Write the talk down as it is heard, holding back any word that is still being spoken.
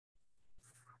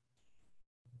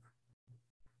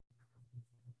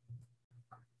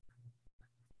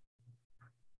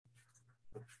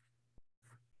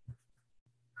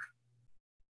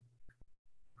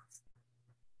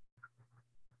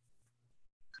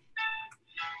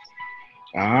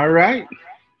All right.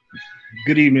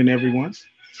 Good evening, everyone.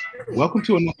 Welcome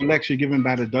to another lecture given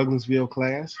by the Douglasville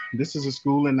class. This is a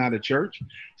school and not a church,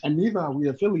 and neither are we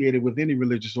affiliated with any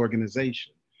religious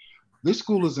organization. This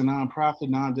school is a nonprofit,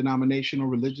 non denominational,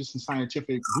 religious, and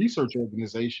scientific research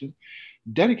organization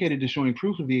dedicated to showing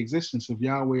proof of the existence of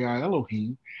Yahweh our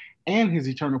Elohim and his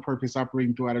eternal purpose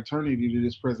operating throughout eternity to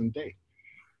this present day.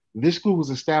 This school was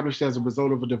established as a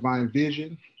result of a divine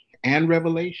vision and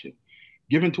revelation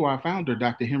given to our founder,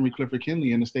 Dr. Henry Clifford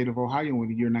Kinley, in the state of Ohio in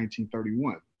the year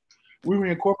 1931. We were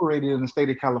incorporated in the state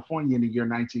of California in the year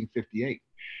 1958.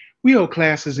 We hold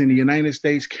classes in the United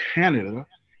States, Canada,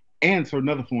 and certain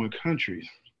other foreign countries.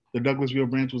 The Douglasville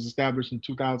branch was established in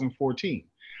 2014.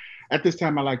 At this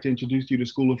time, I'd like to introduce you to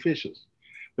school officials.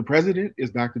 The president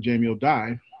is Dr. Jameul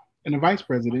Dye, and the vice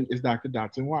president is Dr.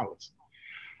 Datsun Wallace.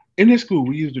 In this school,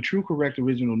 we use the true, correct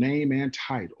original name and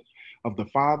title of the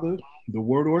Father, the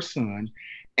Word or Son,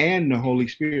 and the Holy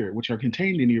Spirit, which are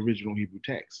contained in the original Hebrew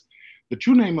text. The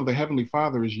true name of the Heavenly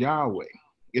Father is Yahweh.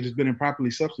 It has been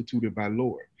improperly substituted by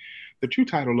Lord. The true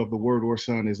title of the Word or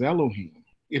Son is Elohim.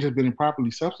 It has been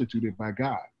improperly substituted by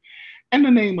God. And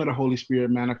the name of the Holy Spirit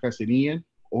manifested in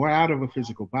or out of a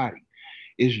physical body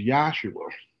is Yahshua.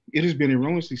 It has been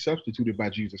erroneously substituted by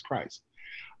Jesus Christ.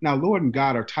 Now, Lord and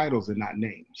God are titles and not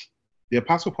names. The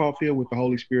Apostle Paul, filled with the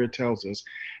Holy Spirit, tells us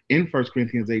in 1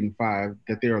 Corinthians 8 and 5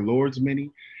 that there are Lord's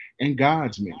many and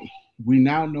God's many. We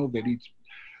now know that each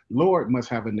Lord must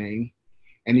have a name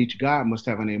and each God must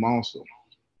have a name also.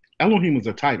 Elohim is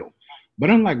a title, but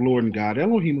unlike Lord and God,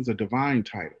 Elohim is a divine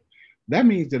title. That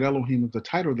means that Elohim is a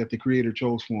title that the Creator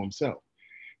chose for himself.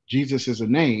 Jesus is a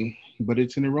name, but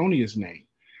it's an erroneous name.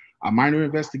 A minor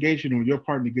investigation on your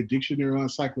part in the good dictionary or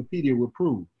encyclopedia will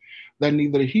prove that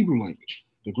neither the Hebrew language,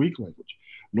 the Greek language,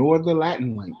 nor the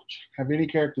Latin language have any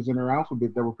characters in their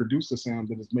alphabet that will produce a sound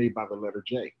that is made by the letter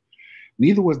J.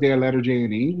 Neither was there a letter J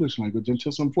in the English language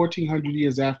until some 1400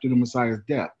 years after the Messiah's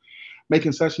death,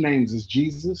 making such names as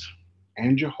Jesus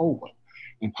and Jehovah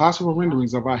impossible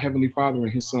renderings of our Heavenly Father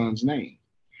and His Son's name.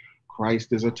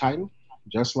 Christ is a title,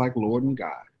 just like Lord and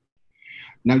God.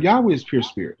 Now, Yahweh is pure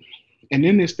spirit, and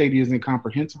in this state He is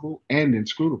incomprehensible and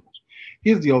inscrutable.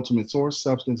 He is the ultimate source,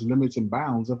 substance, limits, and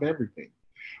bounds of everything.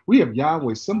 We have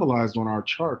Yahweh symbolized on our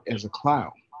chart as a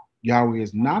cloud. Yahweh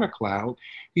is not a cloud.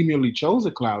 He merely chose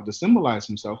a cloud to symbolize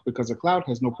himself because a cloud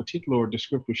has no particular or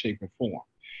descriptive shape and form.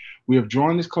 We have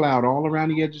drawn this cloud all around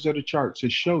the edges of the chart to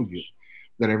show you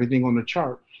that everything on the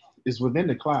chart is within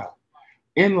the cloud.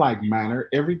 In like manner,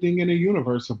 everything in the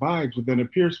universe abides within a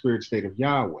pure spirit state of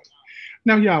Yahweh.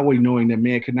 Now, Yahweh, knowing that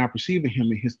man could not perceive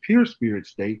him in his pure spirit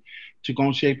state, took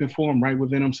on shape and form right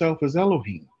within himself as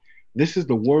Elohim. This is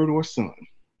the Word or Son,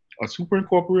 a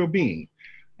superincorporeal being,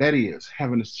 that is,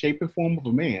 having the shape and form of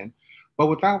a man, but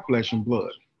without flesh and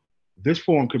blood. This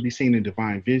form could be seen in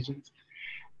divine visions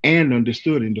and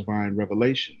understood in divine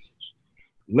revelation.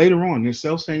 Later on, this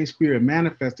self-same spirit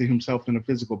manifested himself in a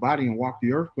physical body and walked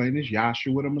the earth plane as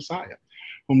Yahshua the Messiah,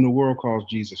 whom the world calls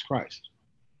Jesus Christ.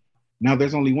 Now,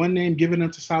 there's only one name given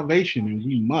unto salvation, and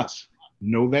we must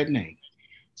know that name.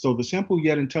 So, the simple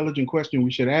yet intelligent question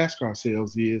we should ask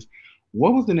ourselves is,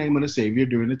 what was the name of the Savior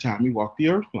during the time he walked the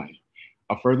earth plane?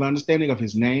 A further understanding of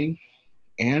his name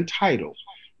and title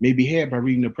may be had by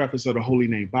reading the preface of the Holy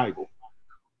Name Bible.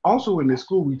 Also, in this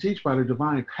school, we teach by the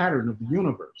divine pattern of the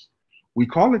universe. We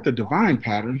call it the divine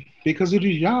pattern because it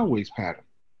is Yahweh's pattern.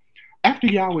 After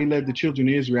Yahweh led the children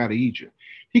of Israel out of Egypt,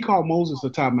 he called Moses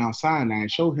atop Mount Sinai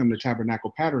and showed him the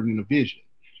tabernacle pattern in a vision.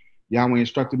 Yahweh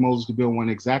instructed Moses to build one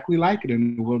exactly like it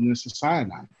in the wilderness of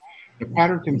Sinai. The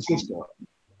pattern consists of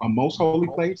a most holy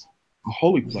place, a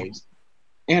holy place,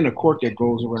 and a court that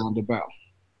goes around about.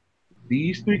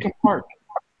 These three compartments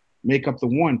make up the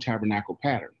one tabernacle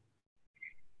pattern.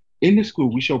 In this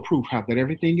school, we show proof how that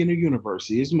everything in the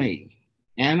universe is made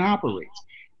and operates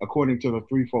according to the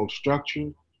threefold structure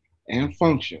and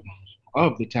function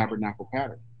of the tabernacle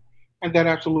pattern, and that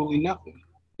absolutely nothing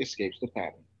escapes the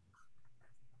pattern.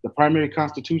 The primary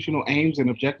constitutional aims and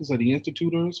objectives of the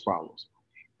Institute are as follows.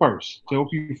 First, to help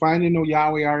you find and know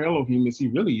Yahweh our Elohim as he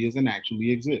really is and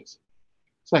actually exists.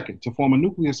 Second, to form a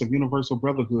nucleus of universal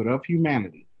brotherhood of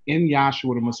humanity in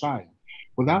Yahshua the Messiah,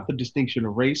 without the distinction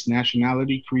of race,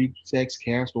 nationality, creed, sex,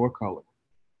 caste, or color.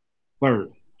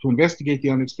 Third, to investigate the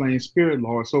unexplained spirit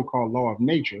law or so called law of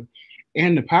nature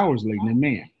and the powers latent in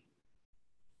man.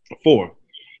 Fourth,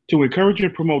 to encourage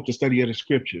and promote the study of the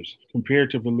scriptures,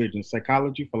 comparative religion,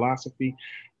 psychology, philosophy,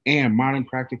 and modern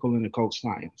practical and occult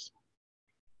science.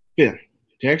 Fifth,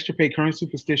 to extirpate current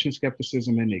superstition,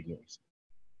 skepticism, and ignorance.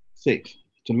 Sixth,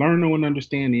 to learn, know, and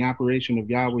understand the operation of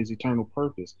Yahweh's eternal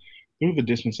purpose through the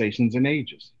dispensations and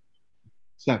ages.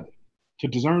 7. To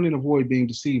discern and avoid being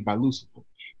deceived by Lucifer,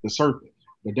 the serpent,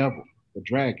 the devil, the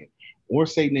dragon, or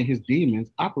Satan and his demons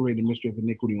operating mystery of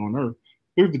iniquity on earth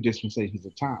through the dispensations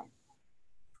of time.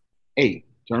 8.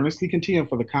 To earnestly contend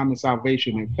for the common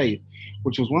salvation and faith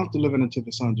which was once delivered unto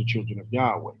the sons and children of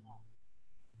Yahweh.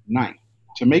 9.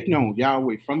 To make known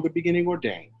Yahweh from the beginning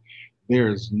ordained, there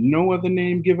is no other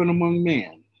name given among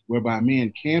men whereby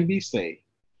man can be saved,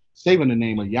 save in the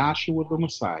name of Yahshua the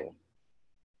Messiah.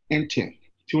 And 10.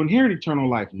 To inherit eternal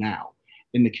life now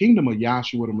in the kingdom of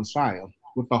Yahshua the Messiah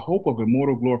with the hope of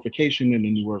immortal glorification in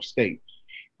the new earth state.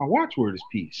 Our watchword is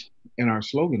peace, and our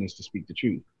slogan is to speak the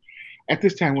truth. At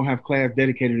this time, we'll have class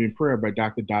dedicated in prayer by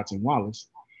Dr. Datsun Wallace.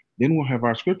 Then we'll have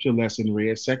our scripture lesson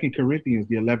read, 2 Corinthians,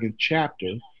 the 11th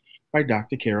chapter, by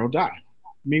Dr. Jameul Dye.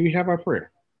 May we have our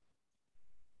prayer?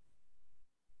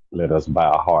 Let us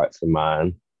bow our hearts and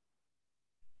minds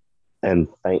and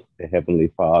thank the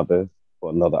Heavenly Father for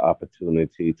another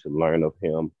opportunity to learn of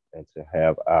Him and to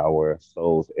have our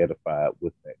souls edified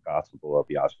with that gospel of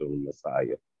Yahshua the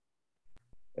Messiah.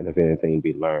 And if anything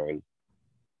be learned,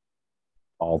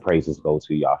 all praises go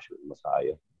to Yahshua the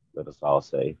Messiah. Let us all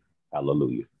say,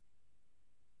 hallelujah.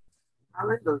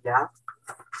 Hallelujah.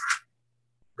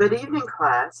 Good evening,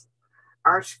 class.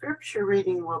 Our scripture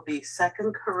reading will be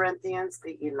 2 Corinthians,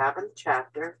 the 11th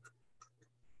chapter,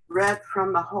 read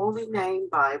from the Holy Name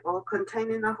Bible,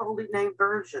 containing the Holy Name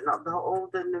version of the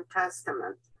Old and New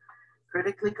Testament,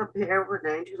 critically compared with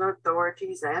ancient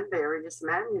authorities and various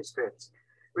manuscripts,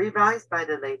 revised by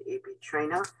the late A.P.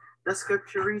 Traina, the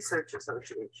Scripture Research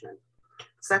Association.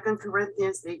 2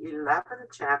 Corinthians, the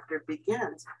 11th chapter,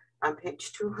 begins on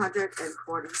page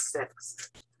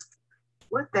 246.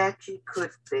 Would that ye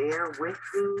could bear with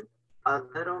me a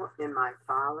little in my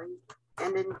folly,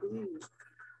 and indeed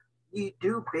ye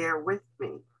do bear with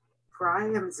me, for I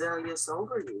am zealous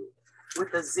over you,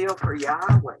 with a zeal for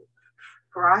Yahweh.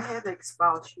 For I have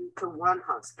espoused you to one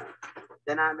husband,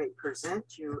 that I may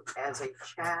present you as a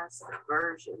chaste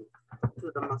virgin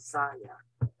to the Messiah.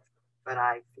 But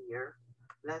I fear,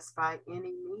 lest by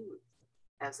any means,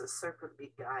 as the serpent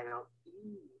beguiled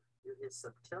Eve through his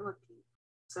subtlety,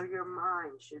 so your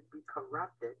mind should be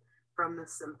corrupted from the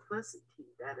simplicity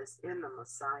that is in the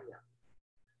Messiah.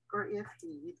 For if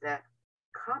he that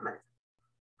cometh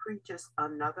preacheth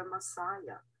another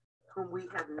Messiah, whom we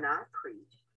have not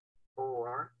preached,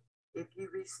 or if ye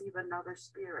receive another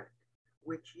spirit,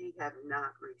 which ye have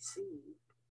not received,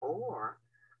 or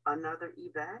another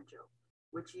evangel,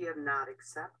 which ye have not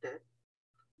accepted,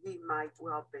 ye might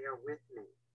well bear with me.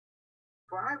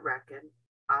 For I reckon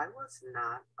I was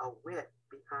not a whit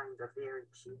behind the very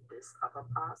chiefest of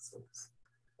apostles.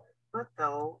 But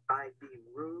though I be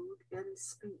rude in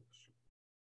speech,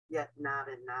 yet not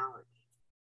in knowledge,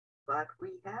 but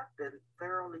we have been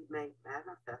thoroughly made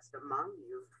manifest among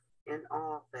you in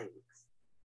all things.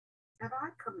 Have I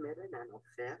committed an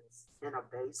offense in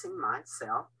abasing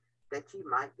myself, that ye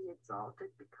might be exalted,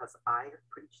 because I have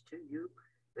preached to you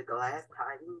the glad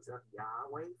tidings of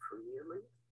Yahweh freely?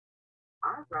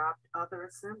 I robbed other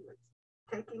assemblies,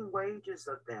 taking wages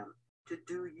of them to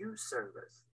do you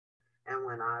service. And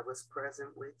when I was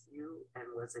present with you and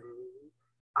was in need,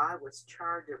 I was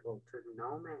chargeable to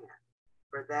no man.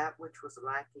 For that which was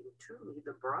lacking to me,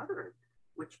 the brethren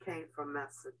which came from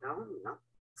Macedonia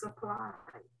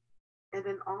supplied. And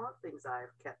in all things I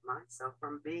have kept myself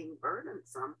from being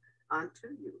burdensome unto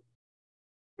you.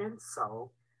 And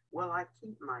so will I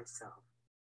keep myself.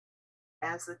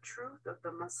 As the truth of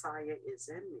the Messiah is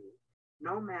in me,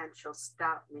 no man shall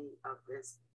stop me of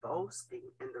this boasting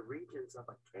in the regions of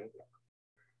Achaia.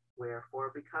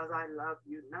 Wherefore, because I love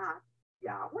you not,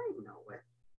 Yahweh knoweth.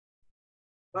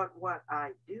 But what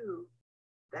I do,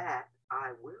 that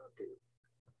I will do,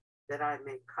 that I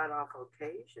may cut off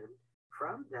occasion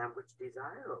from them which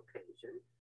desire occasion,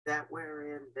 that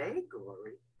wherein they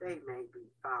glory, they may be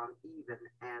found even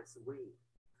as we.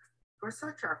 For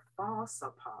such are false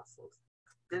apostles,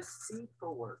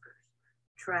 deceitful workers,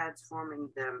 transforming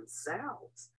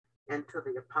themselves into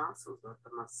the apostles of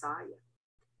the Messiah.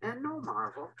 And no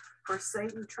marvel, for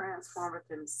Satan transformeth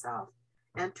himself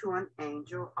into an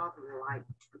angel of light.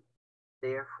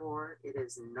 Therefore it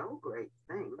is no great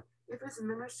thing if his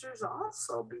ministers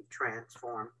also be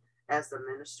transformed as the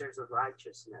ministers of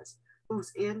righteousness,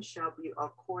 whose end shall be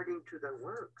according to their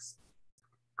works.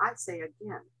 I say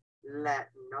again, let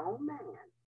no man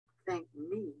think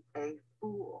me a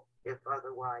fool, if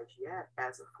otherwise yet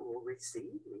as a fool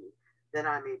receive me, that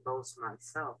I may boast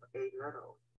myself a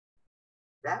little.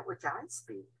 That which I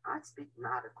speak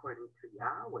not according to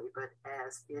Yahweh, but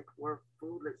as it were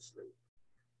foolishly,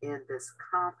 in this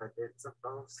confidence of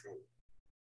boasting.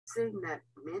 Seeing that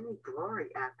many glory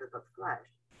after the flesh,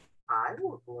 I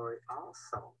will glory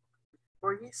also.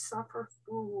 For ye suffer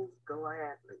fools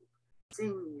gladly,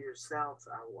 seeing yourselves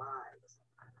are wise.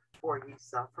 For ye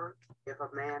suffer, if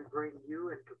a man bring you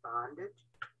into bondage,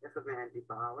 if a man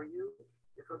devour you,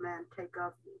 if a man take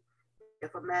of you,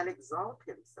 if a man exalt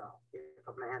himself, if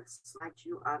a man smite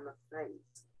you on the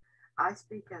face. I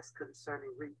speak as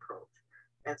concerning reproach,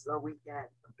 as though we had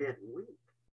been weak.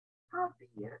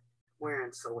 Howbeit,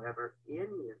 wheresoever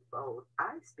any is bold,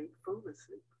 I speak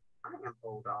foolishly. I am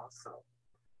bold also.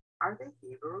 Are they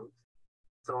Hebrews?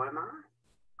 So am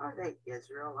I. Are they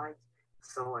Israelites?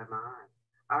 So am I.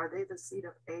 Are they the seed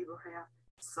of Abraham?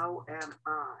 So am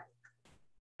I.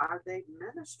 Are they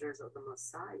ministers of the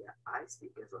Messiah? I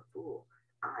speak as a fool.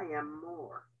 I am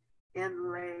more.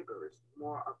 In labors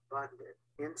more abundant,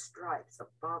 in stripes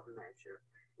above measure,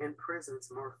 in prisons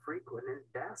more frequent, in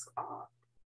deaths oft.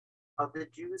 Of the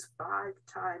Jews 5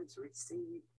 times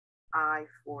received I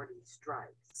 40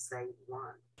 stripes, save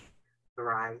one.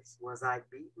 Thrice was I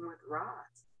beaten with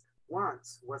rods.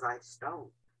 Once was I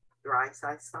stoned. Thrice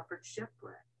I suffered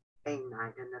shipwreck. A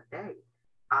night and a day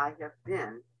I have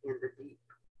been in the deep.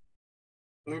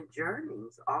 In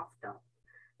journeyings often,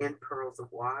 in pearls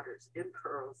of waters, in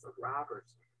perils of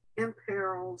robbers, in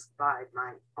perils by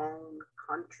my own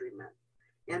countrymen,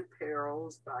 in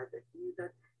perils by the heathen,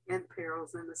 in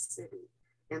perils in the city,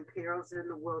 in perils in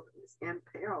the wilderness, in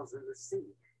perils in the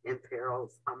sea, in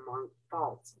perils among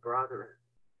false brethren,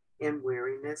 in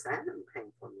weariness and in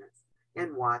painfulness,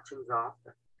 in watchings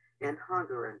often, in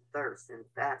hunger and thirst, in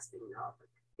fasting often,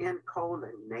 in cold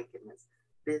and nakedness,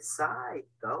 beside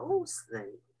those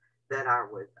things that are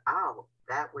without,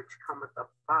 that which cometh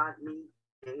upon me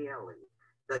daily,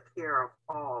 the care of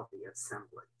all the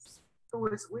assemblies. Who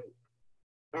is weak,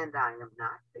 and I am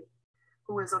not weak?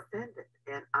 Who is offended,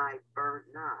 and I burn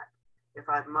not? If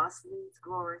I must needs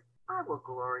glory, I will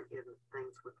glory in the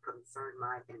things which concern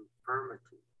my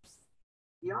infirmities.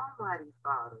 The Almighty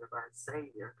Father of our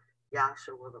Savior,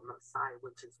 Yahshua the Messiah,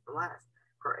 which is blessed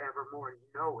forevermore,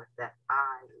 knoweth that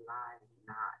I lie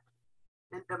not.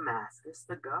 In Damascus,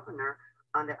 the governor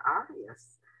under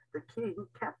Arius, the king,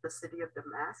 kept the city of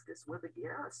Damascus with a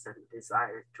garrison,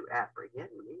 desired to apprehend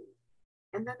me.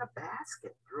 And then a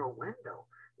basket through a window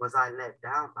was I let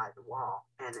down by the wall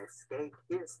and escaped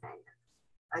his hand.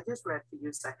 I just read to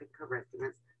you 2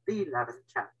 Corinthians, the 11th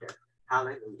chapter.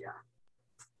 Hallelujah.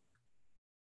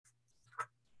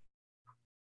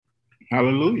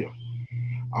 Hallelujah.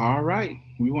 All right.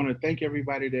 We want to thank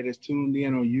everybody that is tuned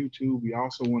in on YouTube. We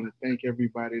also want to thank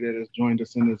everybody that has joined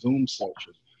us in the Zoom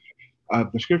session.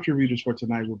 The scripture readers for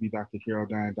tonight will be Dr. Carol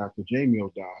Dye and Dr.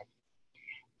 Jameul Dye.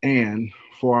 And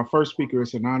for our first speaker,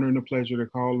 it's an honor and a pleasure to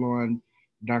call on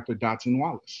Dr. Datsun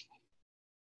Wallace.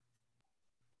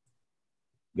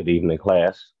 Good evening,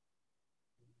 class.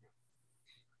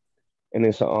 And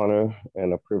it's an honor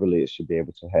and a privilege to be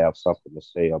able to have something to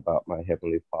say about my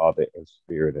Heavenly Father in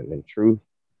spirit and in truth.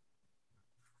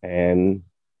 And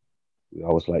I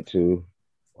always like to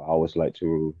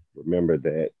remember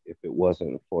that if it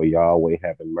wasn't for Yahweh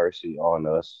having mercy on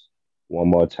us one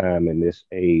more time in this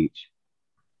age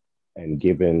and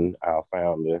giving our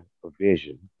founder a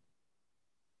vision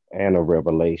and a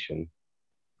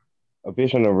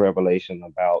vision of revelation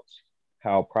about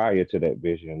how prior to that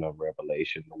vision of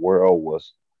revelation, the world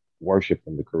was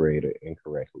worshiping the Creator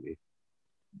incorrectly,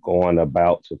 going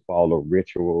about to follow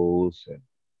rituals and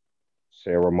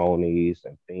ceremonies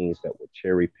and things that were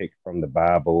cherry picked from the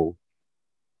Bible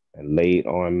and laid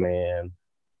on man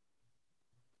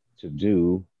to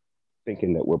do,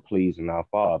 thinking that we're pleasing our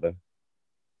Father.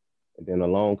 And then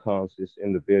along comes this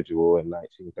individual in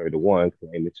 1931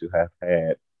 claiming to have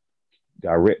had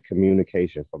direct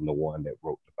communication from the one that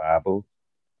wrote the Bible.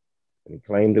 And he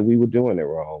claimed that we were doing it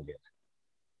wrong. And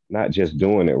not just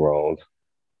doing it wrong,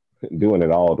 doing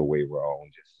it all the way wrong.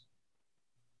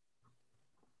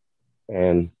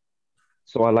 And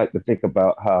so I like to think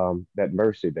about how that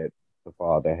mercy that the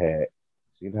Father had.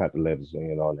 So you don't have to let us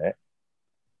in on that.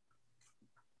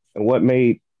 And what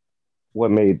made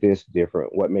this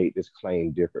different? What made this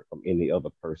claim different from any other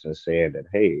person saying that,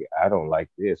 hey, I don't like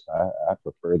this. I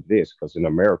prefer this. Because in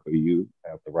America, you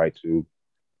have the right to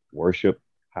worship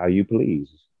how you please.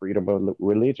 It's freedom of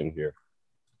religion here.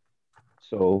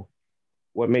 So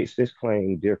what makes this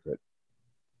claim different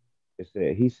is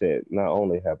that he said, not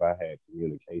only have I had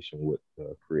communication with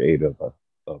the creator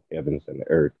of heavens and the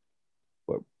earth,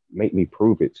 but make me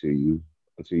prove it to you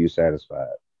until you're satisfied.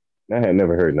 And I had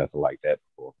never heard nothing like that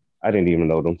before. I didn't even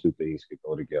know them two things could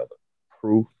go together.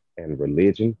 Proof and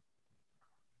religion.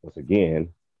 Because again,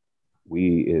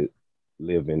 we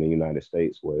live in the United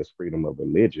States where it's freedom of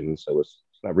religion. So it's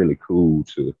not really cool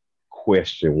to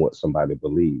question what somebody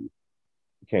believes.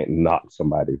 You can't knock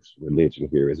somebody's religion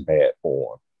here. It's bad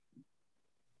form.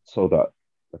 So the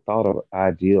thought of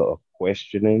idea of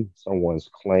questioning someone's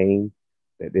claim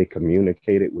that they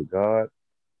communicated with God,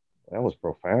 that was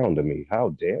profound to me. How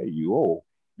dare you? Oh,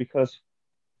 because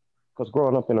because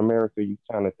growing up in America, you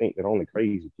kind of think that only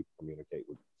crazy people communicate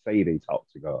with, say they talk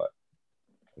to God.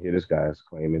 Here, this guy is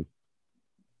claiming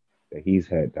that he's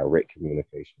had direct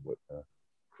communication with the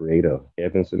creator of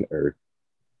heavens and earth.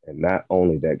 And not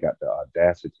only that, got the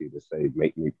audacity to say,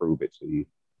 make me prove it to you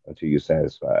until you're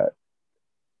satisfied.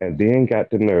 And then got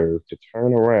the nerve to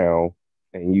turn around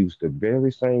and use the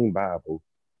very same Bible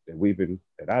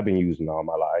that I've been using all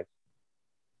my life,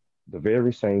 the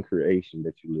very same creation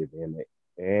that you live in,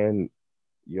 and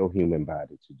your human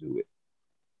body to do it.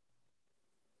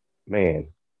 Man,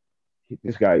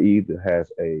 this guy either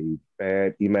has a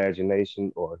bad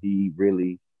imagination or he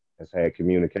really has had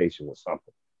communication with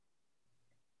something.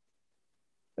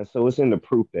 And so it's in the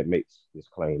proof that makes this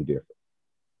claim different.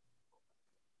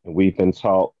 And we've been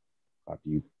taught after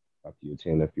you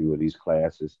attend a few of these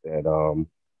classes that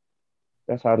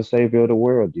that's how the Savior of the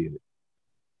world did it.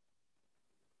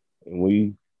 And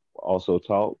we also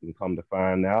taught and come to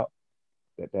find out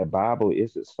that that Bible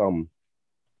isn't some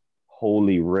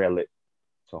holy relic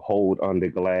to hold under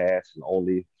glass and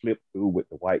only flip through with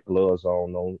the white gloves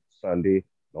on Sunday.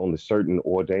 Only certain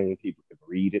ordained people can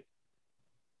read it.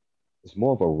 It's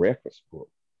more of a reference book,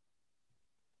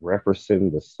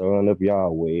 referencing the Son of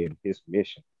Yahweh and his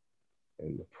mission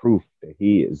and the proof that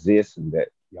he exists and that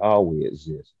Yahweh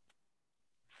exists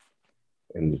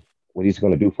and what he's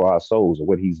going to do for our souls or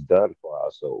what he's done for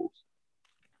our souls.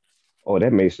 Oh,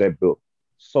 that makes that book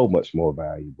so much more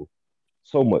valuable,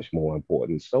 so much more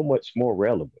important, so much more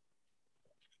relevant.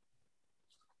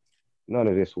 None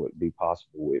of this would be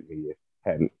possible with me if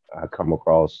hadn't I come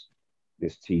across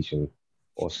this teaching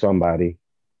or somebody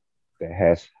that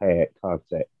has had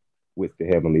contact with the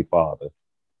Heavenly Father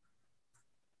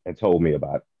and told me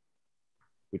about it,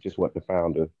 which is what the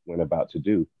founder went about to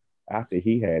do. After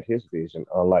he had his vision,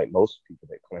 unlike most people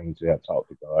that claim to have talked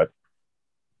to God,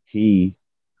 he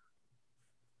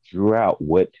drew out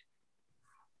what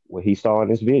he saw in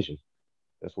his vision.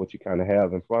 That's what you kind of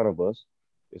have in front of us.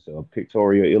 It's a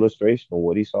pictorial illustration of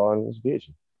what he saw in his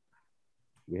vision.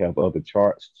 We have other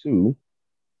charts too.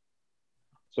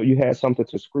 So you had something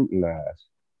to scrutinize.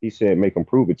 He said, make him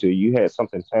prove it to you. You had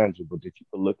something tangible that you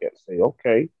could look at and say,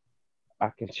 okay, I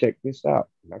can check this out.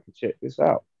 And I can check this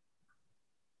out.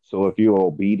 So if you're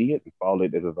obedient and follow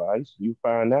the advice, you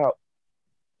find out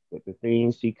that the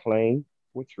things he claimed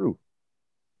were true.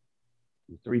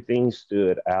 The three things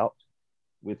stood out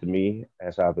with me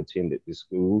as I've attended this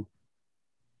school.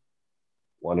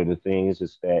 One of the things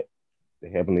is that the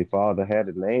Heavenly Father had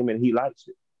a name and he likes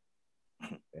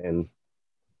it. And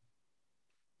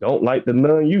don't like the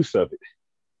non-use of it.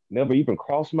 Never even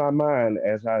crossed my mind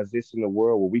as I exist in a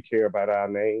world where we care about our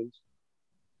names.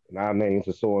 And our names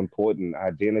are so important.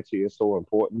 Identity is so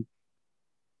important.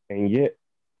 And yet,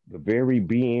 the very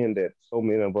being that so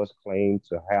many of us claim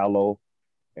to hallow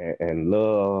and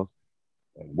love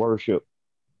and worship,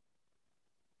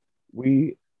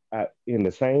 we, in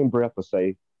the same breath, will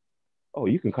say, oh,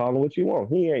 you can call him what you want.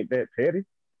 He ain't that petty.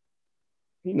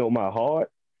 He know my heart.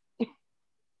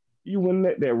 You wouldn't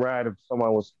let that ride if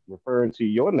someone was referring to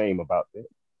your name about that.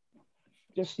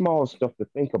 Just small stuff to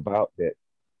think about that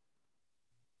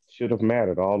should have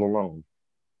mattered all along.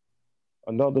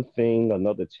 Another thing,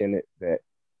 another tenet that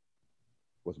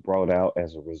was brought out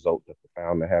as a result of the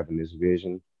founder having this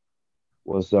vision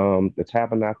was the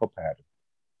tabernacle pattern.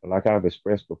 And like I've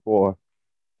expressed before,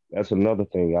 that's another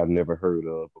thing I've never heard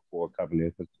of before coming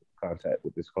into contact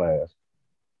with this class.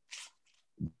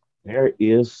 There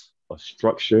is a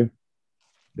structure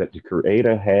that the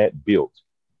creator had built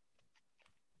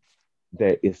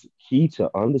that is key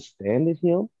to understanding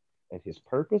him and his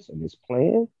purpose and his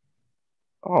plan.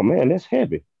 Oh man, that's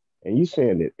heavy. And you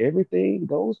saying that everything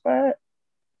goes by it?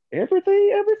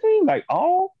 Everything, like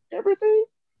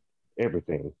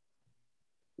everything.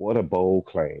 What a bold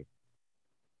claim.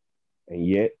 And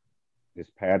yet, this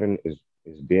pattern is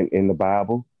been in the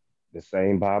Bible, the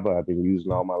same Bible I've been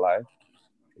using all my life.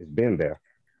 It's been there.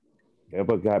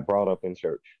 Never got brought up in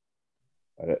church.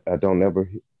 I don't ever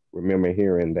remember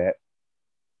hearing that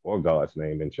or God's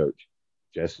name in church,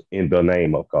 just in the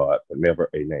name of God, but never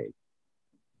a name.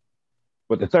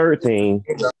 But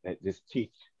that this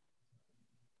teach,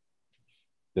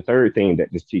 the third thing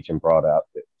that this teaching brought out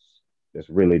that's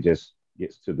really just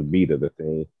gets to the meat of the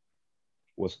thing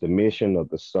was the mission of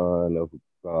the Son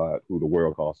God, who the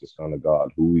world calls the Son of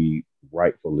God, who we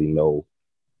rightfully know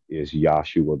is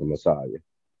Yahshua the Messiah,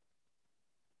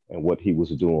 and what he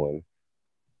was doing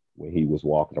when he was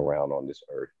walking around on this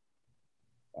earth.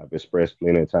 I've expressed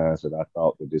plenty of times that I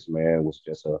thought that this man was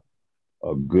just a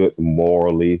good,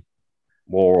 moral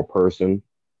person,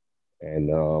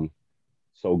 and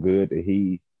so good that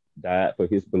he died for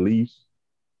his beliefs.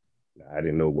 Now, I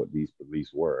didn't know what these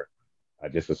beliefs were. I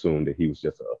just assumed that he was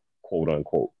just a quote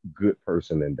unquote good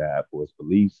person and died for his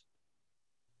beliefs.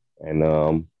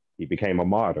 And he became a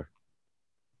martyr.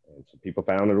 And some people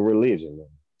founded a religion.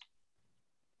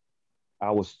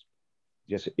 I was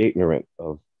just ignorant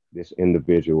of this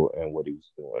individual and what he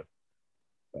was doing.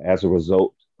 As a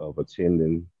result of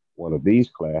attending one of these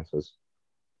classes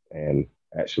and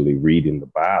actually reading the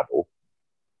Bible,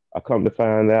 I come to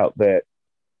find out that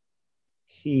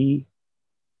he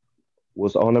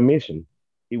was on a mission.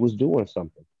 He was doing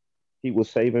something. He was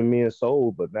saving men's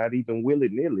souls, but not even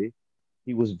willy-nilly.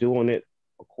 He was doing it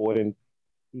according,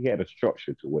 he had a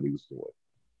structure to what he was doing.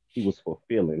 He was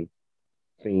fulfilling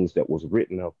things that was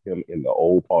written of him in the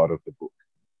old part of the book.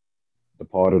 The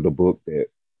part of the book that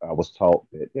I was taught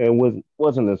that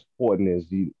wasn't as important as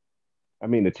the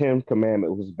Ten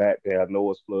Commandment was back there.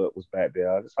 Noah's flood was back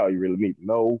there. That's all you really need to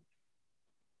know.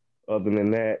 Other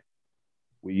than that,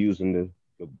 we're using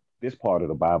this part of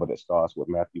the Bible that starts with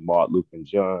Matthew, Mark, Luke, and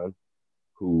John,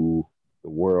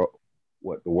 what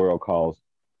the world calls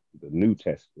the New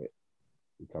Testament.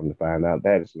 You come to find out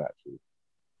that is not true.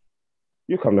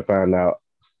 You come to find out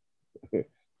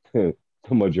the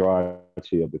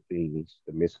majority of the things,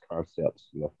 the misconceptions,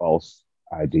 and the false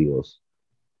ideals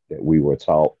that we were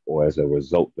taught, or as a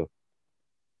result of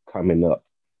coming up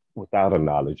without a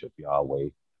knowledge of Yahweh,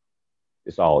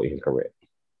 it's all incorrect.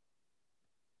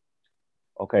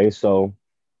 Okay, so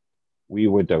we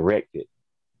were directed.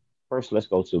 First, let's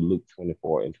go to Luke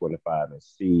 24 and 25 and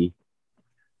see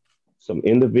some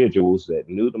individuals that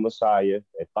knew the Messiah,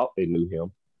 that thought they knew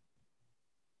him.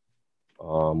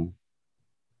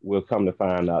 We'll come to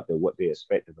find out that what they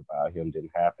expected about him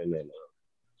didn't happen, and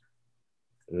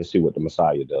let's see what the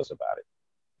Messiah does about it.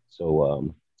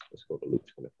 So let's go to Luke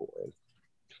 24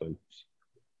 and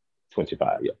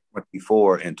 25. Yeah.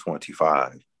 24 and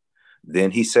 25.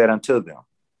 Then he said unto them,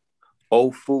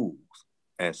 O fools,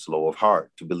 and slow of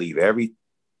heart to believe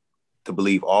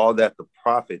all that the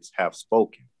prophets have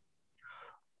spoken.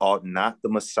 Ought not the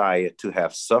Messiah to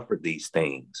have suffered these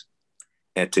things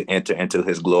and to enter into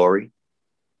his glory?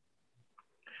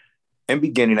 And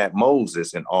beginning at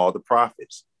Moses and all the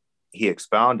prophets, he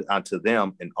expounded unto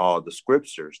them in all the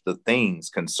scriptures the things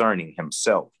concerning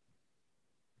himself.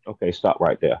 Okay, stop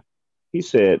right there. He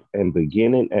said, and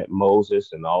beginning at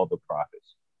Moses and all the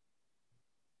prophets.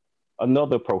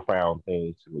 Another profound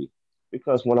thing to me,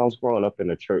 because when I was growing up in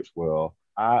the church world,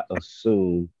 I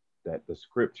assumed that the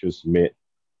scriptures meant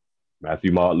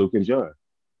Matthew, Mark, Luke, and John.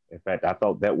 In fact, I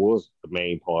thought that was the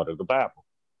main part of the Bible.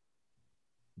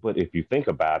 But if you think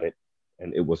about it,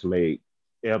 and it was made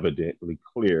evidently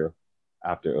clear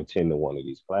after attending one of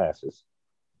these classes,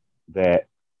 that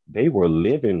they were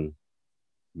living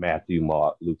Matthew,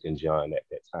 Mark, Luke, and John at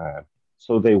that time.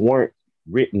 So they weren't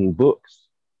written books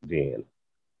then.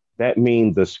 That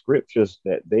means the scriptures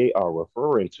that they are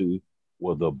referring to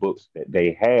were the books that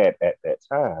they had at that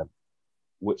time,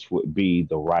 which would be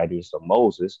the writings of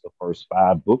Moses, the first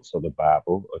 5 books of the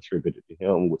Bible attributed to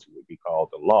him, which would be called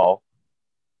the law,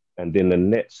 and then the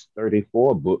next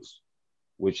 34 books,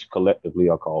 which collectively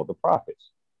are called the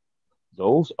prophets.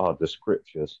 Those are the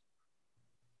scriptures,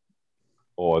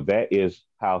 or that is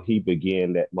how he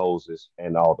began that Moses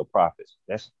and all the prophets.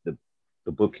 That's the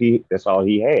book that's all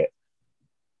he had.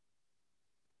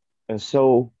 And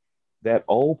so that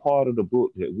old part of the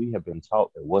book that we have been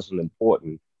taught that wasn't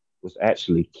important was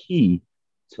actually key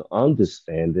to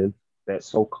understanding that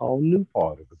so-called new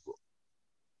part of the book.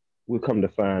 We'll come to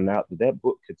find out that that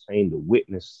book contained the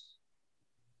witness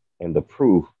and the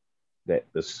proof that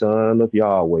the Son of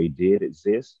Yahweh did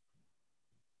exist,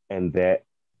 and that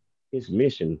his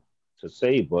mission to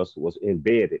save us was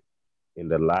embedded in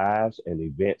the lives and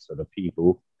events of the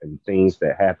people and things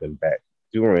that happened back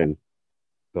during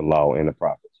the law and the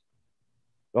prophets.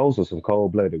 Those are some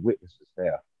cold-blooded witnesses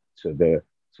there to the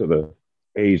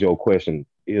age-old question,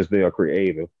 is there a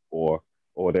creator? Or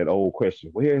that old question,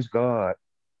 where's God?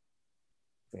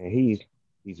 And he's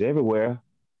everywhere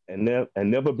and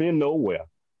never been nowhere.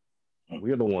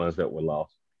 We're the ones that were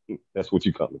lost. That's what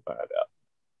you come to find out.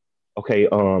 Okay,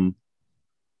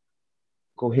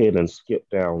 go ahead and skip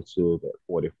down to that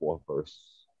 44th verse.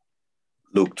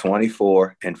 Luke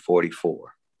 24 and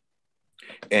 44.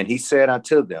 And he said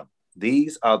unto them,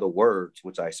 These are the words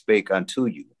which I spake unto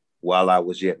you while I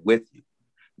was yet with you,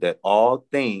 that all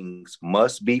things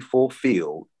must be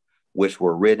fulfilled, which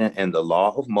were written in the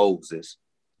law of Moses,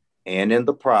 and in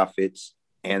the prophets,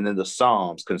 and in the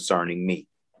Psalms concerning me.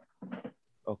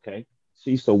 Okay.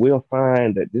 See, so we'll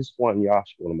find that this one Yahshua,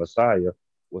 the Messiah,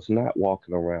 was not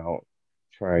walking around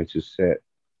trying to set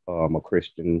a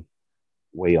Christian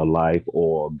way of life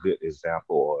or a good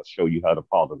example or show you how to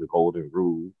follow the golden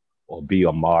rule or be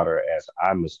a martyr as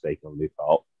I mistakenly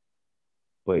thought.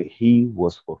 But he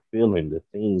was fulfilling the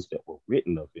things that were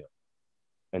written of him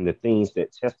and the things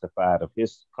that testified of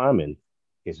his coming,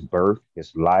 his birth,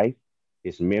 his life,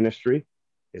 his ministry,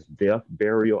 his death,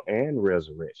 burial, and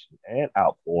resurrection, and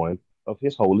outpouring of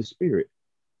his Holy Spirit.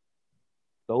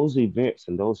 Those events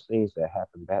and those things that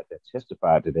happened back that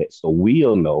testified to that. So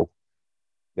we'll know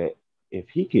that if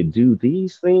he could do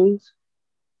these things,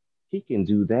 he can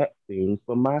do that thing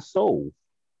for my soul.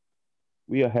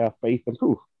 We'll have faith and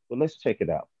proof. But let's check it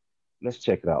out. Let's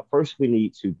check it out. First, we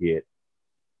need to get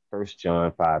 1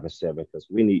 John 5 and 7, because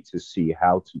we need to see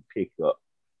how to pick up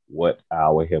what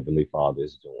our Heavenly Father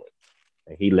is doing.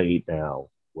 And he laid down,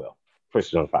 well, 1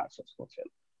 John 5, 7,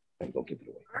 I ain't gonna give it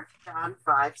away. 1 John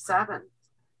 5, 7.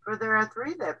 For there are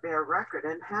three that bear record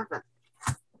in heaven,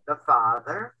 the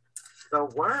Father, the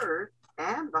Word,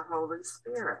 and the Holy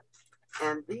Spirit.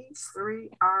 And these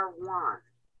three are one.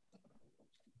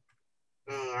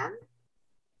 And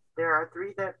there are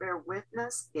three that bear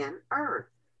witness in earth,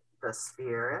 the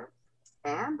Spirit,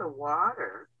 and the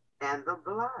water, and the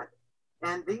blood.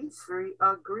 And these three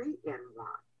agree in one.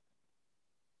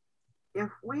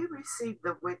 If we receive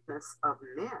the witness of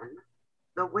men,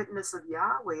 the witness of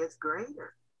Yahweh is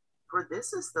greater. For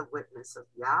this is the witness of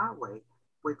Yahweh,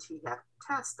 which he hath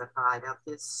testified of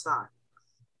his Son.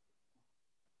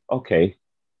 Okay.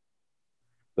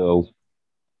 So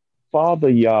Father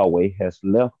Yahweh has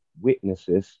left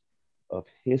witnesses of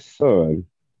his Son,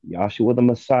 Yahshua the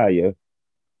Messiah,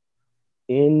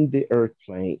 in the earth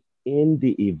plane, in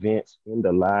the events, in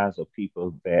the lives of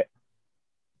people that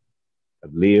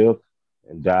have lived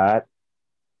and died.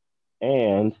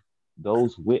 And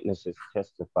those witnesses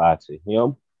testify to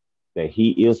him that he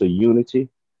is a unity,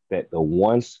 that the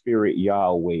one Spirit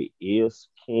Yahweh is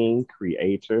King,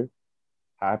 Creator,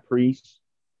 High Priest,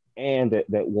 and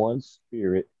that one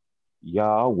Spirit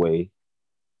Yahweh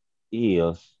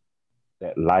is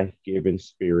that life-giving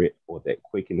spirit or that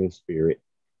quickening spirit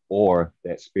or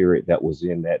that spirit that was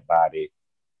in that body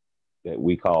that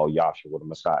we call Yahshua the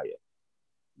Messiah.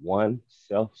 One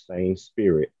self-same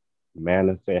spirit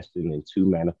manifesting in two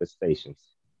manifestations.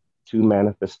 Two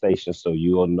manifestations, so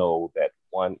you'll know that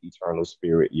one eternal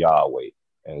spirit Yahweh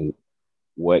and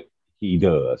what he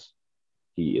does.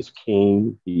 He is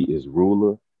king, he is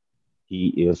ruler, he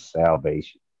is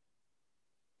salvation.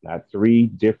 Not three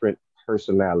different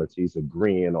personalities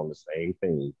agreeing on the same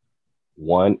thing.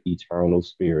 One eternal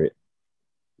spirit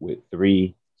with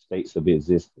three states of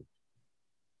existence,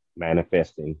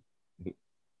 manifesting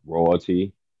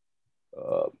royalty,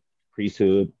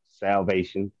 priesthood,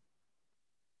 salvation,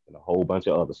 and a whole bunch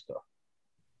of other stuff.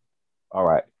 All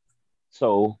right.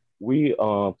 So we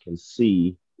can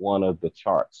see one of the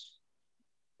charts.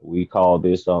 We call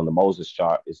this on the Moses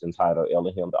chart. It's entitled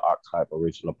Elohim, the Archetype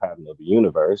Original Pattern of the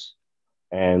Universe.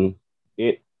 And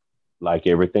it, like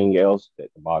everything else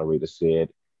that the moderator said,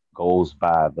 goes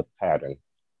by the pattern.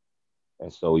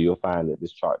 And so you'll find that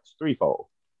this chart is threefold.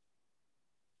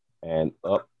 And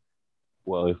up,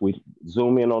 well, if we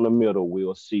zoom in on the middle,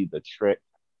 we'll see the trek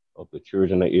of the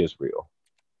children of Israel.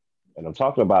 And I'm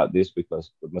talking about this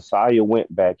because the Messiah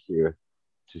went back here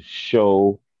to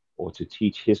show or to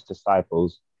teach his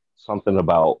disciples something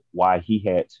about why he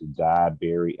had to die,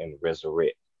 bury, and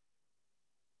resurrect.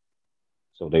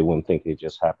 So they wouldn't think it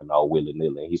just happened all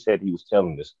willy-nilly. He said he was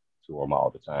telling this to them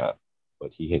all the time,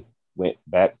 but he had went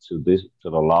back to the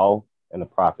law and the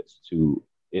prophets to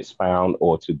expound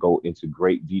or to go into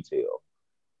great detail.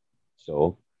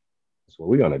 So that's what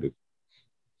we're going to do.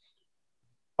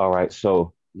 All right,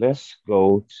 so let's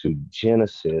go to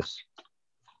Genesis,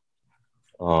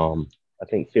 I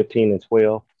think 15 and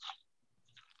 12.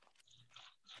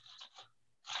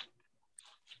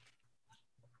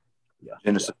 Yeah,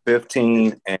 Genesis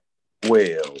 15 and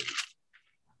 12.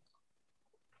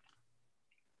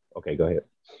 Okay, go ahead.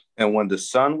 And when the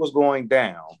sun was going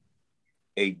down,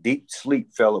 a deep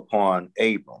sleep fell upon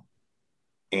Abram,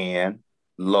 and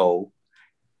lo,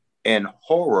 an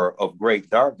horror of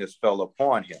great darkness fell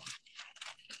upon him.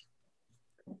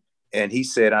 And he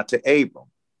said unto Abram,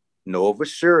 know of a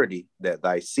surety that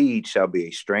thy seed shall be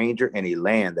a stranger in a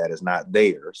land that is not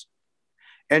theirs,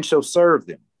 and shall serve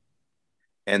them.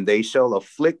 and they shall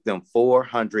afflict them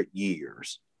 400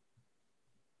 years.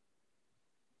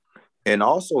 And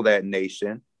also that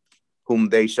nation whom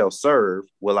they shall serve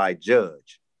will I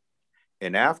judge,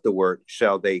 and afterward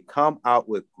shall they come out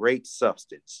with great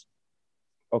substance.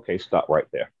 Okay, stop right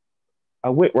there. I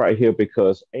went right here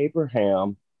because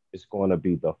Abraham is going to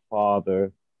be the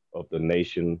father of the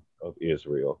nation of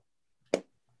Israel,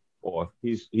 or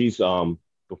he's the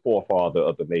forefather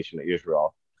of the nation of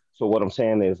Israel. So what I'm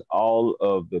saying is all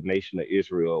of the nation of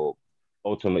Israel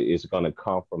ultimately is going to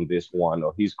come from this one,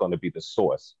 or he's going to be the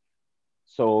source.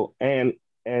 So and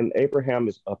Abraham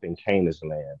is up in Canaan's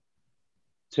land,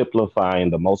 typifying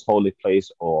the most holy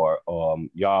place, or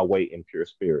Yahweh in pure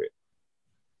spirit.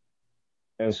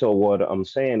 And so what I'm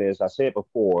saying is, I said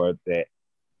before that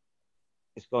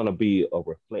it's going to be a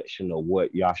reflection of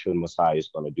what Yahshua Messiah is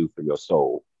going to do for your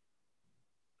soul.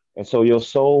 And so your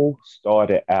soul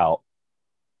started out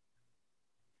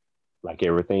like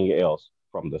everything else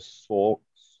from the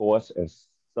source and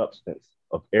substance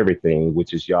of everything,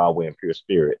 which is Yahweh and pure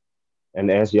spirit. And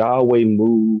as Yahweh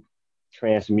moved,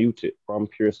 transmuted from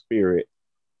pure spirit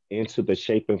into the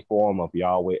shape and form of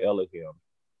Yahweh Elohim,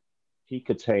 he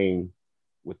contained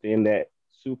within that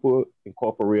super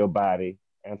incorporeal body,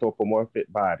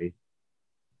 anthropomorphic body,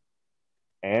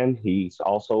 and he's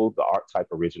also the archetype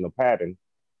original pattern.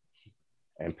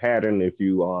 And pattern, if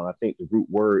you, I think the root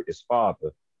word is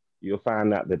father, you'll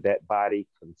find out that that body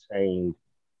contained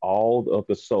all of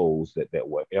the souls that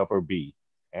will ever be,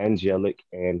 angelic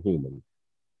and human.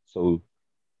 So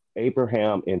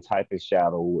Abraham in type and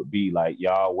shadow would be like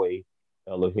Yahweh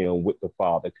Elohim with the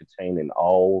Father, containing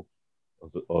all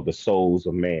of the souls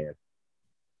of man,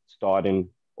 starting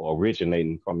or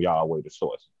originating from Yahweh, the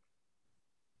source.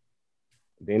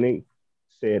 Then it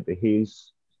said that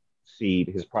his seed,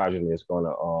 his progeny, is going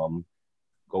to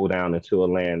go down into a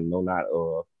land no not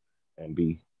of and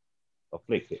be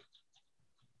afflicted.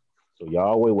 So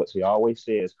Yahweh, what Yahweh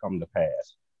says come to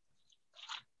pass.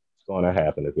 It's going to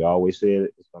happen. If Yahweh said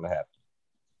it, it's going to happen.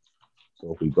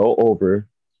 So if we go over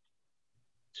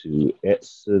to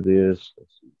Exodus,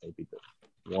 let's see, maybe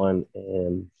the one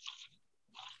and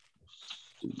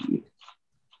let's see.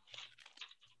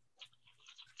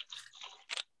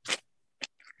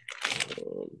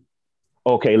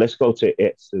 Okay, let's go to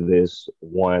Exodus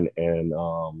 1 and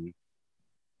well,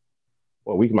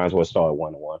 we might as well start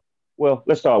 1 and 1. Well,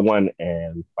 let's start 1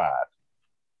 and 5.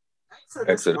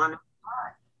 Exodus 1 and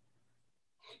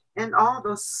 5. And all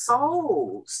the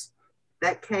souls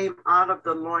that came out of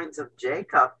the loins of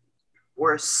Jacob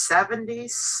were 70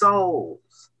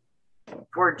 souls,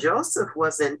 for Joseph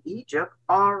was in Egypt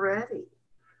already.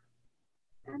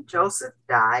 And Joseph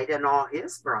died, and all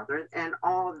his brethren, and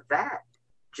all that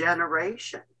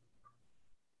generation.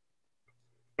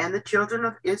 And the children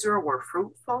of Israel were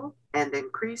fruitful and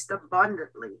increased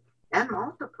abundantly and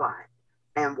multiplied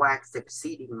and waxed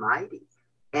exceeding mighty,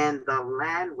 and the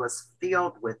land was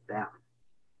filled with them.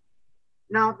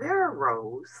 Now there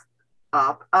arose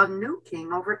up a new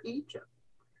king over Egypt,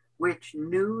 which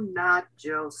knew not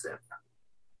Joseph.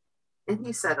 And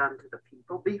he said unto the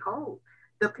people, Behold,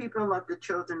 the people of the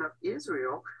children of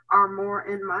Israel are more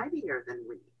and mightier than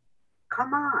we.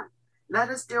 Come on, let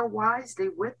us deal wisely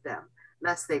with them,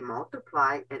 lest they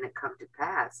multiply, and it come to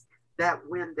pass that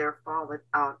when there falleth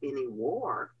out any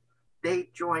war, they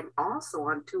join also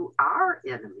unto our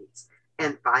enemies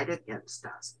and fight against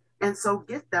us, and so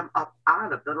get them up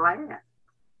out of the land.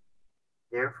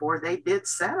 Therefore they did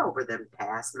set over them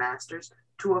taskmasters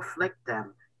to afflict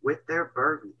them with their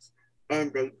burdens,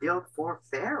 and they built for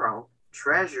Pharaoh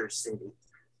treasure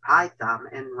cities, Pithom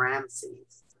and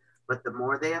Ramses. But the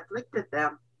more they afflicted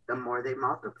them, the more they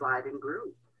multiplied and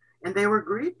grew. And they were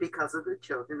grieved because of the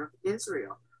children of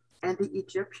Israel. And the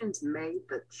Egyptians made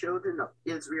the children of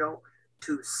Israel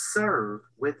to serve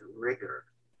with rigor.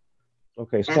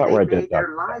 Okay, start right there. And they made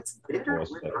their lives bitter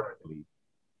with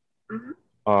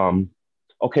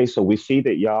Okay, so we see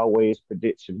that Yahweh's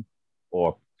prediction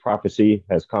or prophecy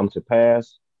has come to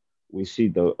pass. We see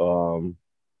the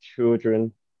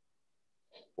children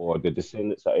or the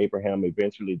descendants of Abraham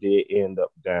eventually did end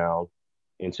up down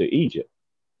into Egypt.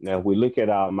 Now, if we look at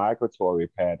our migratory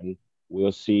pattern,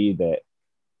 we'll see that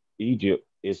Egypt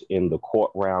is in the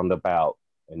court roundabout,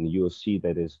 and you'll see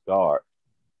that it's dark.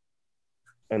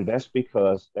 And that's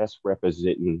because that's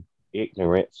representing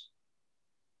ignorance,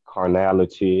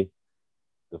 carnality,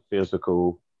 the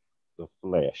physical, the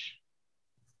flesh.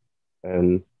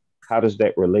 And how does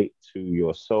that relate to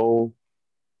your soul?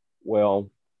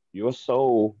 Well, your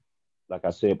soul, like I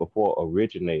said before,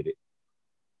 originated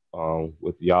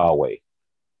with Yahweh.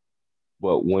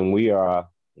 But when we are,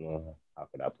 how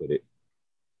can I put it?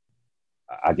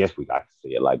 I guess we got to say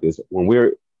it like this. When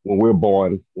we're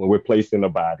born, when we're placed in a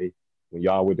body, when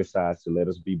Yahweh decides to let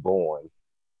us be born,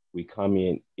 we come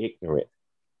in ignorant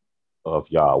of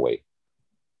Yahweh.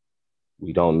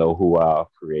 We don't know who our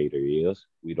creator is.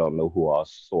 We don't know who our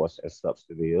source and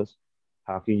substance is.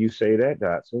 How can you say that,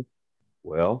 Datsun?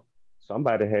 Well,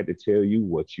 somebody had to tell you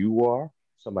what you are.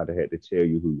 Somebody had to tell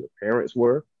you who your parents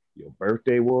were, your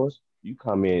birthday was. You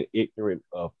come in ignorant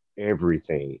of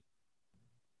everything.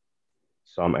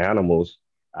 Some animals,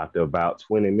 after about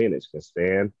 20 minutes, can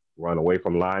stand, run away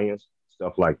from lions,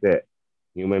 stuff like that.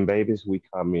 Human babies, we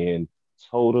come in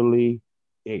totally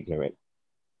ignorant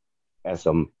as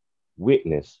a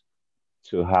witness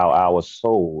to how our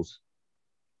souls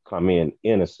come in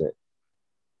innocent,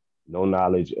 no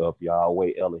knowledge of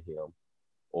Yahweh Elohim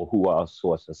or who our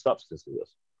source and substance is.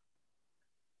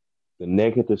 The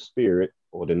negative spirit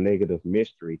or the negative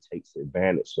mystery takes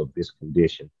advantage of this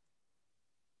condition.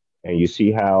 And you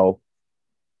see how,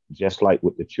 just like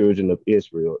with the children of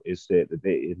Israel, it said that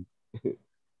they,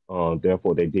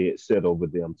 therefore, they did set over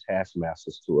them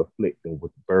taskmasters to afflict them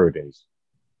with burdens.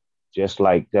 Just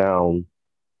like down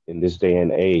in this day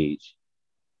and age,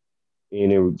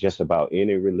 just about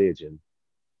any religion,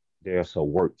 there's a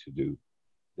work to do.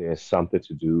 There's something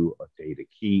to do, a day to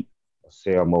keep, a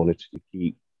ceremony to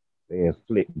keep. They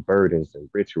inflict burdens and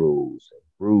rituals and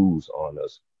rules on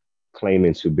us,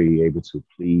 claiming to be able to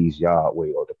please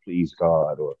Yahweh or to please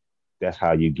God, or that's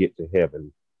how you get to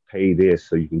heaven. Pay this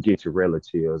so you can get your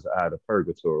relatives out of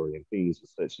purgatory and things of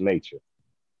such nature.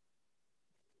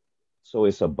 So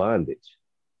it's a bondage.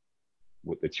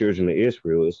 With the children of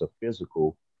Israel, it's a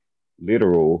physical,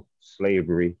 literal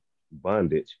slavery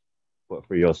bondage. But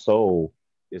for your soul,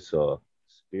 it's a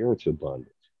spiritual bondage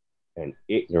and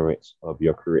ignorance of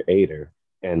your creator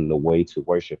and the way to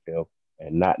worship him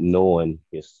and not knowing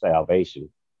his salvation,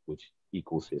 which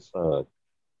equals his son.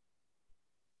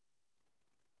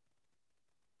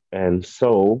 And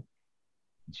so,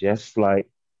 just like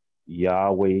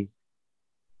Yahweh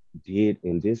did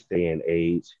in this day and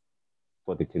age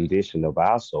for the condition of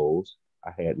our souls,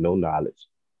 I had no knowledge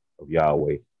of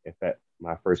Yahweh. In fact,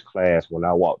 my first class, when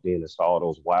I walked in and saw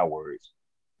those Y words,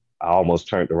 I almost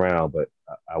turned around, but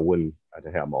I wouldn't. I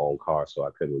didn't have my own car, so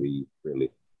I couldn't leave,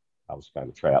 really. I was kind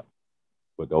of trapped.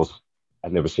 But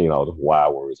I'd never seen all those Y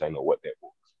words. I didn't know what that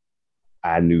was.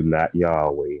 I knew not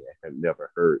Yahweh and had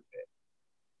never heard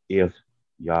that. If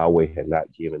Yahweh had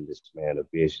not given this man a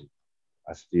vision,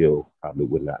 I still probably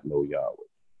would not know Yahweh.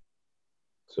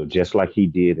 So just like he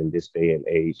did in this day and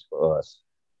age for us,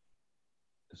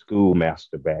 the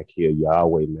schoolmaster back here,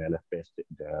 Yahweh manifested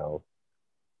down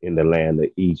in the land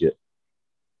of Egypt,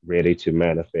 ready to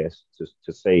manifest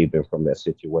to save them from that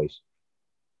situation.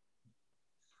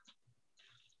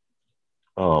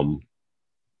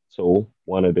 So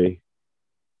one of the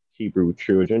Hebrew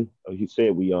children, he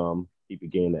said he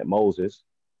began at Moses.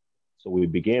 So we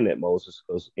began at Moses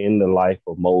because in the life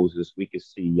of Moses, we could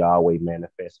see Yahweh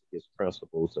manifest his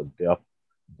principles of death,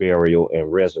 burial,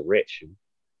 and resurrection.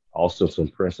 Also some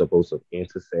principles of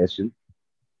intercession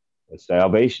and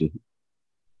salvation.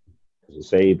 To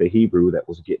save the Hebrew that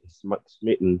was getting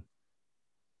smitten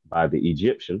by the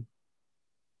Egyptian,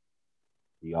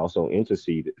 he also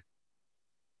interceded.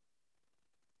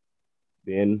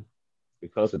 Then,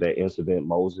 because of that incident,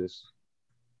 Moses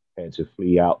had to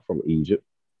flee out from Egypt.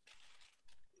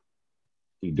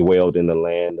 He dwelled in the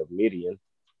land of Midian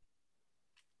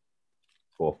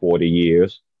for 40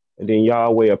 years. And then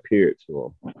Yahweh appeared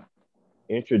to him,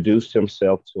 introduced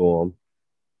himself to him,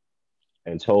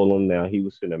 and told him now he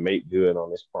was going to make good on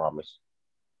his promise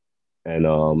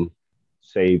and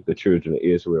save the children of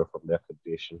Israel from their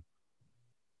condition.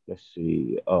 Let's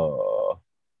see.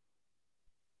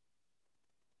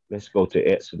 Let's go to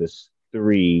Exodus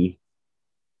 3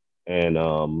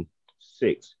 and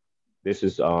 6. This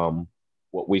is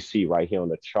what we see right here on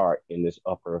the chart in this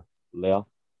upper left.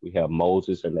 We have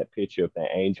Moses and that picture of the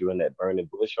angel and that burning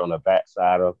bush on the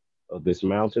backside of this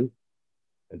mountain.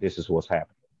 And this is what's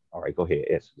happening. All right, go ahead,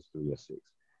 Exodus 3 and 6.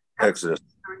 Exodus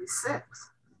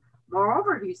 36.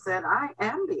 Moreover, he said, I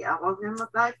am the Elohim of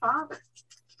thy father,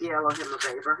 the Elohim of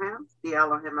Abraham, the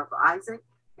Elohim of Isaac,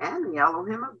 and the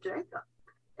Elohim of Jacob.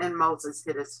 And Moses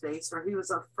hid his face, for he was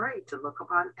afraid to look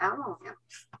upon Elohim.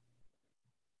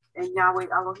 And Yahweh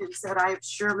Elohim said, I have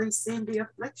surely seen the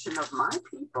affliction of my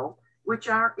people, which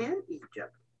are in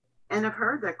Egypt, and have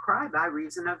heard their cry by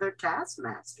reason of their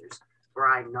taskmasters, for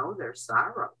I know their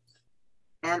sorrows.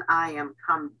 And I am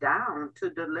come down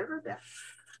to deliver them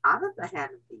out of the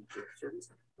hand of the Egyptians,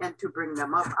 and to bring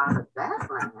them up out of that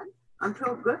land unto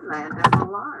a good land and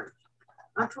enlarged,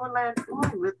 unto a land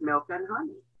flowing with milk and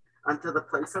honey, unto the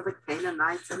place of the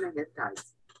Canaanites and the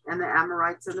Hittites, and the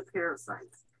Amorites and the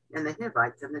Perizzites, and the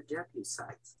Hivites and the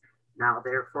Jebusites. Now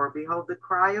therefore, behold, the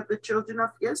cry of the children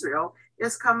of Israel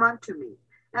is come unto me,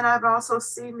 and I've also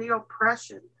seen the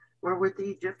oppression wherewith the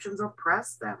Egyptians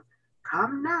oppress them.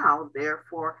 Come now,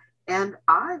 therefore, and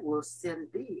I will send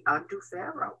thee unto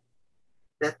Pharaoh,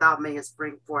 that thou mayest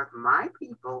bring forth my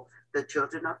people, the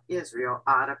children of Israel,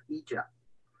 out of Egypt.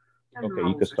 And Okay,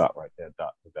 Moses, you can stop right there,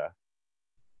 Dr. Dye.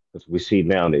 Because we see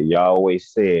now that Yahweh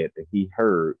said that he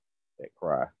heard that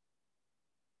cry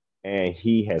and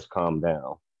he has come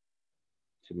down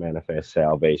to manifest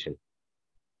salvation.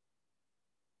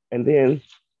 And then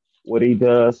what he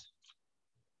does,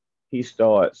 he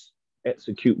starts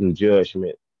executing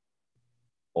judgment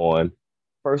on.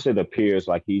 First, it appears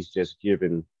like he's just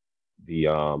giving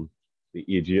the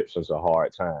Egyptians a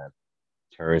hard time,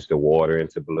 turns the water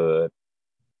into blood.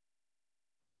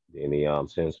 Then he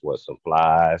sends some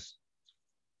flies,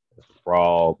 some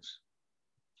frogs,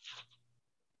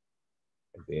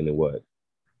 and then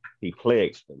he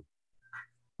plagues them.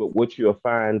 But what you'll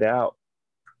find out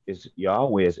is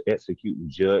Yahweh is executing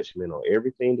judgment on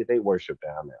everything that they worship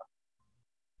down there.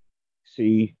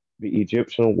 See, the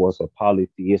Egyptian was a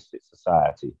polytheistic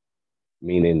society,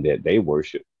 meaning that they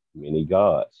worship many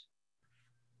gods.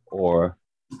 Or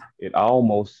it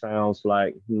almost sounds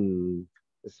like,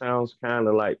 it sounds kind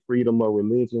of like freedom of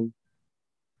religion,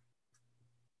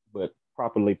 but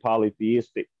properly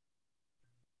polytheistic.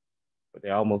 But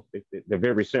they're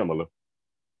very similar.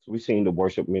 So we seem to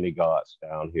worship many gods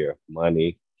down here: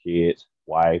 money, kids,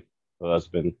 wife,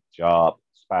 husband, job,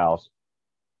 spouse,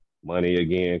 money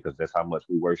again, because that's how much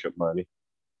we worship money.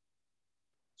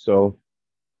 So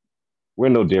we're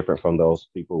no different from those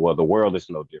people. Well, the world is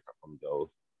no different from those,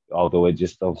 although it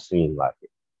just don't seem like it.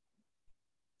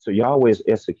 So Yahweh is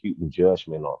executing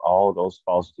judgment on all those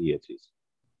false deities.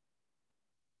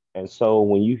 And so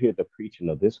when you hear the preaching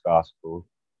of this gospel,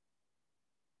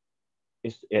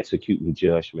 it's executing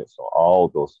judgments on all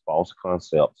those false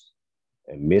concepts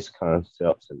and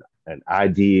misconcepts and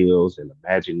ideals and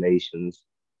imaginations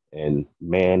and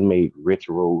man-made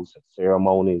rituals and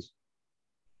ceremonies.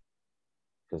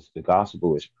 Because the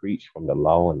gospel is preached from the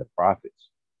law and the prophets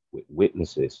with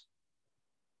witnesses.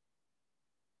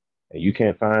 And you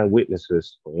can't find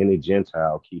witnesses for any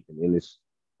Gentile keeping any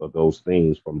of those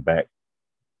things from back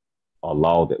a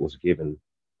law that was given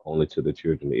only to the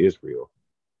children of Israel.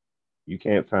 You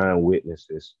can't find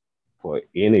witnesses for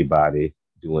anybody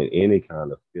doing any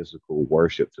kind of physical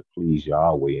worship to please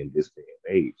Yahweh in this day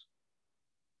and age.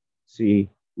 See,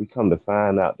 we come to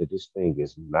find out that this thing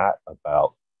is not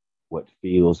about what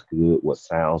feels good, what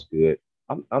sounds good.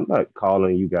 I'm not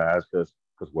calling you guys because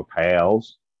we're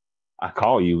pals. I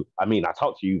talk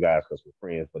to you guys because we're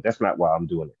friends, but that's not why I'm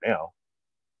doing it now.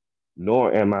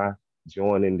 Nor am I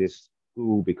joining this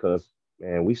school because,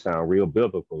 man, we sound real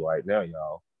biblical right now,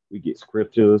 y'all. We get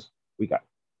scriptures, we got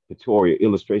pictorial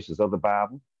illustrations of the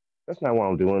Bible. That's not why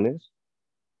I'm doing this.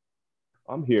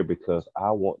 I'm here because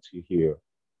I want to hear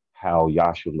how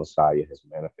Yahshua Messiah has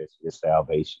manifested his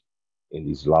salvation in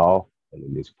these law and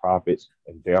in these prophets,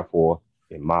 and therefore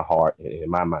in my heart and in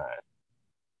my mind.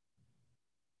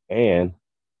 And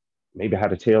maybe how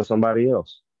to tell somebody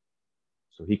else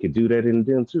so he could do that in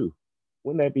them too.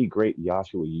 Wouldn't that be great?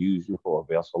 Yahshua use you for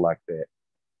a vessel like that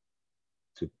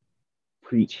to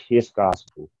preach his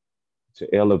gospel,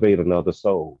 to elevate another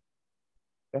soul.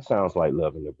 That sounds like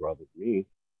loving the brother to me,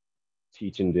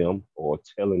 teaching them or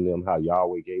telling them how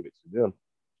Yahweh gave it to them.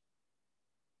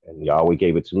 And Yahweh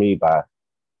gave it to me by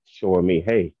showing me,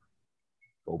 hey,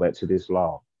 go back to this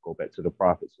law, go back to the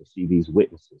prophets and see these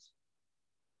witnesses.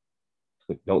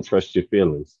 Don't trust your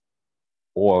feelings.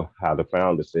 Or how the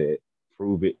founder said,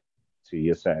 prove it till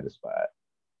you're satisfied.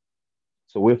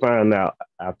 So we'll find out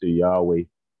after Yahweh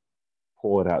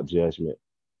poured out judgment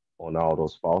on all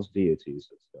those false deities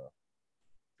and stuff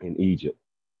in Egypt.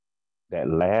 That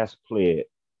last plague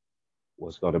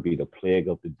was going to be the plague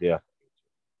of the death angel,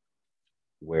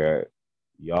 where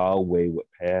Yahweh would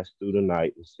pass through the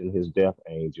night and send his death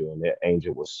angel, and that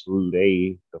angel would slew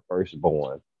the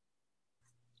firstborn.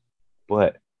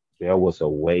 But there was a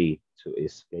way to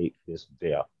escape this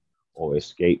death or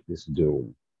escape this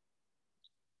doom.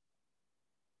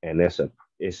 And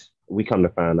we come to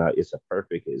find out it's a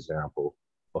perfect example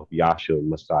of Yahshua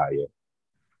Messiah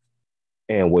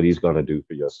and what he's going to do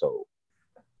for your soul.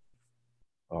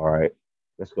 All right,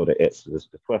 let's go to Exodus,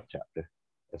 the 12th chapter.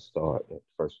 Let's start at the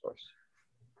first verse.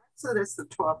 Exodus, the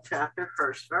 12th chapter,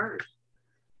 first verse.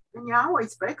 And Yahweh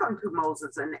spake unto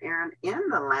Moses and Aaron in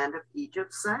the land of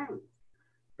Egypt, saying,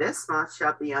 This month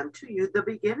shall be unto you the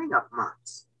beginning of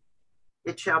months.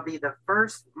 It shall be the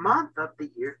first month of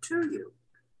the year to you.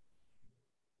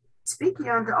 Speak ye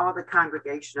unto all the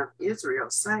congregation of Israel,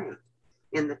 saying,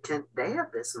 in the 10th day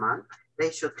of this month,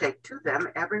 they shall take to them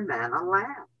every man a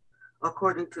lamb,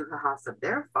 according to the house of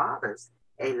their fathers,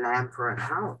 a lamb for an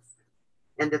house.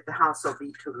 And if the house shall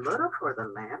be too little for the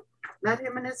lamb, let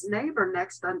him and his neighbor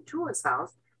next unto his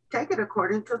house take it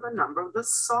according to the number of the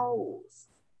souls.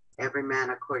 Every man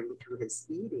according to his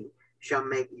eating shall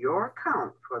make your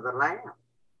count for the lamb.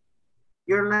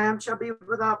 Your lamb shall be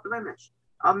without blemish,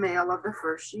 a male of the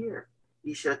first year.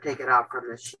 Ye shall take it out from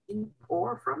the sheep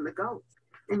or from the goats,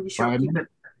 and ye shall keep it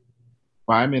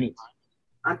 5 minutes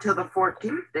until the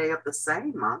 14th day of the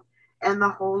same month, and the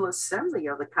whole assembly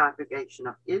of the congregation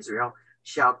of Israel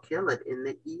shall kill it in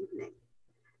the evening.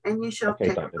 And ye shall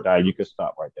take Dr. Dye, you can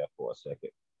stop right there for a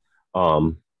second.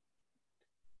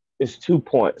 It's 2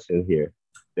 points in here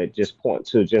that just point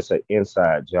to just an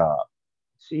inside job.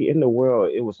 See, in the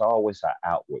world, it was always an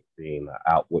outward thing, an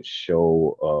outward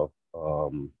show of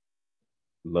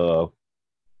love,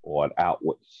 or an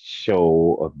outward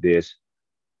show of this,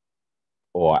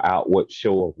 or an outward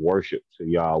show of worship to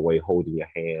Yahweh, holding your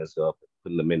hands up,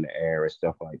 putting them in the air and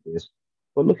stuff like this.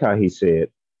 But look how he said,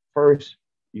 first,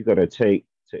 you're going to take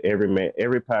to every man,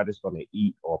 everybody's going to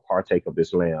eat or partake of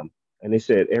this lamb. And he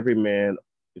said, every man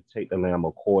to take the lamb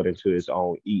according to his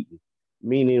own eating,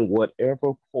 meaning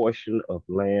whatever portion of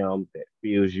lamb that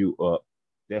fills you up,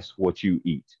 that's what you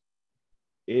eat.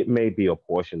 It may be a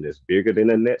portion that's bigger than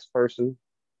the next person.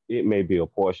 It may be a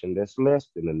portion that's less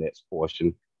than the next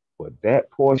portion. But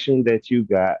that portion that you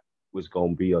got was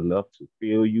going to be enough to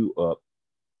fill you up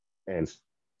and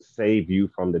save you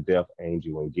from the death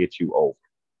angel and get you over.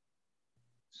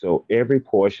 So every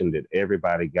portion that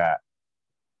everybody got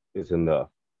is enough.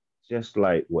 Just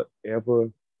like whatever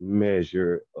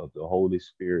measure of the Holy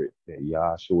Spirit that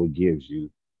Yahshua gives you,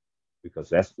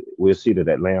 because we'll see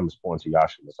that lamb is pointing to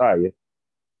Yahshua Messiah,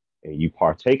 and you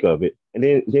partake of it. And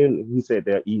then he said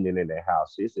they're eating it in their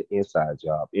house. It's an inside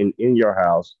job in your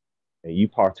house, and you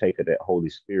partake of that Holy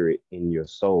Spirit in your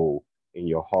soul, in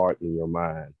your heart, in your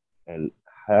mind. And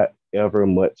however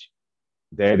much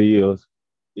that is,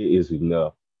 it is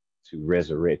enough to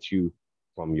resurrect you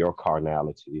from your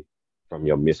carnality, from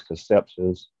your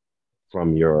misconceptions,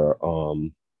 from your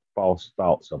false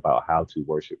thoughts about how to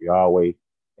worship Yahweh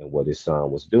and what his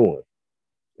son was doing.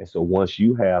 And so once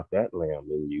you have that lamb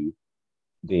in you,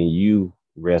 then you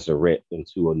resurrect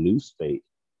into a new state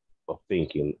of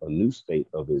thinking, a new state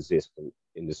of existence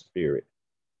in the spirit.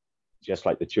 Just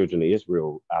like the children of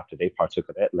Israel, after they partook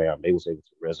of that lamb, they was able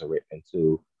to resurrect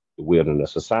into the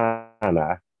wilderness of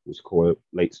Sinai, which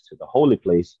correlates to the holy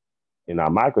place in our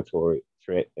migratory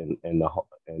trek and in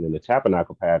the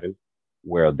tabernacle pattern,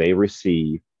 where they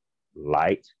receive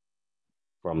light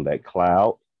from that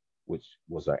cloud, which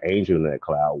was an angel in that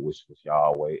cloud, which was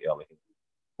Yahweh Elohim,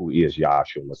 who is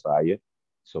Yahshua Messiah.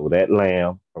 So that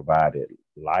lamb provided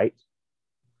light,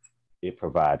 it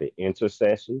provided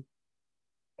intercession,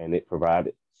 and it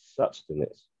provided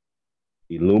substance,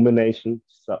 illumination,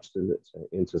 substance, and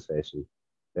intercession.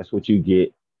 That's what you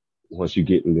get once you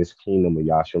get in this kingdom of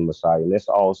Yahshua Messiah. And that's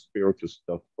all spiritual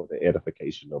stuff for the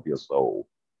edification of your soul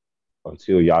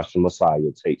until Yahshua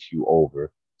Messiah takes you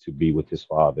over to be with his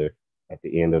Father at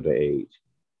the end of the age.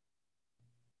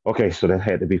 Okay, so that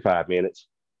had to be 5 minutes.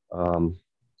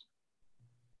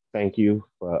 Thank you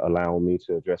for allowing me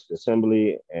to address the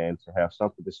assembly and to have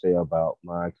something to say about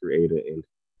my Creator in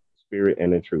spirit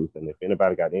and in truth. And if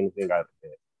anybody got anything out of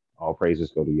that, all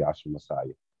praises go to Yahshua Messiah.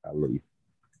 Hallelujah.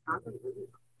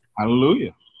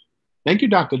 Hallelujah. Thank you,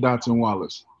 Dr. Datsun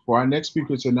Wallace. For our next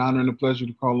speaker, it's an honor and a pleasure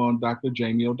to call on Dr.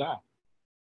 Jameul Dye.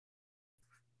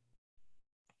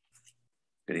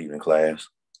 Good evening, class.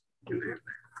 It's an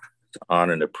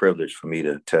honor and a privilege for me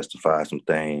to testify some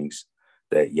things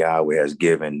that Yahweh has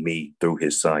given me through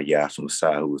his son, Yahshua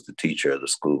Messiah, who was the teacher of the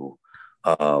school.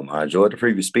 I enjoyed the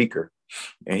previous speaker,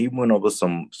 and he went over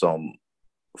some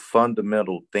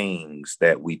fundamental things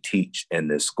that we teach in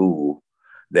this school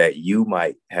that you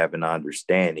might have an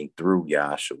understanding through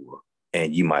Yahshua,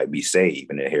 and you might be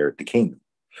saved and inherit the kingdom.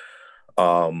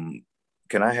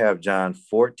 Can I have John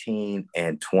 14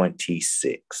 and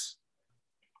 26?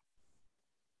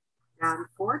 John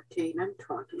 14 and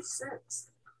 26.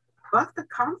 But the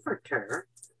Comforter,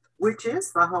 which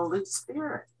is the Holy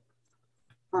Spirit,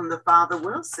 whom the Father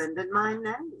will send in my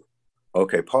name.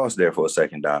 Okay, pause there for a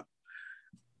second, Doc.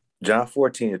 John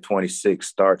 14 and 26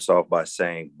 starts off by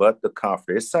saying, but the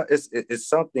Comforter. It's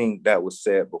something that was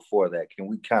said before that. Can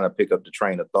we kind of pick up the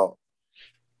train of thought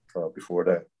before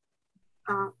that?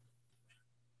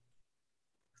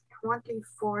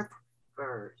 24th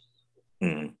verse.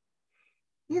 Mm-hmm.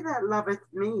 He that loveth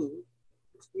me,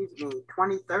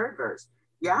 23rd verse.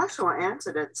 Yahshua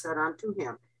answered and said unto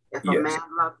him, if a man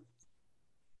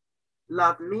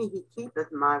love me, he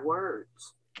keepeth my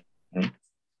words.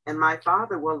 And my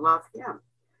Father will love him,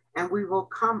 and we will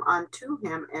come unto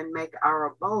him and make our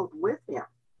abode with him.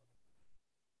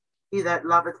 He that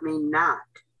loveth me not,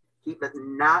 keepeth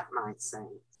not my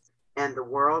sayings, and the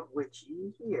world which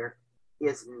ye hear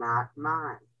is not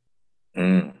mine,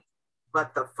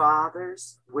 but the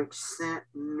Father's which sent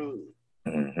me.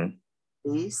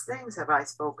 These things have I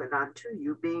spoken unto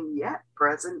you, being yet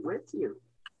present with you.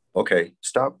 Okay,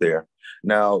 stop there.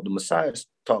 Now, the Messiah is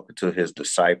talking to his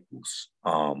disciples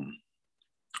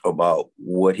about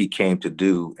what he came to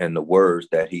do, and the words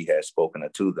that he has spoken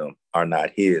unto them are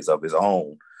not his of his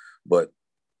own, but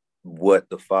what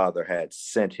the Father had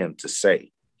sent him to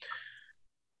say.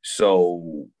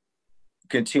 So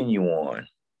continue on.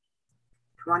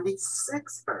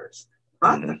 26th verse.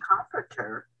 But the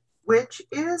Comforter, which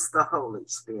is the Holy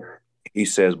Spirit. He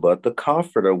says, but the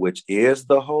Comforter, which is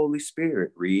the Holy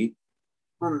Spirit, read.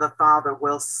 Whom the Father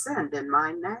will send in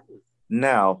my name.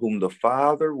 Now, whom the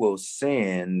Father will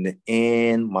send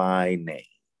in my name.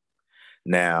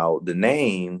 Now, the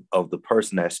name of the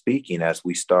person that's speaking, as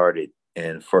we started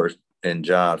in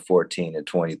John 14 and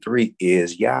 23,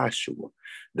 is Yahshua.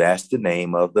 That's the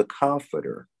name of the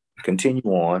Comforter. Continue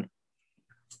on.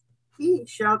 He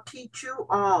shall teach you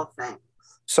all things.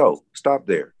 So, stop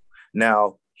there.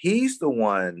 Now, he's the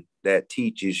one that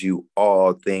teaches you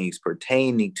all things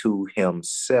pertaining to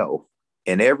himself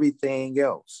and everything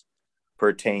else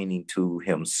pertaining to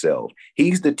himself.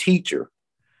 He's the teacher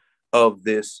of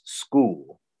this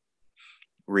school.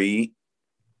 Read.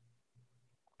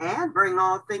 And bring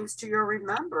all things to your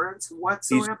remembrance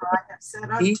whatsoever I have said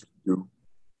unto you.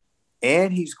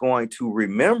 And he's going to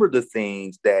remember the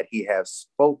things that he has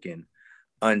spoken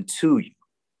unto you.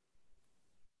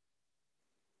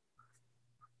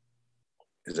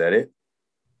 Is that it?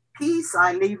 Peace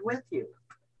I leave with you.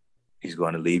 He's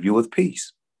going to leave you with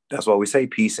peace. That's why we say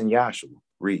peace in Yahshua.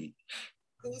 Read.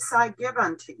 Peace I give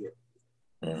unto you.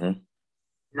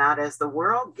 Not as the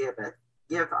world giveth,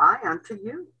 give I unto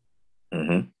you.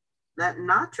 Let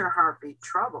not your heart be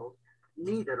troubled,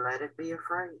 neither let it be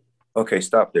afraid. Okay,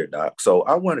 stop there, Doc. So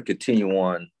I want to continue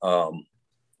on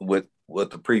with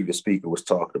what the previous speaker was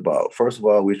talking about. First of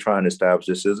all, we're trying to establish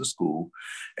this as a school,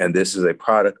 and this is a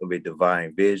product of a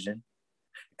divine vision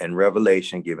and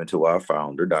revelation given to our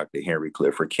founder, Dr. Henry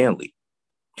Clifford Kinley.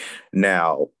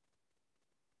 Now,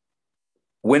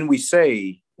 when we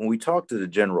talk to the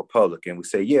general public and we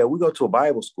say, yeah, we go to a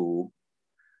Bible school,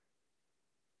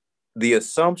 the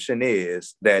assumption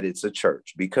is that it's a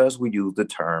church because we use the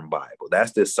term Bible.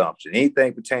 That's the assumption.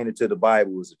 Anything pertaining to the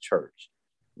Bible is a church.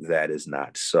 That is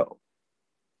not so.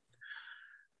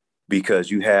 Because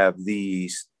you have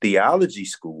these theology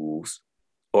schools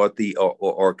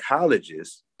or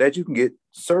colleges that you can get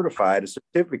certified as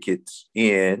certificates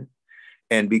in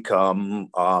and become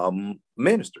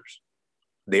ministers.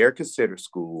 They are considered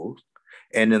schools.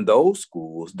 And in those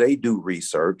schools, they do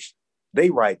research. They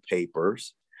write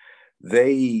papers.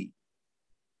 The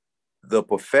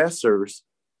professors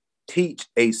teach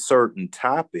a certain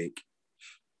topic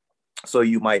so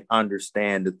you might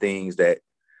understand the things that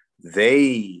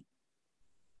they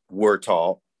were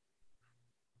taught.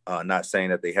 Not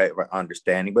saying that they have an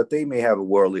understanding, but they may have a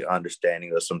worldly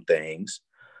understanding of some things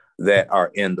that are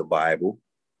in the Bible.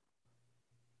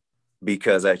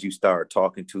 Because as you start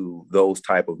talking to those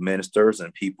type of ministers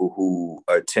and people who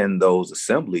attend those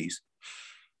assemblies,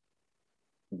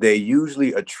 they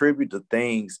usually attribute the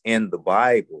things in the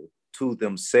Bible to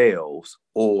themselves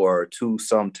or to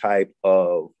some type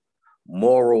of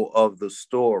moral of the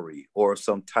story or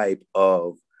some type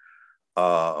of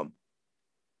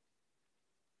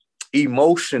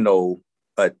emotional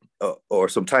or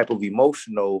some type of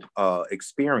emotional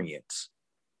experience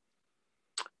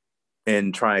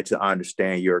in trying to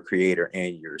understand your creator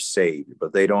and your savior,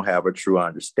 but they don't have a true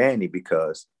understanding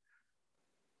because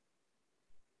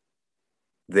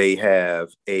they have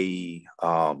a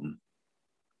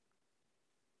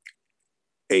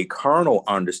carnal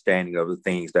understanding of the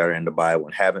things that are in the Bible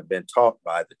and haven't been taught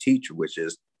by the teacher, which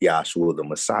is Yahshua the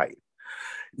Messiah.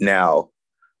 Now,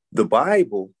 the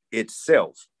Bible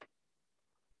itself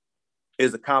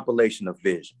is a compilation of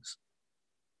visions.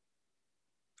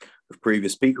 The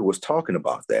previous speaker was talking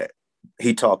about that.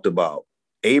 He talked about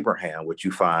Abraham, which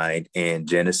you find in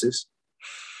Genesis,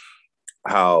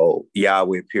 how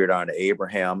Yahweh appeared unto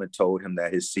Abraham and told him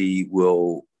that his seed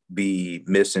will be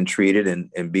mistreated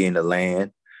and be in the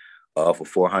land for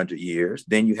 400 years.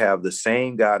 Then you have the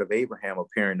same God of Abraham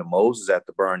appearing to Moses at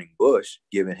the burning bush,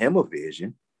 giving him a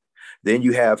vision. Then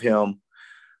you have him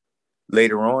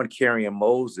later on carrying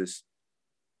Moses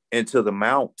into the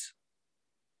mount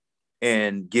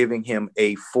and giving him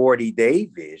a 40-day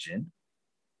vision.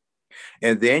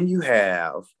 And then you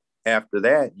have, after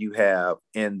that, you have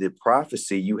in the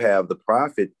prophecy, you have the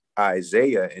prophet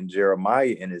Isaiah and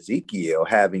Jeremiah and Ezekiel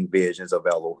having visions of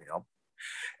Elohim,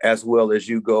 as well as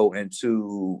you go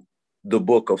into the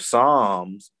book of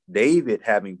Psalms, David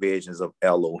having visions of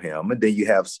Elohim. And then you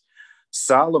have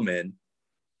Solomon,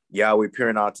 Yahweh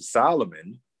appearing out to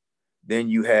Solomon. Then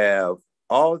you have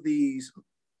all these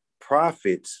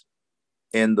prophets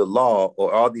in the law,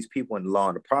 or all these people in the law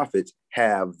and the prophets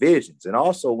have visions. And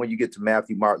also when you get to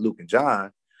Matthew, Mark, Luke, and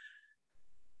John,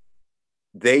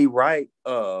 they write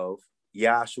of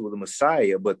Yahshua the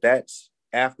Messiah, but that's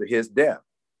after his death.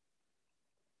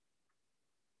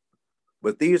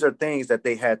 But these are things that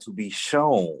they had to be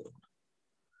shown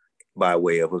by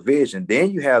way of a vision.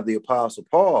 Then you have the Apostle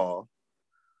Paul,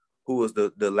 who was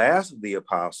the last of the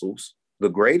apostles, the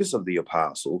greatest of the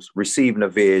apostles, receiving a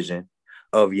vision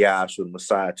of Yahshua the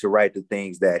Messiah to write the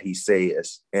things that he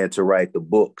says and to write the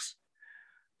books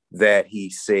that he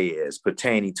says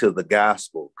pertaining to the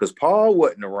gospel. Because Paul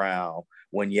wasn't around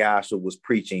when Yahshua was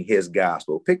preaching his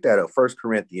gospel. Pick that up, 1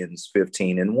 Corinthians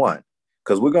 15:1.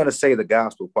 Because we're going to say the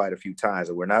gospel quite a few times,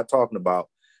 and we're not talking about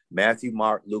Matthew,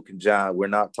 Mark, Luke, and John. We're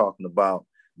not talking about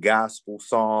gospel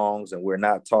songs, and we're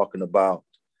not talking about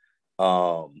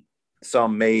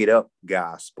some made up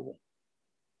gospel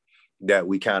that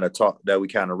we kind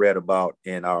of read about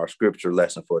in our scripture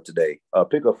lesson for today.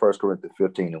 Pick up 1 Corinthians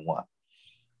 15:1.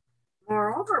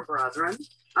 Moreover, brethren,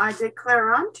 I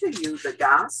declare unto you the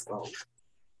gospel.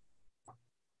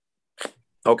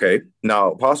 Okay,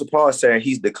 now Apostle Paul is saying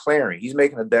he's declaring, he's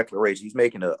making a declaration, he's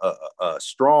making a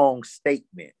strong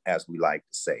statement, as we like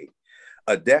to say,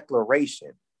 a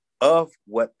declaration of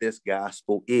what this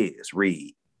gospel is.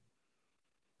 Read.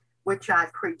 Which I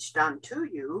preached unto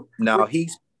you. Now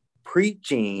he's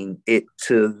preaching it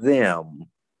to them,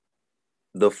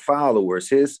 the followers,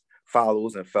 his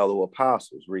followers and fellow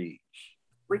apostles. Read.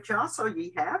 Which also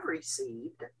ye have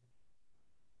received.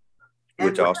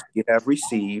 Which also ye have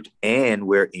received, and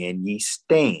wherein ye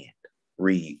stand.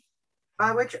 Read.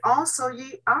 By which also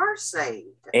ye are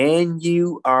saved. And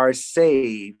you are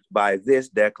saved by this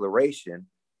declaration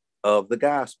of the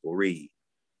gospel. Read.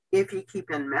 If ye keep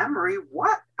in memory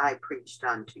what I preached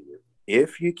unto you.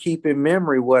 If you keep in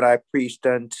memory what I preached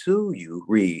unto you.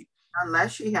 Read.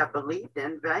 Unless ye have believed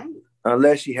in vain.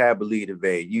 Unless you have believed in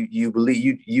vain. You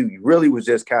believe, you really was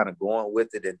just kind of going with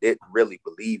it and didn't really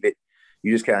believe it.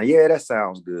 You just kind of, yeah, that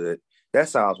sounds good. That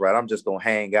sounds right. I'm just going to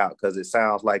hang out because it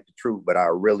sounds like the truth, but I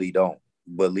really don't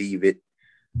believe it.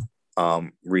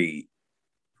 Read.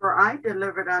 For I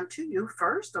delivered unto you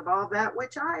first of all that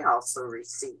which I also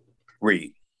received.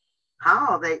 Read.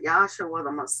 How that Yahshua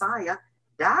the Messiah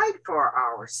died for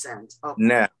our sins.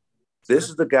 Now, this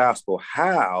is the gospel,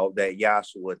 how that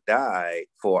Yahshua died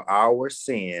for our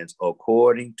sins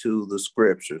according to the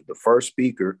scriptures. The first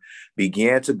speaker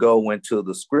began to go into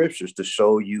the scriptures to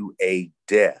show you a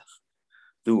death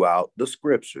throughout the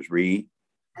scriptures. Read.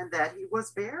 And that he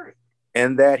was buried.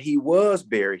 And that he was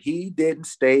buried. He didn't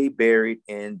stay buried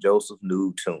in Joseph's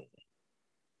new tomb.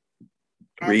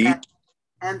 Read.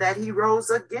 And that he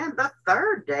rose again the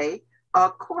third day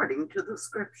according to the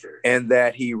scriptures. And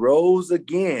that he rose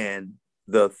again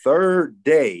the third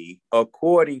day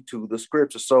according to the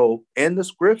scriptures. So in the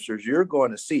scriptures, you're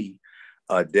going to see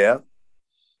a death,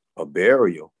 a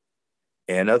burial,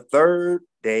 and a third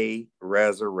day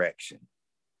resurrection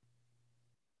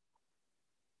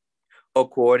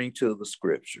according to the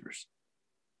scriptures.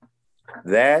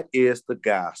 That is the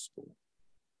gospel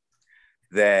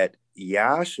that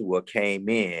Yahshua came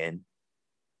in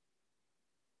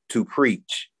to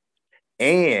preach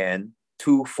and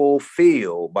to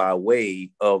fulfill by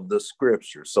way of the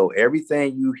scripture. So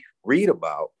everything you read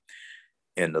about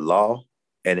in the law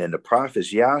and in the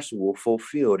prophets, Yahshua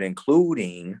fulfilled,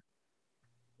 including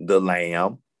the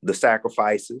lamb, the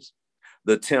sacrifices,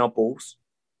 the temples,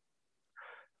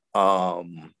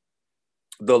 the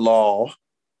law,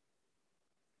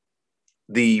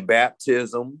 the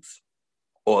baptisms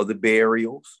or the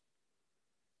burials,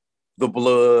 the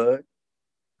blood,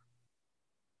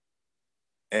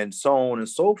 and so on and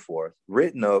so forth,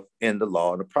 written of in the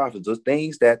law and the prophets, the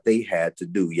things that they had to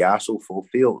do. Yahshua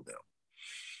fulfilled them.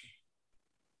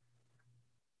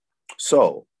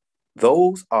 So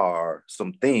those are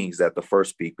some things that the first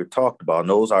speaker talked about. And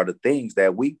those are the things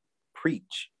that we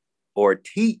preach or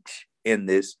teach in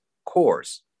this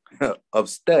course of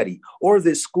study, or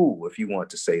this school, if you want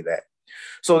to say that.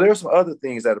 So there's some other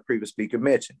things that the previous speaker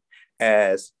mentioned,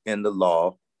 as in the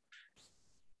law,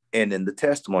 and in the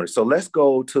testimony. So let's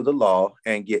go to the law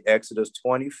and get Exodus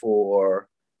 24,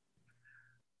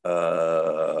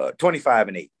 25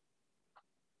 and 8.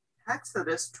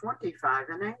 Exodus 25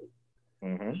 and 8.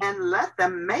 Mm-hmm. And let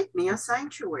them make me a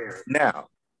sanctuary. Now,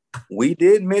 we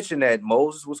did mention that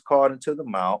Moses was called into the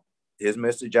mount. His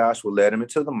Mr. Joshua led him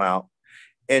into the mount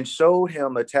and showed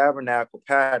him a tabernacle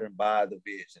pattern by the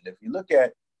vision. If you look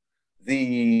at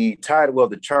the title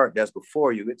of the chart that's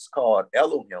before you, it's called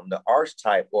Elohim, the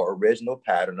archetype or original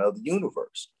pattern of the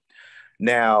universe.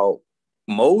 Now,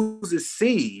 Moses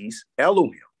sees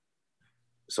Elohim.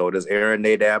 So does Aaron,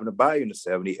 Nadab, and Abihu, and the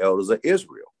 70 elders of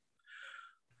Israel.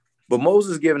 But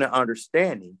Moses is given an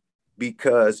understanding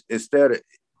because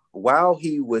while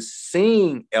he was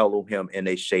seeing Elohim in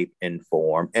a shape and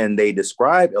form, and they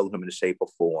described Elohim in a shape or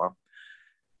form,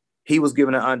 he was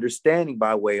given an understanding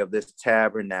by way of this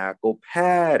tabernacle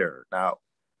pattern. Now,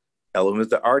 Elohim is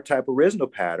the archetype original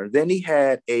pattern. Then he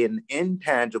had an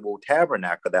intangible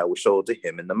tabernacle that was shown to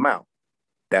him in the mount.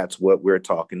 That's what we're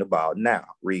talking about now.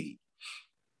 Read.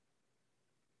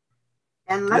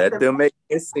 And let them make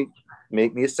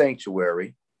me a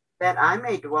sanctuary, that I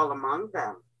may dwell among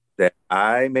them. That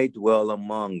I may dwell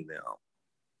among them.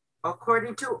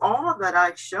 According to all that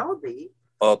I show thee.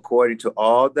 According to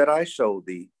all that I show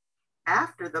thee.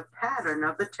 After the pattern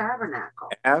of the tabernacle.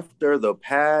 After the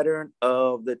pattern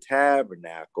of the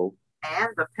tabernacle. And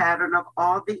the pattern of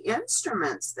all the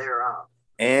instruments thereof.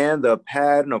 And the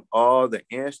pattern of all the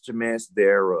instruments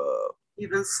thereof.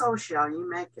 Even so shall you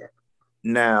make it.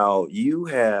 Now you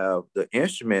have the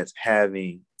instruments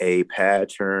having a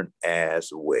pattern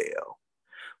as well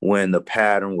when the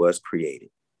pattern was created.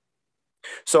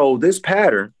 So this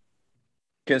pattern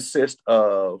consists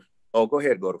of, go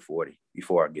ahead, go to 40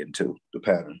 before I get into the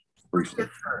pattern briefly.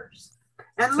 First.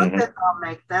 And look that I'll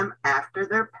make them after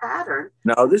their pattern.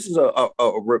 Now this is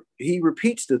he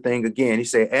repeats the thing again. He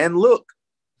said, and look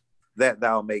that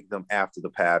thou make them after the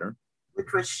pattern.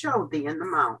 Which was showed thee in the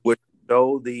mount. Which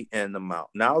showed thee in the mount.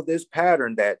 Now this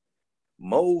pattern that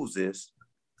Moses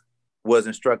was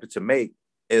instructed to make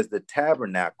is the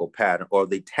tabernacle pattern, or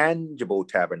the tangible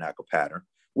tabernacle pattern,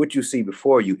 which you see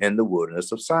before you in the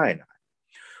wilderness of Sinai,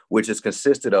 which is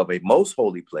consisted of a most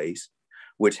holy place,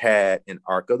 which had an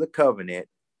Ark of the Covenant,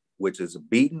 which is a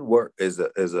beaten work, is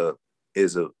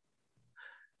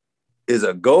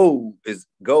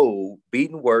gold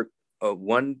beaten work of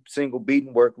one single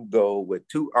beaten work of gold with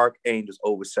two archangels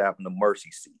oversapping the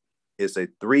mercy seat. It's a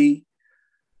 3-part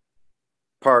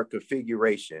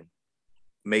configuration,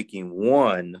 making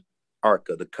one Ark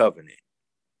of the Covenant.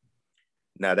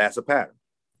 Now that's a pattern.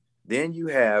 Then you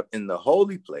have in the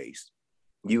holy place,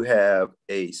 you have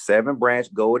a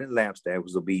 7-branch golden lampstand, which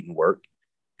was a beaten work,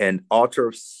 an altar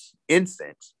of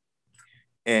incense,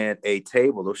 and a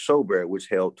table of showbread, which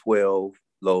held 12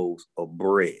 loaves of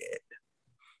bread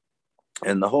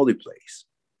in the holy place.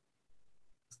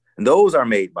 And those are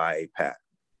made by a pattern.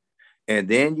 And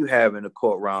then you have in the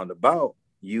court roundabout,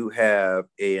 you have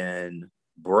an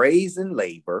brazen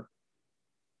laver,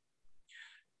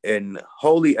 an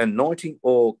holy anointing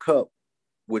oil cup,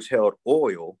 which held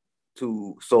oil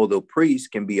so the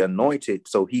priest can be anointed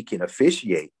so he can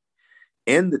officiate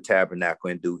in the tabernacle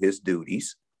and do his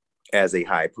duties as a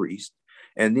high priest.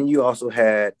 And then you also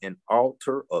had an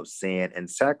altar of sin and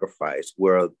sacrifice,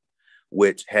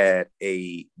 which had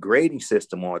a grading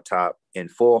system on top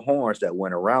and 4 horns that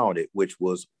went around it, which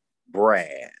was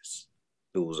brass.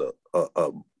 It was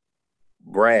a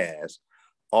brass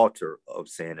altar of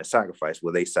sin and sacrifice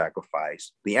where they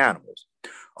sacrificed the animals.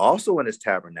 Also in this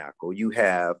tabernacle, you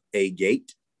have a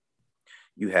gate,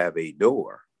 you have a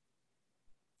door,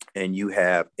 and you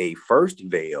have a first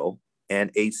veil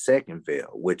and a second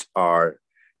veil, which are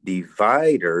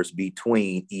dividers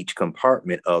between each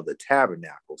compartment of the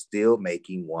tabernacle, still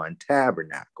making one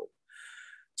tabernacle.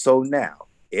 So now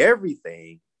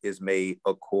everything is made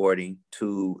according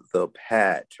to the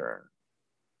pattern.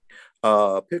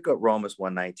 Pick up Romans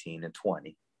 1:19 and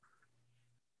 20.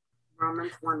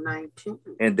 Romans 1:19.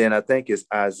 And then I think it's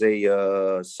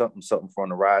Isaiah something from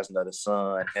the rising of the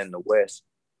sun and the west.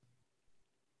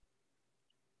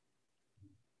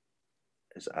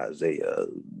 It's Isaiah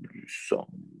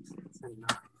something.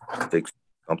 I think.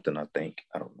 I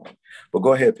don't know. But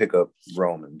go ahead, pick up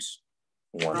Romans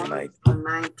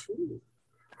 1:19.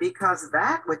 Because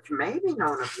that which may be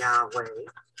known of Yahweh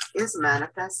is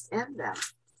manifest in them.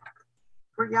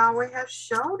 For Yahweh has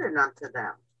showed it unto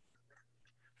them.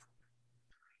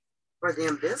 For the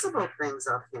invisible things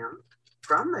of him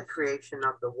from the creation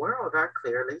of the world are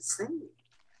clearly seen,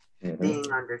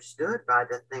 being understood by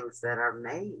the things that are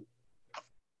made,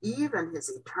 even his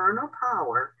eternal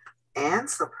power and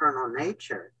supernal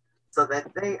nature, so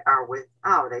that they are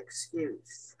without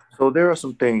excuse. So there are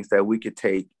some things that we could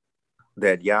take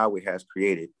that Yahweh has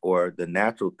created, or the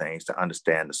natural things, to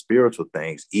understand the spiritual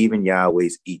things, even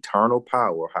Yahweh's eternal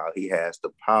power, how he has the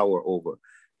power over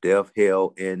death,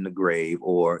 hell, and the grave,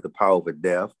 or the power over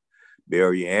death,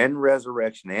 burial, and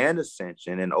resurrection, and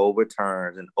ascension, and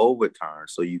overturns.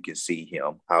 So you can see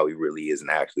him, how he really is and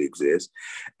actually exists,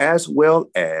 as well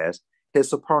as his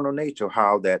supernal nature,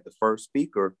 how that the first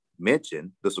speaker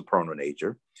mentioned the supernal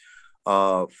nature.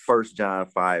 1 John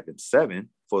 5:7,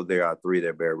 for there are three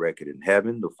that bear record in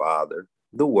heaven, the Father,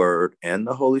 the Word, and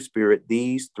the Holy Spirit.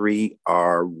 These three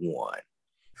are one.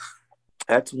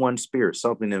 That's one spirit,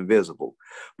 something invisible.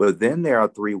 But then there are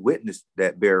three witnesses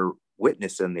that bear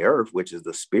witness in the earth, which is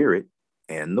the Spirit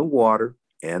and the water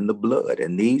and the blood.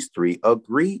 And these three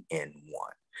agree in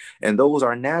one. And those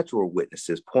are natural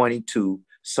witnesses pointing to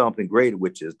something greater,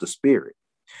 which is the Spirit.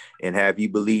 And have you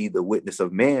believed the witness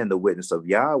of man, the witness of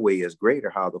Yahweh is greater,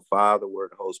 how the Father,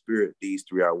 Word, and Holy Spirit, these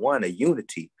three are one, a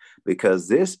unity, because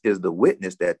this is the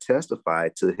witness that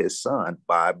testified to his Son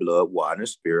by blood, water, and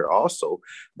spirit also,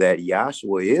 that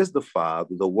Yahshua is the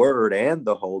Father, the Word, and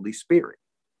the Holy Spirit.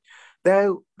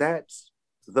 That's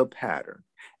the pattern.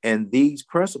 And these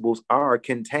principles are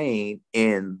contained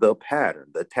in the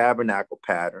pattern, the tabernacle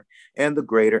pattern, and the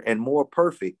greater and more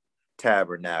perfect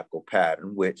tabernacle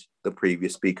pattern, which the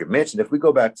previous speaker mentioned. If we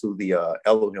go back to the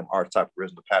Elohim archetype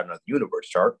original pattern of the universe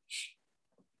chart,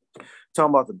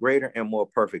 talking about the greater and more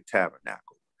perfect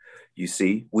tabernacle, you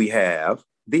see, we have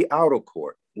the outer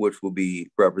court, which will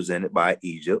be represented by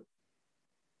Egypt,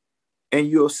 and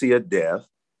you'll see a death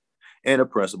and a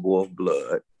principle of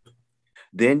blood.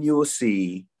 Then you'll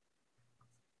see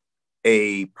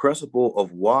a principle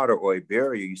of water or a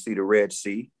barrier. You see the Red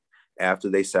Sea. After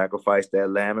they sacrificed that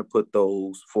lamb and put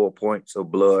those 4 points of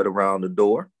blood around the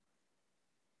door,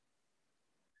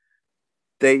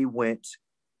 they went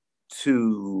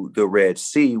to the Red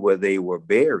Sea, where they were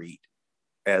buried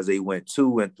as they went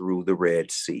to and through the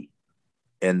Red Sea.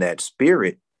 And that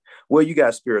spirit, well, you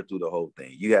got spirit through the whole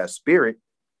thing. You got spirit,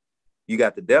 you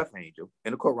got the death angel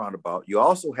in the court roundabout. You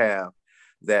also have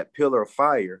that pillar of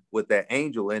fire with that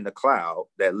angel in the cloud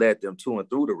that led them to and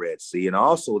through the Red Sea, and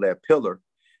also that pillar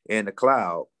in the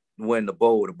cloud when the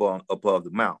boat above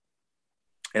the mountain.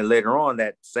 And later on,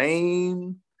 that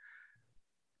same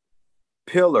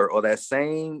pillar or that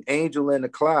same angel in the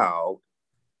cloud,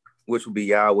 which would be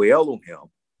Yahweh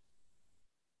Elohim,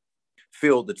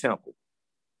 filled the temple.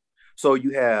 So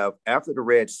you have, after the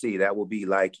Red Sea, that will be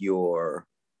like your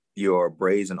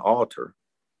brazen altar.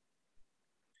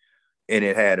 And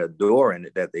it had a door in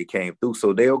it that they came through.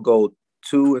 So they'll go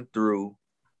to and through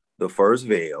the first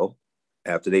veil.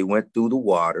 After they went through the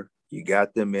water, you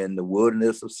got them in the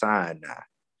wilderness of Sinai,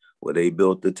 where they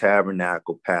built the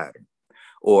tabernacle pattern,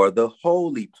 or the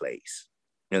holy place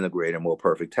in the greater, more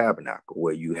perfect tabernacle,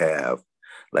 where you have,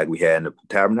 like we had in the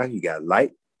tabernacle, you got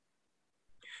light,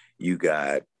 you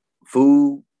got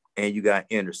food, and you got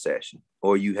intercession.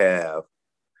 Or you have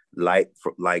light,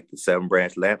 for, like the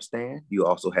 7-branch lampstand. You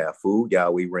also have food.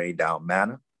 Yahweh rained down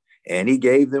manna, and he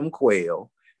gave them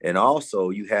quail. And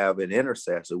also you have an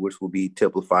intercessor, which will be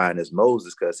typifying as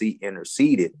Moses, because he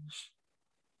interceded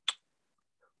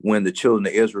when the children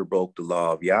of Israel broke the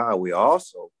law of Yahweh.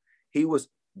 Also, he was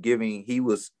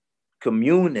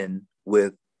communing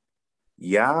with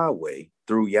Yahweh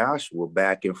through Yahshua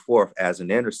back and forth as an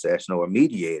intercession or a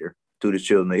mediator to the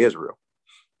children of Israel.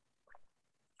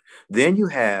 Then you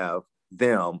have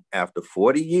them after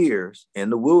 40 years in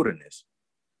the wilderness,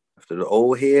 after the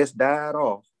old heads died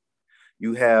off,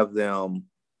 you have them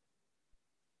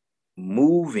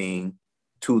moving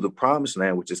to the promised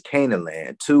land, which is Canaan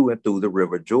land, to and through the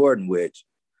river Jordan, which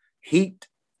heaped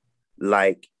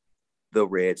like the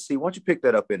Red Sea. Why don't you pick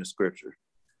that up in the scripture?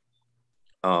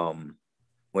 When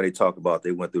they talk about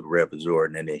they went through the river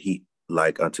Jordan and they heaped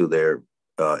like unto their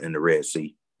in the Red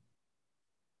Sea.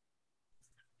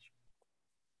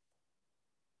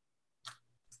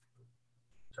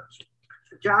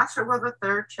 Joshua, the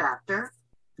 3rd chapter.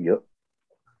 Yep.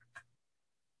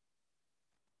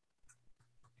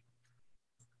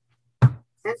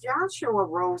 And Joshua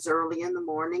rose early in the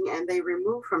morning, and they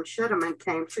removed from Shittim and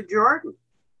came to Jordan.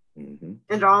 Mm-hmm.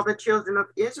 And all the children of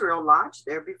Israel lodged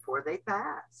there before they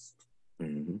passed.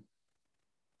 Mm-hmm.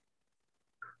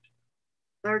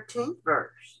 13th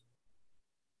verse.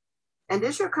 And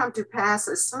it shall come to pass,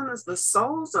 as soon as the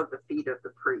soles of the feet of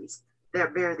the priests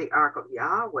that bear the ark of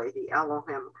Yahweh, the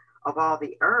Elohim of all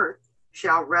the earth,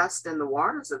 shall rest in the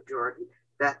waters of Jordan,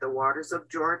 that the waters of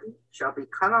Jordan shall be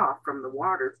cut off from the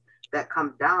waters that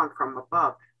come down from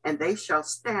above, and they shall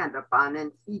stand upon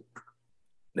an heap.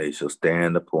 They shall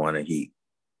stand upon a heap.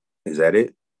 Is that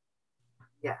it?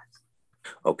 Yes.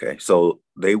 Okay, so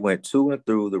they went to and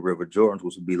through the river Jordan,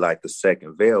 which would be like the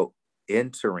second veil,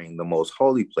 entering the most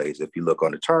holy place. If you look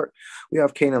on the chart, we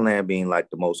have Canaan land being like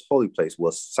the most holy place.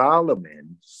 Well,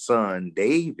 Solomon's son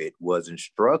David was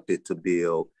instructed to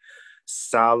build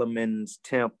Solomon's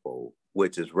temple,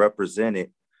 which is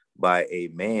represented by a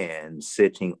man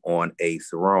sitting on a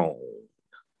throne.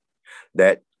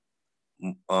 That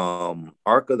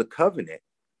Ark of the Covenant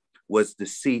was the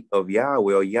seat of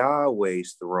Yahweh, or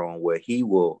Yahweh's throne, where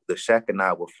the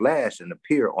Shekinah will flash and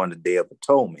appear on the Day of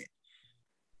Atonement.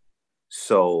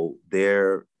 So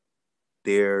there's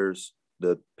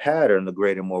the pattern, the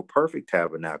greater, more perfect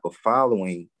tabernacle,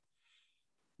 following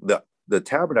the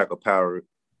tabernacle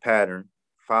pattern,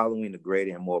 following the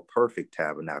greater and more perfect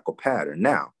tabernacle pattern.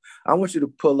 Now, I want you to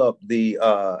pull up the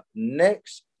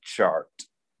next chart,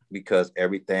 because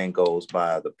everything goes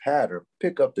by the pattern.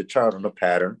 Pick up the chart on the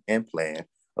pattern and plan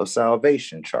of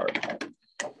salvation chart.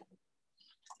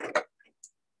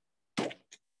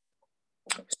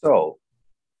 So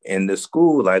in the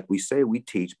school, like we say, we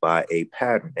teach by a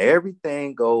pattern.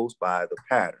 Everything goes by the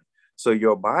pattern. So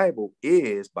your Bible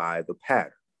is by the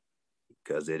pattern,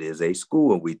 because it is a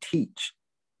school and we teach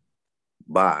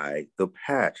by the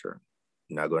pattern.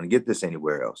 You're not going to get this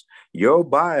anywhere else. Your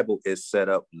Bible is set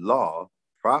up law,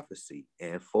 prophecy,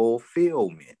 and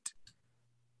fulfillment.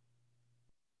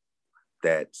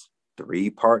 That's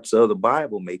 3 parts of the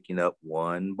Bible making up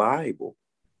one Bible.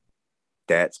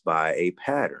 That's by a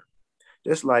pattern.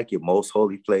 Just like your most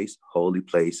holy place,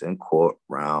 and court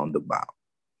roundabout.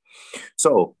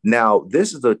 So now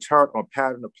this is a chart on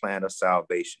pattern of plan of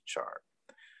salvation chart.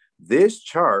 This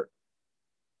chart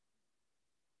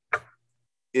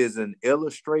is an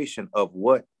illustration of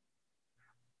what,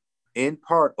 in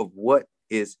part of what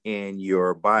is in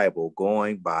your Bible,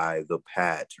 going by the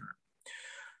pattern.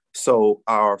 So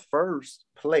our first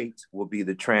plate will be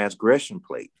the transgression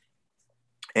plate.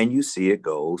 And you see it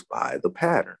goes by the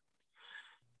pattern.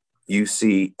 You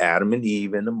see Adam and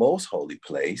Eve in the most holy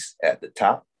place at the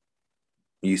top.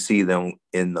 You see them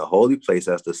in the holy place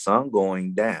as the sun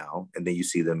going down, and then you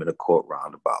see them in a court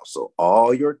roundabout. So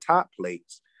all your top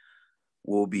plates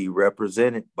will be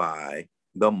represented by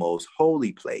the most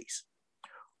holy place.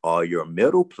 All your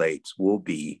middle plates will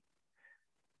be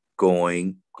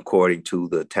going according to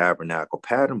the tabernacle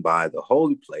pattern by the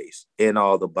holy place, and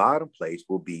all the bottom plates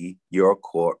will be your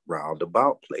court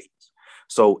roundabout plates.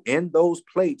 So in those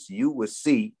plates, you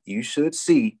should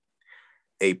see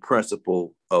a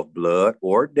principle of blood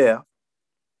or death,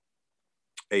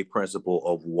 a principle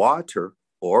of water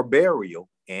or burial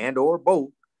and or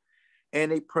both,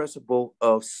 and a principle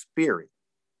of spirit.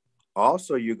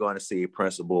 Also, you're going to see a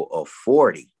principle of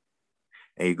 40,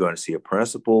 and you're going to see a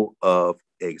principle of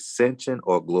ascension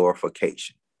or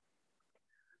glorification,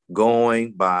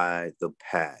 going by the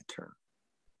pattern.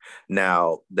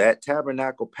 Now, that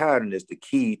tabernacle pattern is the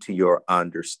key to your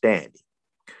understanding.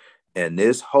 And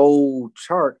this whole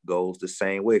chart goes the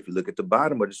same way. If you look at the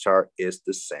bottom of the chart, it's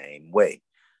the same way.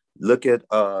 Look at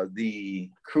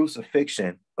the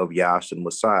crucifixion of Yahshua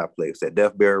Messiah place, that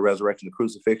death, burial, resurrection, the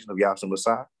crucifixion of Yahshua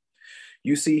Messiah.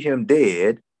 You see him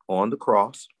dead on the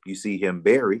cross. You see him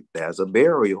buried. There's a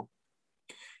burial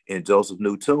in Joseph's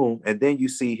new tomb. And then you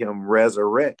see him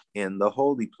resurrect in the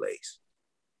holy place.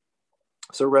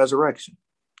 So resurrection.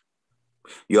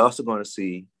 You're also going to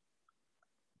see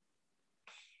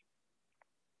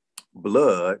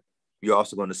blood. You're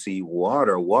also going to see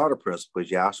water principle,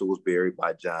 because Yahshua was buried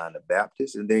by John the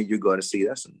Baptist. And then you're going to see,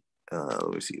 let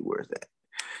me see, where's that?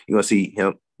 You're going to see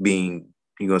him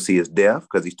you're going to see his death,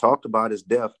 because he's talked about his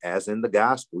death as in the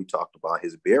gospel. He talked about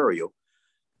his burial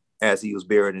as he was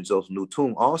buried in Joseph's new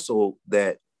tomb. Also,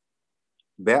 that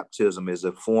baptism is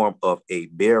a form of a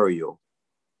burial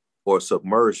or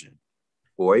submersion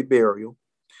or a burial.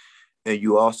 And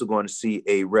you're also going to see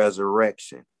a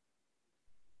resurrection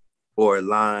or a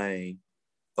line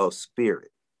of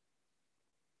spirit,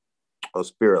 or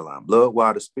spirit line, blood,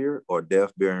 water, spirit, or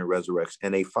death, burial, and resurrection.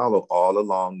 And they follow all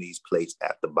along these plates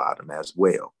at the bottom as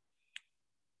well.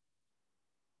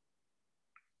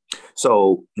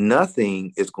 So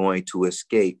nothing is going to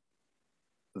escape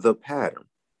the pattern.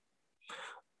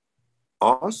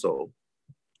 Also,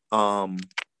 and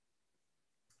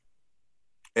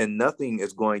nothing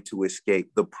is going to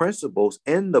escape the principles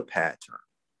in the pattern.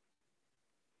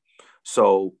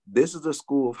 So this is a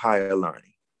school of higher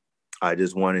learning. I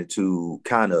just wanted to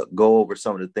kind of go over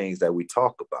some of the things that we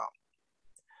talk about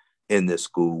in this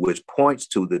school, which points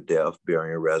to the death,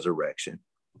 burial, and resurrection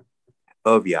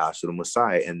of Yahshua the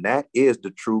Messiah. And that is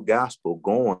the true gospel,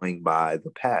 going by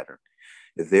the pattern.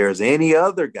 If there's any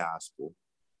other gospel,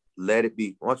 let it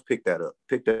be. Let's pick that up.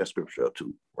 Pick that scripture up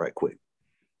too, right quick.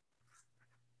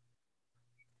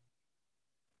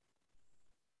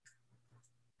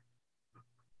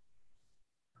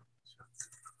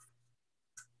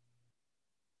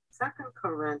 Second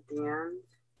Corinthians,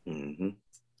 Mm-hmm.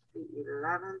 the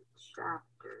 11th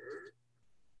chapter.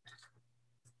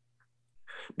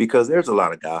 Because there's a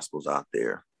lot of gospels out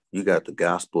there. You got the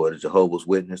gospel of the Jehovah's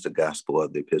Witness, the gospel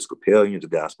of the Episcopalians, the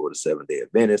gospel of the Seventh-day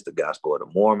Adventists, the gospel of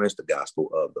the Mormons, the gospel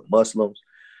of the Muslims,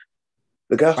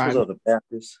 the gospels of the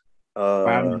Baptists,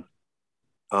 and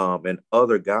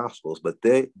other gospels, but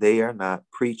they are not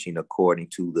preaching according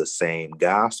to the same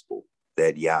gospel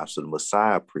that Yahshua the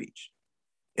Messiah preached.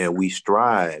 And we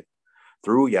strive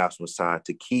through Yahshua Messiah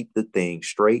to keep the thing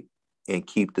straight and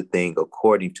keep the thing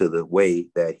according to the way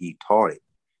that he taught it.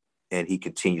 And he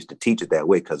continues to teach it that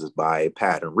way because it's by a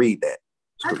pattern. Read that.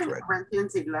 2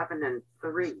 Corinthians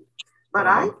 11:3. But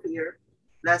I fear,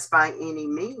 lest by any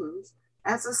means,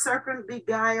 as the serpent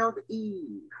beguiled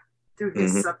Eve through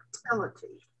his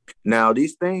subtlety. Now,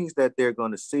 these things that they're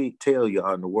going to tell you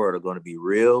out in the word are going to be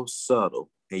real subtle,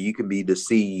 and you can be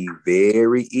deceived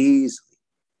very easily.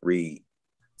 Read.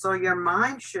 So your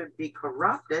mind should be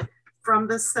corrupted from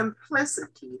the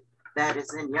simplicity that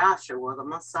is in Yahshua the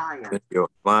Messiah. Your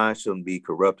mind shouldn't be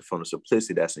corrupted from the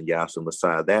simplicity that's in Yahshua the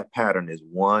Messiah. That pattern is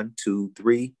 1, 2,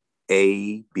 3,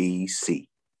 A, B, C.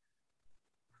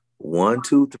 1,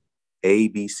 2, 3, A,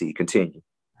 B, C. Continue.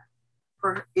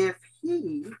 For if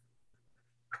he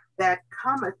that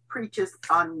cometh preacheth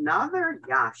another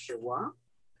Yahshua.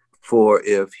 For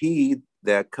if he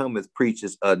that cometh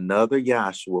preaches another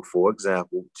Yahshua, for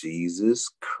example, Jesus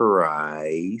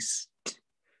Christ,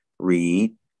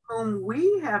 read. Whom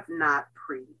we have not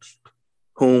preached.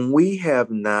 Whom we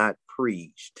have not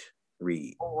preached,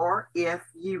 read. Or if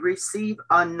ye receive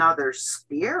another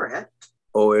spirit.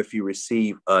 Or if you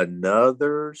receive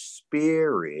another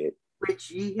spirit.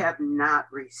 Which ye have not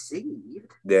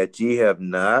received. That ye have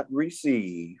not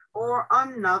received. Or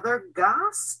another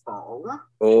gospel.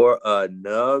 Or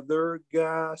another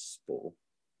gospel.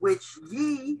 Which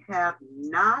ye have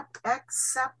not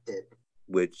accepted.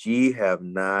 Which ye have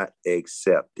not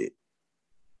accepted.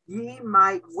 Ye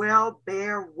might well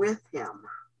bear with him.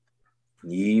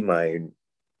 Ye might.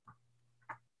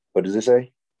 What does it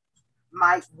say?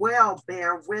 Might well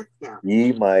bear with him.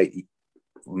 Ye might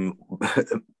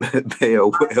bear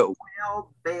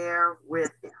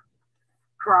with him.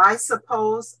 For I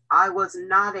suppose I was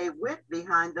not a whit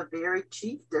behind the very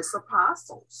chiefest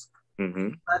apostles.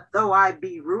 But though I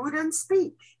be rude in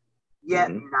speech,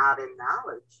 yet not in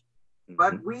knowledge.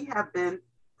 But we have been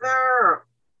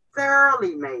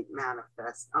thoroughly made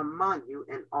manifest among you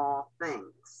in all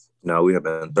things. Now we have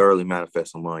been thoroughly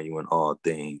manifest among you in all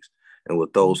things. And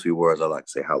with those few words, I like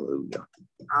to say hallelujah.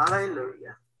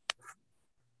 Hallelujah.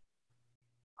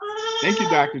 Thank you,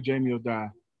 Dr. Jameul Dye.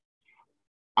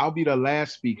 I'll be the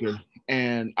last speaker,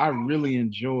 and I really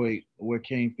enjoyed what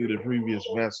came through the previous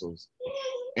vessels.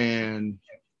 And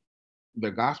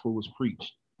the gospel was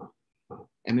preached.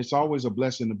 And it's always a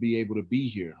blessing to be able to be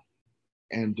here.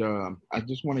 And I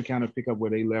just want to kind of pick up where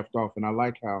they left off. And I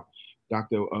like how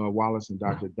Dr. Wallace and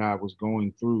Dr. Dye was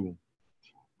going through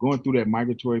that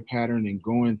migratory pattern and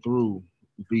going through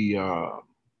the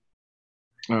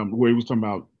where he was talking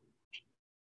about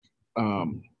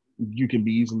you can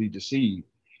be easily deceived.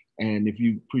 And if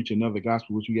you preach another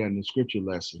gospel, which we got in the scripture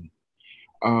lesson,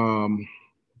 I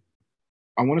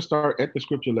want to start at the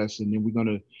scripture lesson, and we're going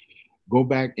to go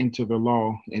back into the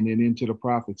law and then into the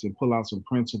prophets and pull out some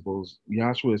principles.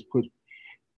 Yahshua has put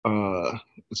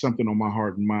something on my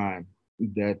heart and mind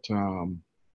that, I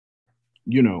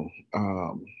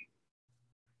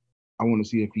want to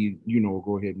see if he, will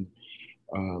go ahead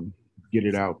and get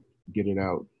it out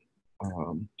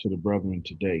to the brethren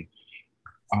today.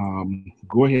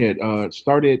 Go ahead.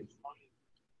 Start at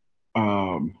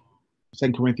 2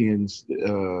 Corinthians,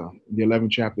 the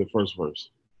 11th chapter, first verse.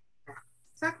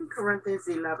 2 Corinthians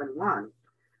 11:1.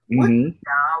 Would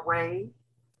Yahweh,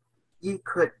 ye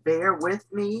could bear with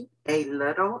me a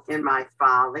little in my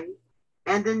folly,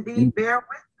 and indeed bear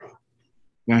with me.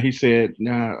 Now he said,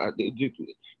 I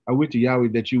wish to Yahweh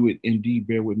that you would indeed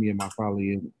bear with me in my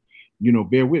folly, and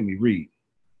bear with me. Read.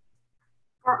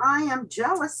 For I am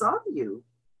jealous of you,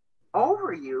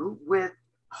 over you, with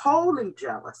holy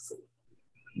jealousy.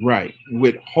 Right,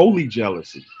 with holy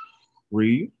jealousy.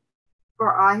 Read.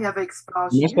 For I have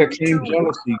espoused you. That's that same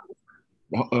jealousy.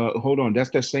 Hold on. That's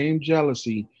that same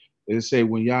jealousy. It say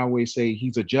when Yahweh say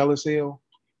he's a jealous hell.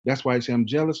 That's why he say I'm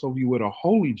jealous of you with a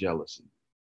holy jealousy,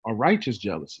 a righteous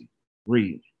jealousy.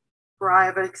 Read. For I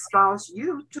have espoused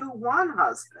you to one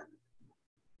husband.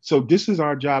 So this is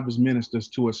our job as ministers,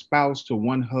 to espouse to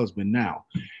one husband. Now,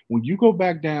 when you go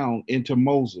back down into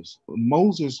Moses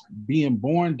being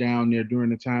born down there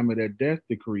during the time of that death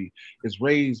decree is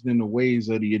raised in the ways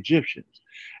of the Egyptians.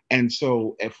 And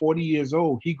so at 40 years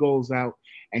old, he goes out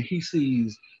and he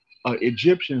sees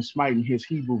Egyptian smiting his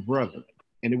Hebrew brethren.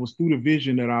 And it was through the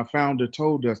vision that our founder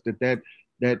told us that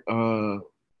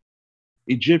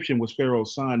Egyptian was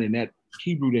Pharaoh's son, and that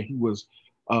Hebrew that he was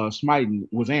smiting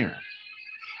was Aaron.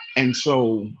 And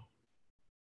so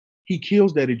he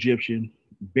kills that Egyptian,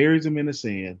 buries him in the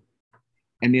sand.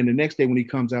 And then the next day when he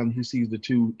comes out and he sees the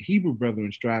two Hebrew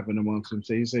brethren striving amongst them,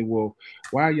 he say, well,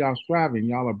 why are y'all striving?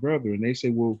 Y'all are brethren. And they say,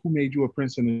 well, who made you a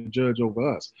prince and a judge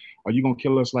over us? Are you going to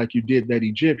kill us like you did that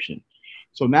Egyptian?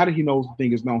 So now that he knows the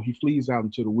thing is known, he flees out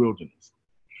into the wilderness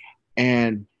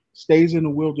and stays in the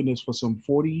wilderness for some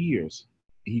 40 years.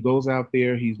 He goes out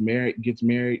there, gets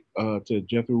married to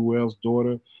Jethruel's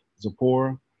daughter,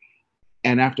 Zipporah.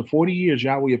 And after 40 years,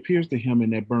 Yahweh appears to him in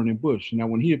that burning bush. Now,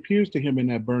 when he appears to him in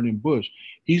that burning bush,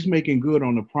 he's making good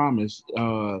on the promise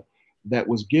that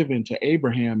was given to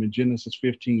Abraham in Genesis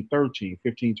 15:13,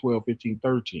 15:12,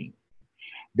 15:13,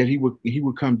 that he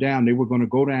would come down. They were going to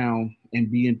go down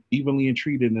and be evenly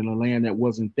entreated in a land that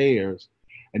wasn't theirs.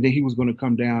 And then he was going to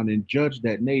come down and judge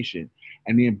that nation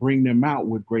and then bring them out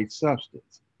with great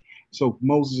substance. So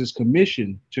Moses is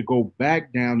commissioned to go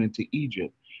back down into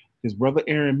Egypt. His brother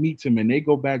Aaron meets him and they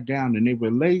go back down and they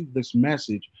relay this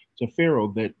message to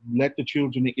Pharaoh that let the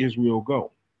children of Israel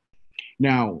go.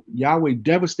 Now, Yahweh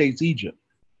devastates Egypt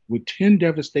with 10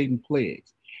 devastating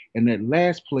plagues. And that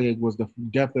last plague was the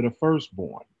death of the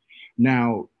firstborn.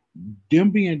 Now,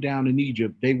 them being down in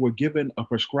Egypt, they were given a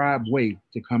prescribed way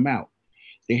to come out.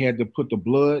 They had to put the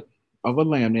blood of a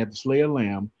lamb, they had to slay a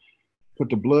lamb, put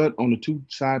the blood on the two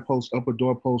side posts, upper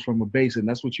door posts from a basin.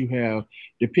 That's what you have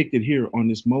depicted here on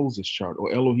this Moses chart,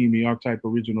 or Elohim, the archetype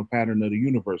original pattern of the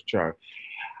universe chart,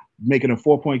 making a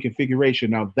 4-point configuration.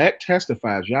 Now that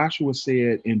testifies, Joshua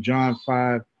said in John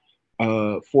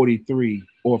 5:43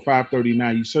 or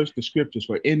 5:39, you search the scriptures,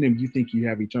 for in them you think you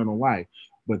have eternal life,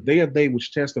 but they are they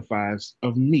which testifies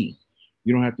of me.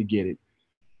 You don't have to get it.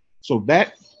 So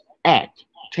that act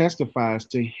testifies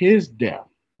to his death.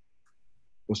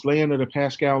 The slaying of the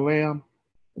Paschal lamb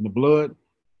and the blood,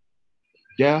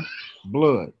 death,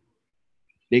 blood.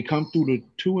 They come through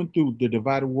through the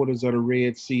divided waters of the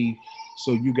Red Sea.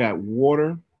 So you got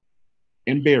water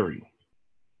and burial,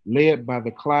 led by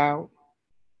the cloud,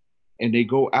 and they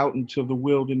go out into the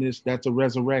wilderness. That's a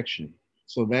resurrection.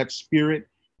 So that spirit,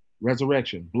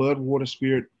 resurrection, blood, water,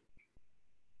 spirit,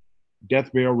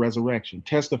 death, burial, resurrection,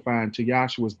 testifying to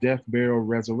Yahshua's death, burial,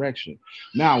 resurrection.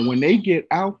 Now, when they get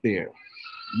out there,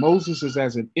 Moses is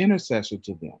as an intercessor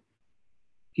to them.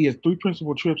 He has 3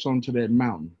 principal trips onto that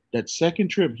mountain. That second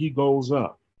trip, he goes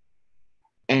up.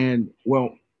 And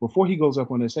well, before he goes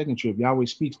up on that second trip, Yahweh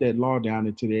speaks that law down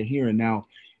into their hearing. Now,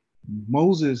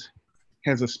 Moses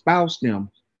has espoused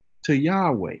them to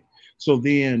Yahweh. So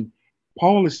then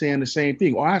Paul is saying the same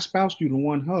thing. I espoused you to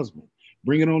one husband.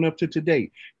 Bring it on up to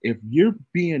today. If you're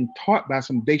being taught by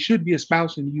some, they should be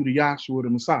espousing you to Yahshua the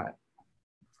Messiah.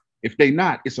 If they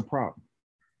not, it's a problem.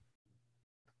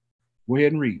 Go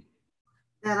ahead and read.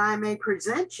 That I may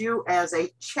present you as a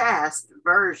chaste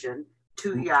virgin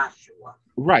to Yahshua.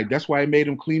 Right. That's why he made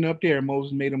them clean up there.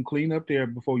 Moses made them clean up there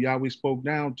before Yahweh spoke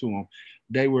down to them.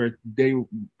 They were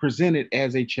presented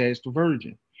as a chaste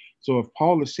virgin. So if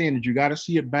Paul is saying that you got to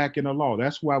see it back in the law,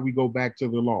 that's why we go back to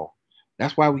the law.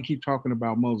 That's why we keep talking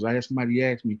about Moses. I had somebody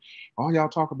ask me, all y'all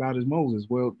talk about is Moses.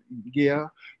 Well, yeah,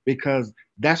 because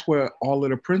that's where all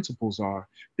of the principles are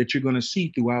that you're going to see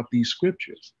throughout these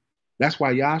scriptures. That's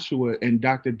why Joshua and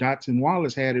Dr. Datsun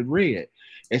Wallace had it read.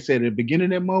 It said at the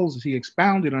beginning of Moses, he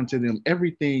expounded unto them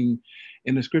everything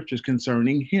in the scriptures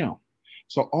concerning him.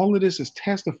 So all of this is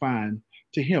testifying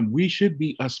to him. We should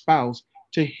be espoused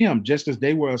to him, just as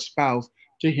they were espoused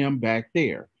to him back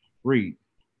there. Read.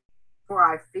 For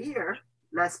I fear,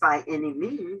 lest by any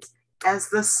means, as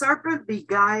the serpent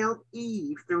beguiled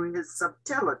Eve through his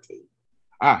subtlety.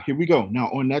 Here we go.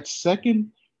 Now, on that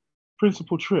second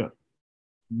principal trip,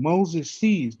 Moses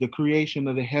sees the creation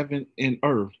of the heaven and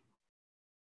earth,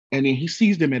 and then he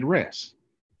sees them at rest.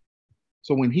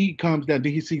 So when he comes down,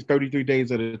 he sees 33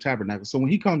 days of the tabernacle. So when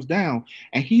he comes down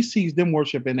and he sees them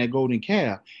worshiping that golden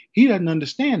calf, he doesn't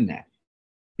understand that.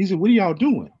 He said, what are y'all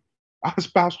doing? I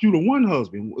espoused you to one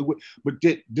husband. But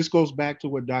this goes back to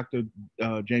what Dr.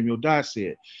 Jameul Dye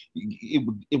said.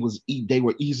 They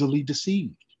were easily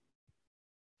deceived.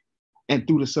 And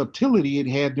through the subtlety, it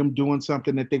had them doing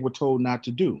something that they were told not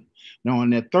to do. Now, on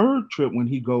that third trip, when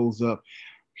he goes up,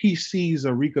 he sees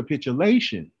a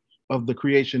recapitulation of the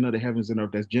creation of the heavens and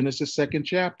earth. That's Genesis 2nd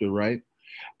chapter, right?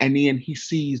 And then he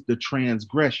sees the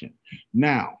transgression.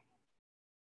 Now,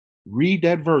 read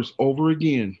that verse over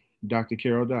again, Dr.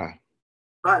 Carol Dye.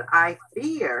 But I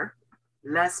fear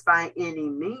lest by any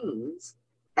means,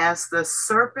 as the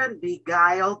serpent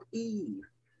beguiled Eve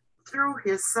through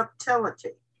his subtlety.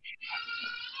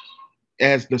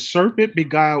 As the serpent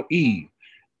beguiled Eve,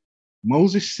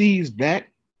 Moses sees that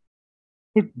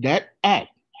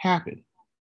act happen.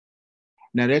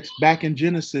 Now that's back in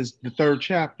Genesis, the 3rd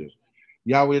chapter.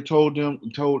 Yahweh told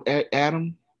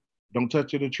Adam, don't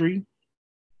touch of the tree.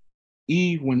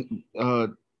 Eve, when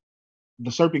the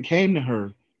serpent came to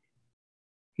her,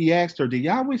 he asked her, did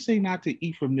Yahweh say not to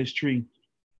eat from this tree?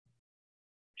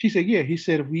 She said, yeah. He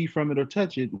said, if we eat from it or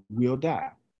touch it, we'll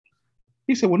die.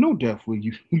 He said, well, no death will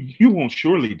you. You won't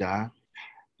surely die.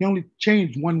 He only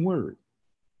changed one word.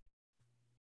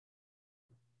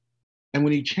 And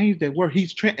when he changed that word,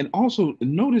 and also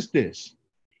notice this.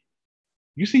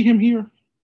 You see him here?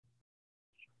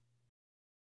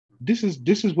 This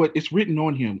is what it's written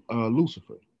on him,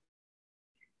 Lucifer.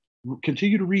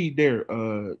 Continue to read there,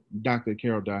 Dr.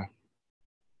 Carol Dye.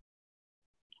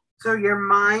 So your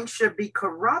mind should be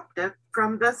corrupted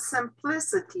from the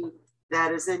simplicity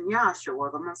that is in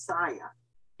Yahshua, the Messiah.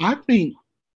 I think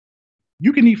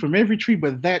you can eat from every tree,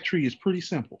 but that tree is pretty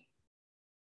simple.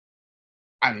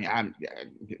 I mean,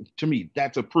 to me,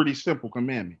 that's a pretty simple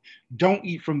commandment. Don't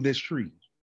eat from this tree.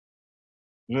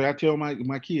 You know, I tell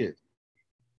my kids,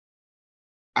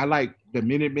 I like the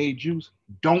Minute Maid juice.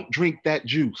 Don't drink that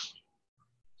juice.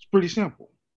 It's pretty simple.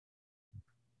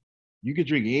 You can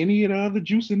drink any of the other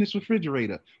juice in this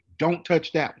refrigerator. Don't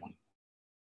touch that one.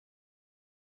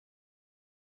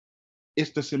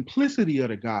 It's the simplicity of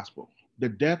the gospel, the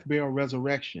death, burial,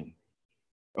 resurrection,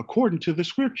 according to the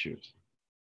scriptures.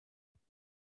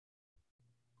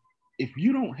 If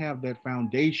you don't have that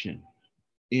foundation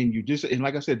in you, and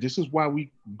like I said, this is why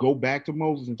we go back to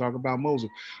Moses and talk about Moses,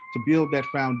 to build that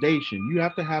foundation. You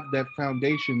have to have that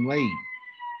foundation laid,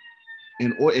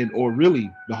 or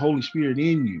really the Holy Spirit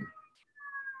in you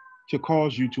to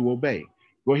cause you to obey.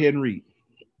 Go ahead and read.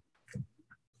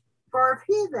 For if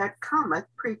he that cometh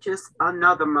preaches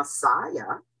another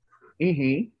Messiah,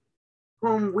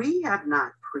 whom we have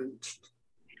not preached.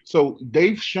 So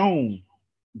they've shown,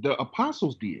 the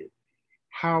apostles did,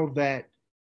 how that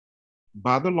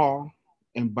by the law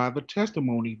and by the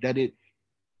testimony that it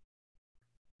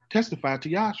testified to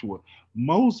Yahshua.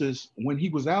 Moses, when he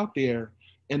was out there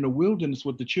in the wilderness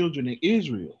with the children of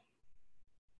Israel,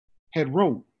 had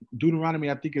wrote Deuteronomy,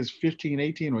 I think it's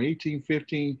 15:18 or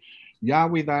 18:15,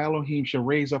 Yahweh thy Elohim shall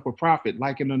raise up a prophet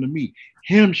likened unto me.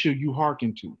 Him shall you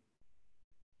hearken to.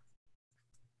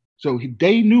 So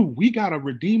they knew we got a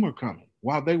redeemer coming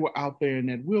while they were out there in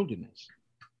that wilderness.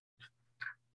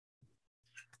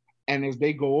 And as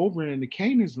they go over into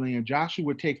Canaan's land,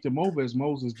 Joshua takes them over as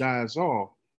Moses dies off.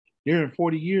 They're in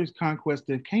 40 years conquest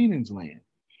of Canaan's land.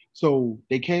 So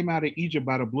they came out of Egypt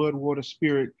by the blood, water,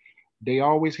 spirit. They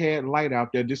always had light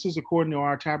out there. This is according to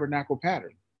our tabernacle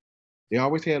pattern. They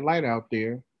always had light out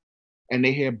there, and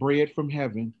they had bread from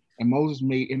heaven, and Moses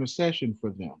made intercession for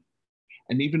them.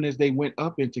 And even as they went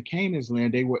up into Canaan's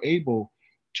land, they were able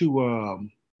to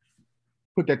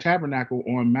put the tabernacle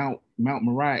on Mount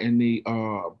Moriah, and they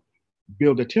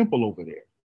build a temple over there.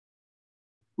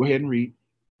 Go ahead and read.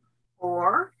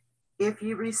 Or if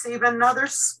you receive another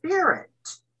spirit,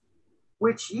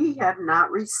 which ye have not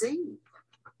received,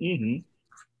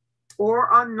 or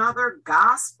another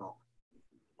gospel.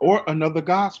 Or another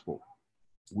gospel.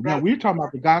 Now we're talking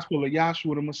about the gospel of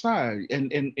Yahshua the Messiah.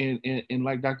 And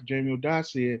like Dr. Jameul Dye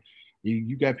said,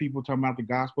 you got people talking about the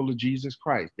gospel of Jesus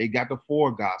Christ. They got the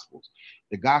 4 gospels,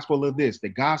 the gospel of this, the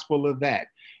gospel of that.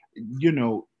 You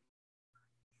know,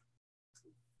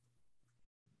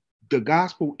 the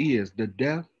gospel is the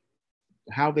death,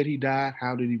 how that he died,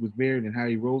 how that he was buried, and how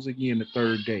he rose again the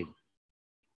 3rd day,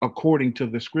 according to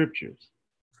the scriptures.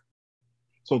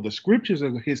 So the scriptures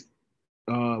are his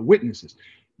witnesses.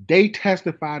 They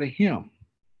testify to him.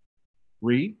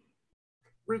 Read.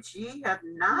 Which ye have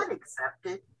not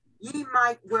accepted, ye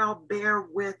might well bear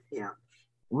with him.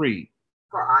 Read.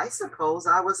 For I suppose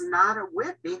I was not a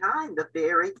whit behind the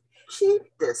very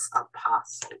chiefest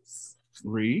apostles.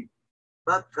 Read.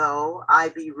 But though I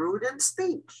be rude in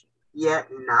speech, yet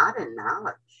not in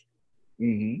knowledge.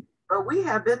 But we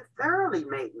have been thoroughly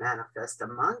made manifest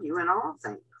among you in all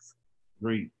things.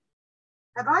 Read.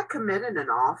 Have I committed an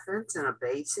offense in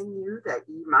abasing you that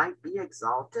ye might be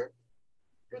exalted?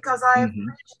 because I have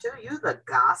preached to you the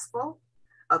gospel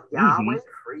of Yahweh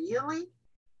freely.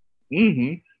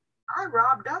 I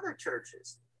robbed other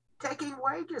churches, taking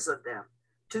wages of them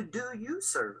to do you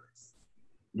service.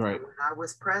 Right. And when I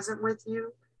was present with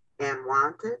you and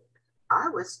wanted, I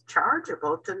was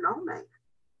chargeable to no man.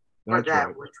 For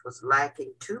that which was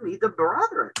lacking to me, the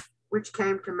brethren which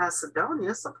came to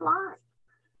Macedonia supplied.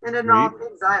 And in all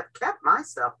things I have kept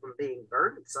myself from being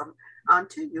burdensome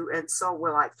unto you, and so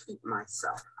will I keep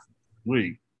myself.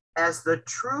 As the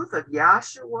truth of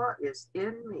Yahshua is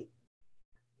in me,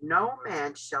 no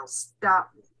man shall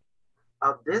stop me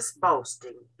of this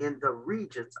boasting in the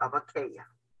regions of Achaia.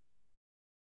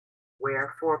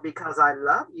 Wherefore, because I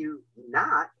love you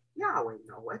not, Yahweh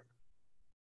knoweth.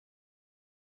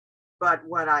 But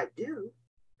what I do,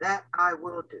 that I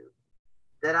will do,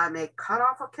 that I may cut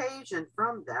off occasion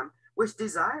from them which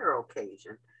desire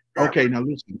occasion. Okay, now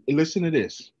listen to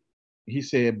this. He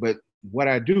said, but what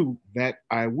I do, that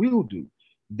I will do,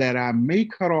 that I may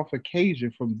cut off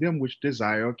occasion from them which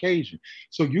desire occasion.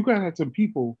 So you got to have some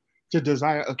people to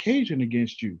desire occasion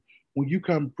against you when you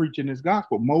come preaching this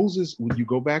gospel. Moses, when you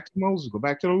go back to Moses, go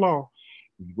back to the law,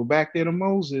 when you go back there to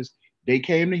Moses, they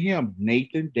came to him,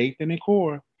 Nathan, Dathan, and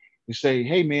Korah, and say,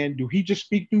 hey man, do he just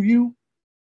speak through you?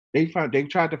 They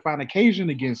tried to find occasion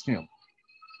against him.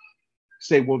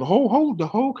 Say, well, the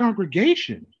whole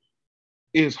congregation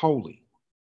is holy.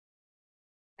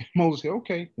 And Moses said,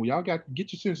 okay, well, y'all got to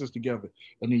get your senses together,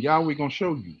 and then Yahweh gonna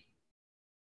show you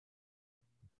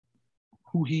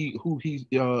who he's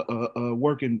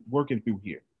working through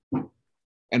here.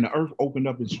 And the earth opened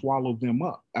up and swallowed them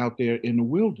up out there in the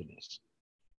wilderness.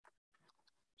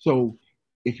 So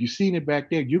if you've seen it back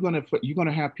there, you're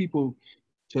gonna have people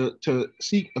to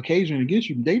seek occasion against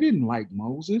you. They didn't like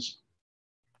Moses.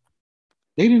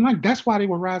 They didn't like. That's why they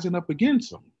were rising up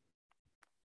against him.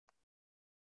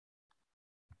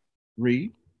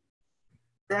 Read.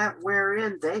 That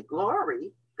wherein they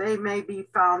glory, they may be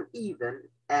found even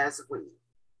as we.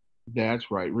 That's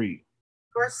right. Read.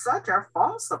 For such are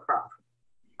false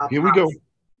prophets. Here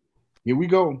we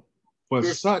go. For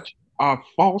such are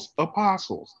false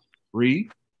apostles.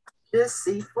 Read.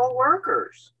 Deceitful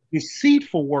workers.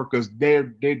 Deceitful workers.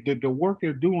 The work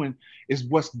they're doing is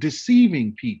what's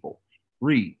deceiving people.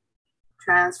 Read.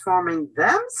 Transforming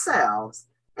themselves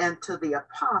into the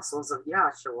apostles of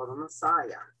Yahshua the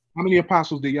Messiah. How many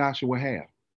apostles did Yahshua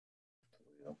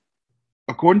have?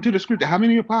 According to the scripture, how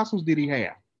many apostles did he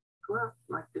have? 12,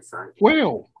 like disciples.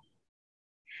 12.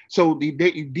 So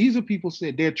these are people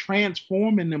said they're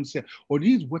transforming themselves, or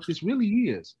these what this really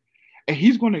is. And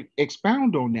he's going to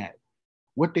expound on that.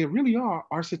 What they really are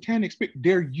satanic spirits.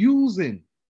 They're using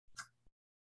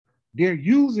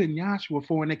Yahshua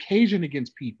for an occasion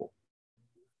against people,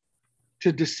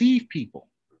 to deceive people.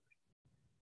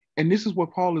 And this is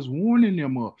what Paul is warning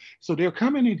them of. So they're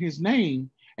coming in his name,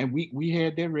 and we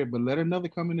had that read, but let another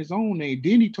come in his own name.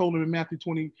 Then he told them in Matthew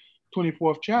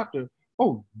 24th chapter,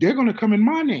 oh, they're going to come in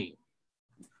my name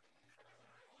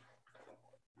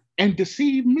and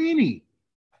deceive many.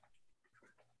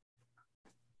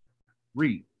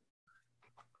 Read.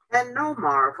 And no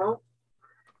marvel,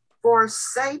 for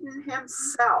Satan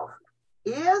himself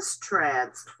is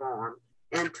transformed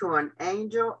into an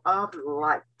angel of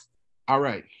light. All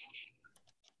right.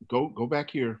 Go back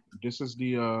here. This is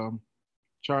the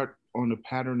chart on the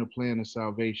pattern of plan of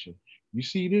salvation. You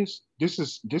see this? This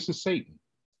is Satan.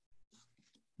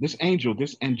 This angel,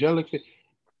 this angelic.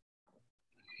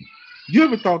 You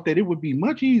ever thought that it would be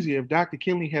much easier if Dr.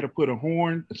 Kinley had to put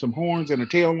some horns and a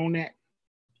tail on that?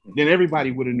 Then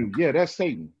everybody would have knew, yeah, that's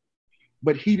Satan.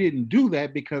 But he didn't do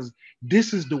that because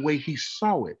this is the way he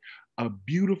saw it. A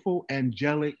beautiful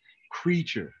angelic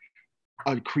creature,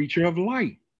 a creature of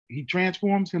light. He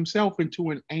transforms himself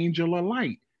into an angel of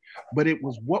light. But it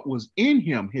was what was in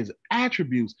him, his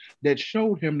attributes, that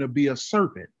showed him to be a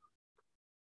serpent.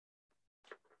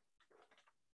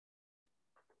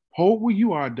 Hold where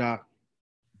you are, Doc.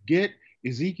 Get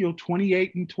Ezekiel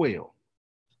 28 and 12.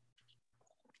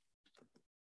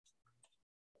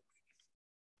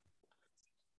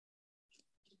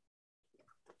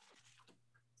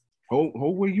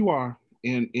 Hold where you are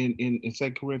in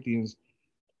 2 Corinthians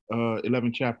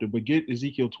 11 chapter, but get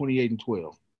Ezekiel 28 and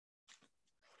 12.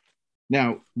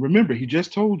 Now, remember, he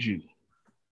just told you,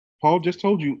 Paul just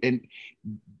told you, and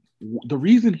the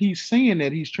reason he's saying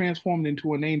that he's transformed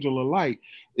into an angel of light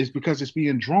is because it's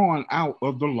being drawn out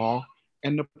of the law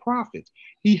and the prophets.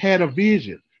 He had a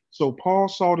vision. So Paul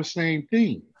saw the same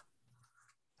thing.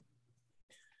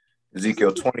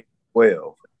 Ezekiel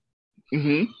 20:12.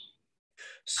 Mm-hmm.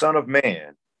 Son of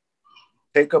man,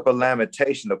 take up a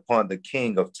lamentation upon the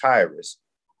king of Tyrus,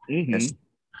 Mm-hmm. and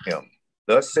him,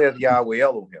 thus saith Yahweh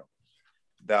Elohim,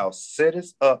 thou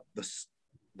sealest up the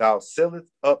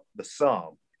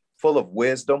sum, full of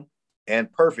wisdom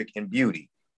and perfect in beauty.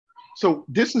 So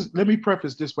let me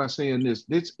preface this by saying this.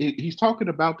 He's talking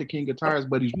about the king of Tyre,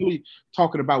 but he's really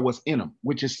talking about what's in him,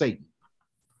 which is Satan.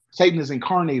 Satan is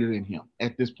incarnated in him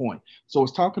at this point. So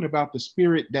it's talking about the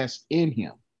spirit that's in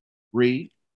him.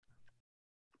 Read.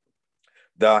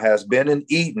 Thou hast been in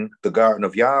Eden, the garden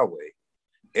of Yahweh.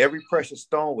 Every precious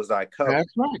stone was thy cover.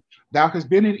 That's right. Thou hast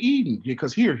been in Eden,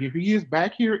 because here he is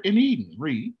back here in Eden.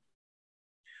 Read.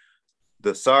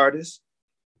 The sardis,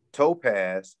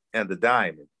 topaz, and the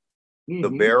diamond, the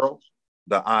beryl,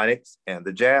 the onyx, and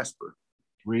the jasper.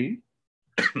 Read.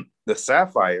 The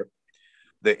sapphire,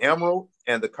 the emerald,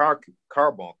 and the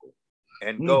carbuncle,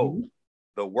 and gold.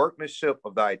 The workmanship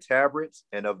of thy tabrets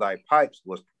and of thy pipes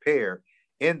was prepared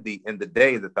in thee in the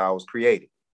day that thou was created.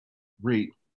 Read.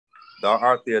 Thou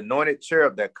art the anointed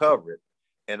cherub that covereth,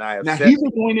 and I have now he's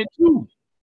anointed too.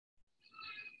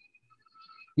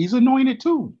 He's anointed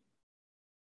too.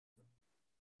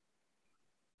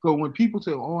 So when people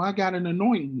say, "Oh, I got an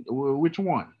anointing," well, which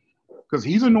one? Because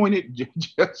he's anointed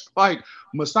just like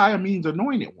Messiah means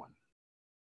anointed one.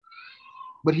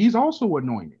 But he's also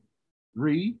anointed.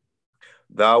 Read.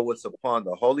 Thou wast upon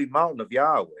the holy mountain of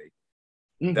Yahweh.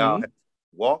 Thou hast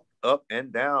walked up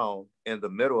and down in the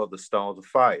middle of the stones of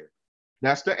fire.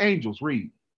 That's the angels.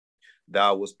 Read.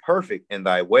 Thou wast perfect in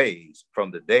thy ways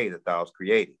from the day that thou was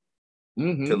created,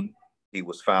 till he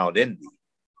was found in thee.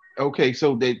 Okay,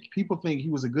 so that people think he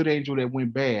was a good angel that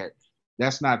went bad.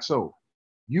 That's not so.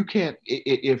 You can't,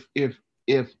 if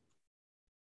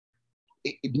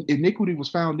iniquity was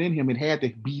found in him, it had to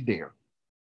be there.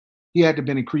 He had to have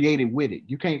been created with it.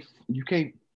 You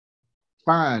can't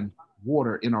find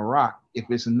water in a rock if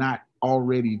it's not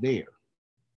already there.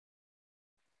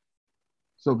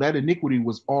 So that iniquity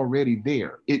was already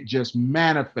there. It just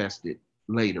manifested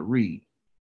later. Read.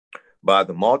 By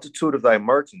the multitude of thy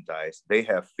merchandise, they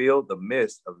have filled the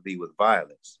midst of thee with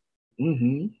violence,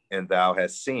 and thou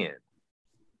hast sinned.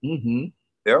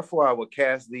 Therefore I will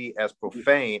cast thee as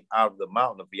profane out of the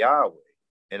mountain of Yahweh,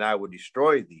 and I will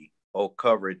destroy thee, O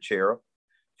covered cherub,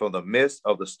 from the midst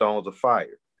of the stones of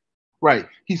fire. Right.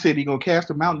 He said he's going to cast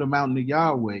the mountain of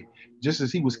Yahweh, just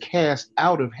as he was cast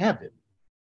out of heaven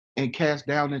and cast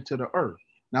down into the earth.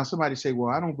 Now somebody say,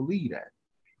 well, I don't believe that.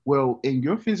 Well, in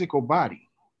your physical body,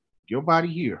 your body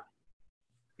here,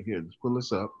 let's pull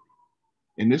this up.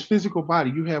 In this physical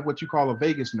body, you have what you call a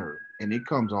vagus nerve, and it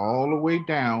comes all the way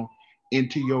down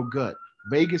into your gut.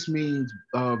 Vagus means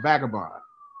vagabond.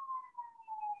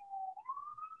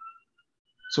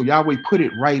 So Yahweh put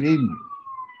it right in you.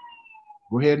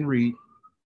 Go ahead and read.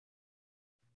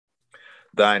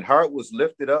 Thine heart was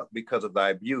lifted up because of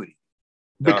thy beauty.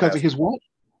 Because of his what?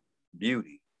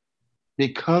 Beauty.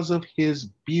 Because of his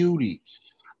beauty.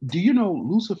 Do you know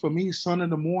Lucifer means son of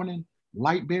the morning,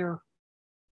 light bearer?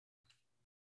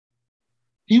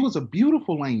 He was a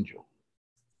beautiful angel.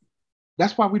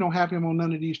 That's why we don't have him on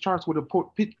none of these charts with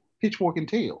a pitchfork and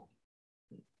tail.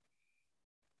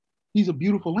 He's a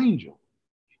beautiful angel.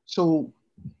 So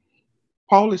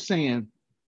Paul is saying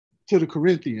to the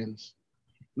Corinthians,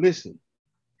 listen,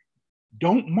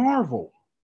 don't marvel,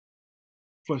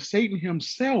 for Satan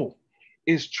himself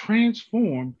is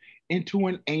transformed into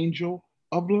an angel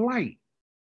of light.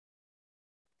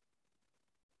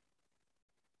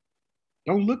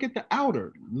 Don't look at the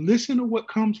outer. Listen to what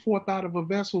comes forth out of a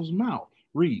vessel's mouth.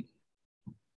 Read.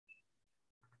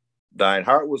 Thine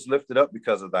heart was lifted up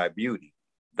because of thy beauty.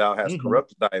 Thou hast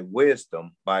corrupted thy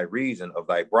wisdom by reason of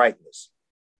thy brightness.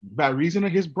 By reason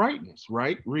of his brightness,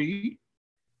 right? Read.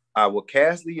 I will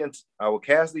cast thee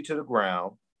to the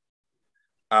ground.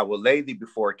 I will lay thee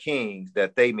before kings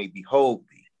that they may behold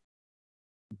thee.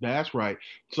 That's right.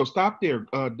 So stop there.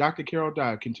 Dr. Carol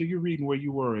Dye, continue reading where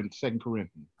you were in 2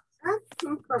 Corinthians.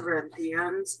 2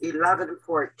 Corinthians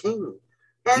 11:14.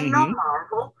 And no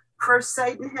marvel, for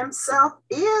Satan himself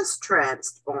is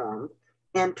transformed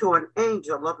into an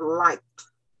angel of light.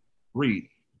 Read.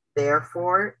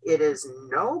 Therefore, it is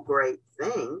no great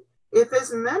thing if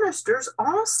his ministers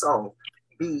also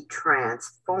be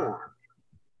transformed.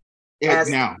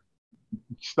 Now,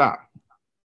 stop.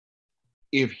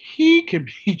 If he can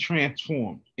be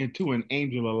transformed into an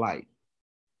angel of light,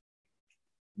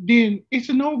 then it's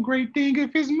no great thing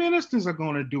if his ministers are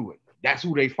going to do it. That's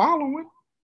who they following.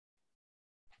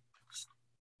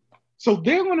 So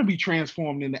they're going to be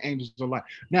transformed into angels of light.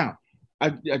 Now, I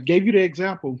gave you the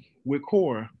example with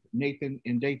Korah, Nathan,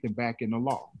 and Dathan back in the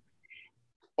law.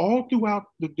 All throughout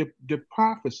the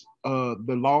prophets, the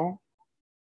law,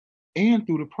 and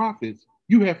through the prophets,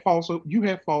 you have false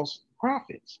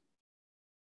prophets.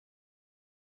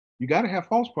 You got to have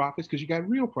false prophets because you got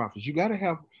real prophets. You got to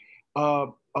have,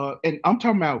 and I'm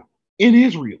talking about in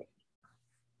Israel.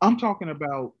 I'm talking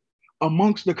about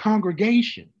amongst the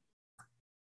congregation.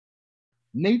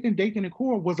 Nathan, Dathan, and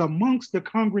Korah was amongst the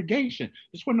congregation.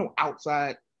 This was no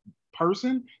outside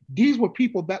person. These were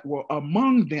people that were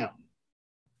among them.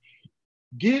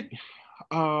 Get,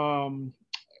 I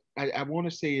want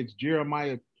to say it's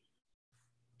Jeremiah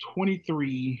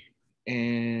 23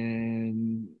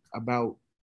 and about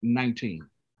 19.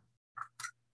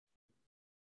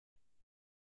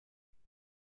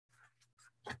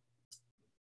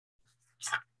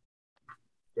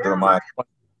 Jeremiah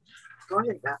Go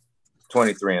ahead,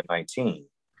 23 and 19.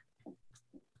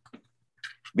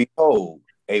 Behold,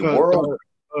 a world.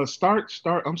 Start.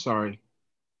 I'm sorry.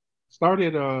 Start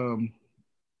at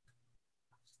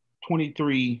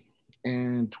 23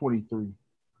 and 23.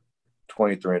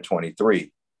 23 and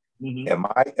 23. Mm-hmm. Am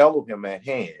I Elohim at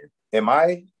hand? Am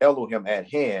I Elohim at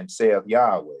hand, saith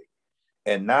Yahweh,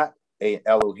 and not a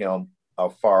Elohim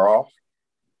afar off?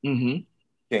 Mm-hmm.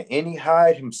 Can any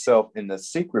hide himself in the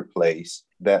secret place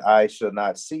that I shall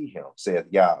not see him, saith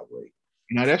Yahweh?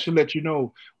 Now that should let you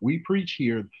know we preach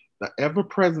here the ever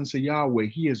presence of Yahweh.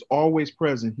 He is always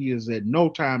present. He is at no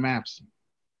time absent.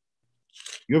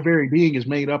 Your very being is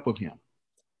made up of him.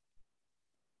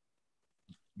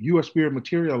 You are spirit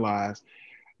materialized.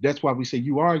 That's why we say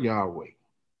you are Yahweh.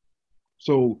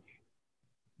 So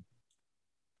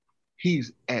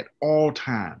he's at all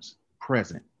times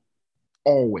present,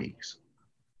 always.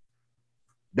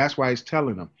 That's why he's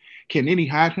telling them, can any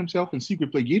hide himself in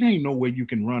secret place? You ain't know where you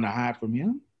can run or hide from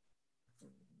him.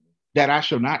 That I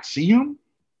shall not see him.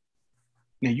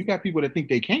 Now you got people that think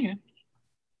they can.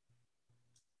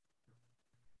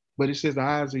 But it says the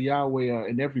eyes of Yahweh are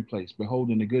in every place,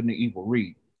 beholding the good and the evil.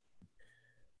 Read.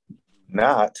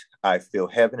 Not I fill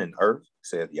heaven and earth,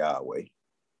 saith Yahweh.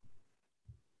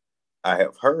 I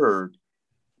have heard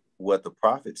what the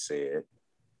prophet said,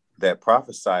 that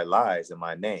prophesy lies in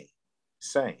my name,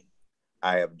 saying,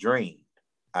 I have dreamed,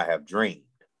 I have dreamed.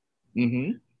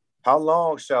 Mm-hmm. How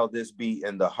long shall this be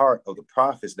in the heart of the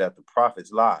prophets, that the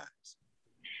prophets lies?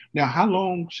 Now, how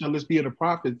long shall this be in the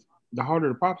prophets, the heart of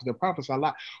the prophets that prophesy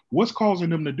lie? What's causing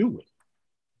them to do it?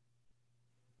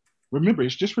 Remember,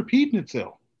 it's just repeating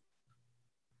itself.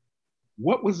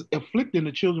 What was afflicting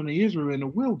the children of Israel in the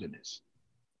wilderness?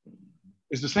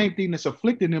 It's the same thing that's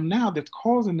afflicting them now that's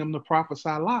causing them to prophesy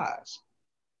lies.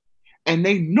 And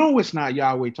they know it's not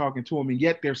Yahweh talking to them, and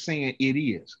yet they're saying it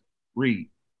is. Read.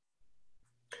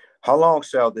 How long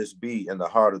shall this be in the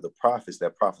heart of the prophets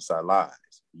that prophesy lies?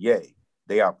 Yea,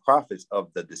 they are prophets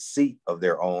of the deceit of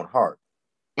their own heart.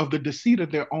 Of the deceit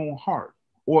of their own heart,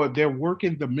 or they're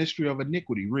working the mystery of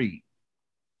iniquity. Read.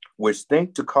 Which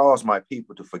think to cause my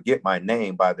people to forget my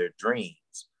name by their dreams,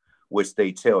 which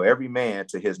they tell every man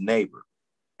to his neighbor,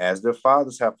 as their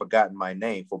fathers have forgotten my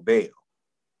name for Baal.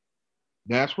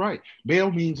 That's right.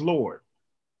 Baal means Lord.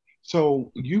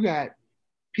 So you got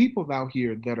people out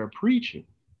here that are preaching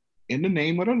in the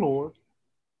name of the Lord,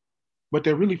 but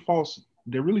they're really false.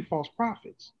 They're really false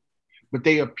prophets, but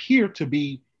they appear to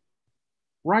be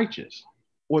righteous,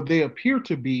 or they appear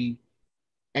to be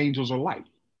angels of light.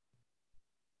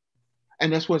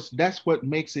 And that's what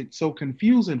makes it so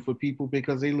confusing for people,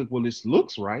 because they look, well, this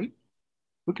looks right.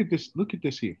 Look at this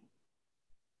here.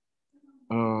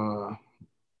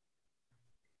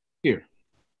 Here.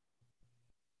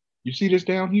 You see this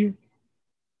down here?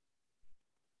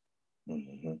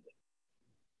 Mm-hmm.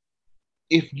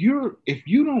 If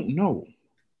you don't know,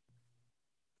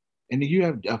 and you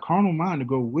have a carnal mind to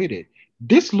go with it,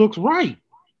 this looks right.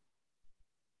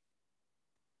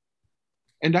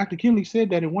 And Dr. Kinley said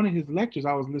that in one of his lectures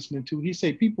I was listening to. He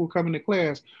said people coming to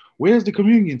class, where's the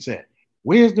communion set?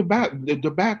 Where's the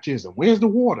baptism? Where's the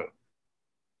water?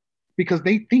 Because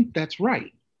they think that's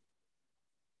right.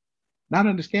 Not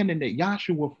understanding that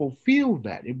Yahshua fulfilled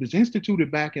that. It was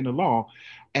instituted back in the law,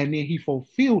 and then he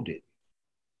fulfilled it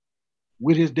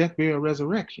with his death, burial,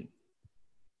 resurrection.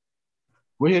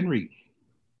 Go ahead and read.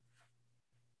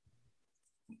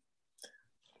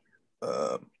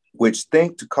 Which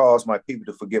think to cause my people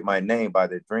to forget my name by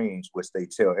their dreams, which they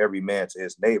tell every man to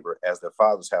his neighbor, as their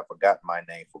fathers have forgotten my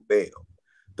name for Baal.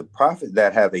 The prophet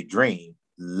that have a dream,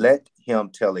 let him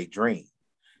tell a dream.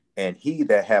 And he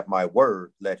that have my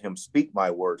word, let him speak my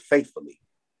word faithfully.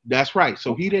 That's right.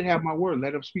 So he that have my word,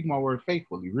 let him speak my word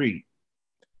faithfully. Read.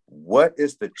 What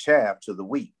is the chaff to the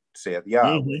wheat, saith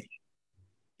Yahweh? Mm-hmm.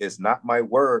 Is not my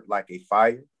word like a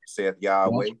fire, saith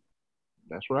Yahweh?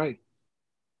 That's right.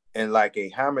 And like a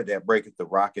hammer that breaketh the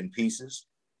rock in pieces?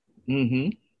 Mm-hmm.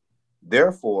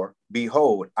 Therefore,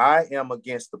 behold, I am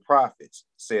against the prophets,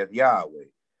 saith Yahweh,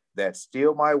 that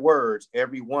steal my words,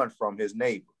 every one from his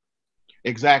neighbor.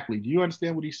 Exactly. Do you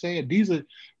understand what he's saying? These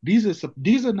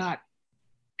are not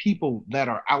people that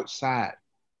are outside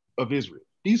of Israel.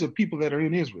 These are people that are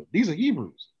in Israel. These are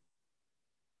Hebrews.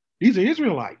 These are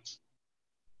Israelites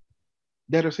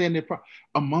that are saying they're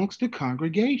amongst the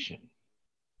congregation.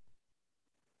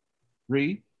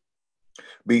 Read.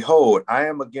 Behold, I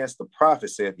am against the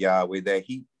prophets, saith Yahweh,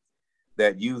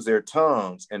 that use their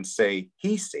tongues and say,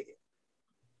 he said.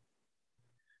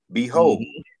 Behold,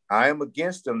 I am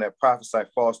against them that prophesy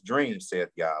false dreams,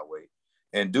 saith Yahweh,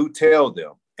 and do tell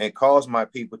them, and cause my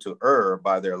people to err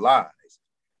by their lies,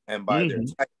 and by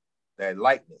their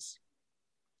likeness.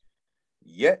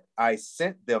 Yet I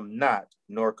sent them not,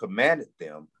 nor commanded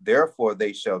them, therefore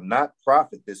they shall not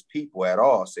profit this people at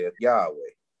all, saith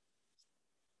Yahweh.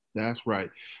 That's right.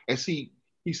 And see,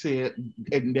 he said,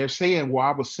 and they're saying, well,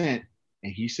 I was sent,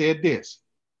 and he said this.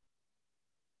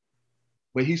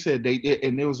 But he said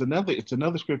and there was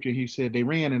another scripture, he said, they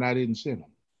ran and I didn't send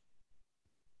them.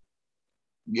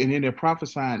 And then they're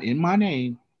prophesying in my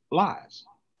name lies.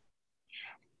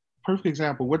 Perfect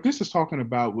example. What this is talking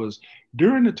about was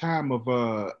during the time of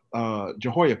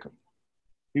Jehoiakim.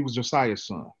 He was Josiah's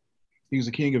son. He was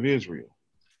the king of Israel.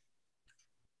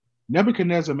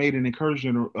 Nebuchadnezzar made an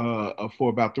incursion for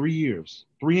about 3 years,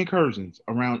 3 incursions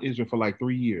around Israel for like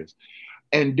 3 years.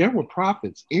 And there were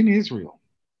prophets in Israel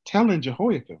telling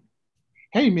Jehoiakim,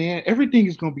 hey man, everything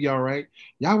is going to be all right.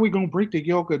 Yahweh going to break the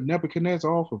yoke of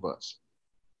Nebuchadnezzar off of us.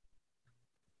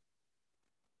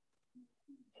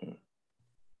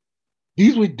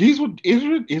 These were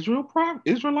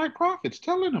Israelite prophets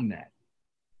telling them that.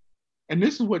 And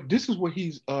this is what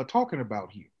he's talking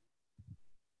about here.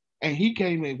 And he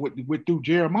came in through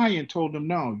Jeremiah and told them,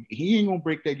 no, he ain't gonna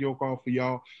break that yoke off for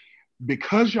y'all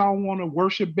because y'all want to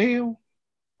worship Baal.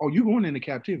 Oh, you're going into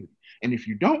captivity. And if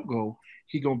you don't go,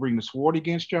 he gonna bring the sword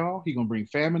against y'all. He gonna bring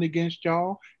famine against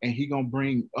y'all, and he gonna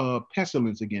bring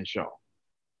pestilence against y'all.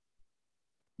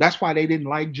 That's why they didn't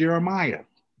like Jeremiah.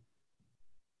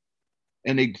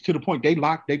 And they, to the point, they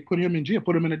put him in jail,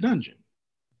 put him in a dungeon.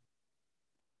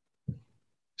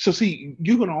 So see,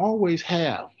 you're going to always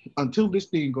have, until this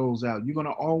thing goes out, you're going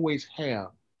to always have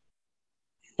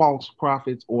false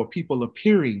prophets or people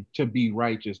appearing to be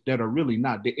righteous that are really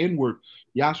not. The inward,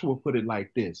 Yahshua put it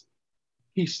like this.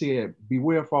 He said,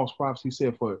 beware false prophets. He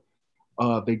said, for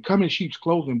they come in sheep's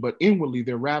clothing, but inwardly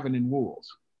they're ravening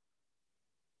wolves.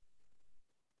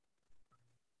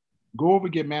 Go over,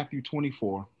 get Matthew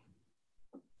 24.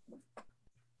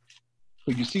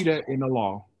 So you see that in the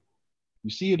law. You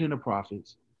see it in the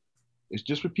prophets. It's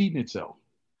just repeating itself.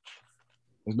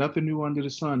 There's nothing new under the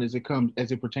sun as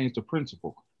it pertains to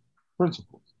principles.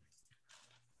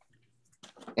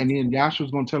 And then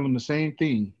Yahshua's going to tell him the same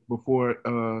thing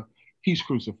before he's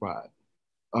crucified.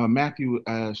 Matthew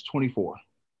 24.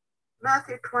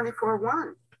 Matthew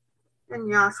 24:1. And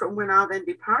Yahshua went out and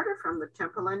departed from the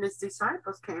temple, and his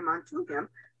disciples came unto him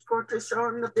for to show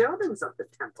him the buildings of the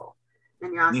temple.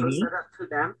 And Yahshua said unto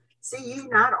them, see ye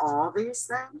not all these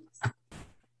things?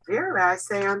 Verily I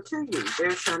say unto you,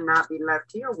 there shall not be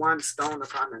left here one stone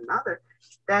upon another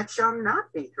that shall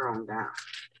not be thrown down.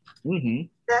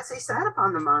 As he sat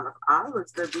upon the Mount of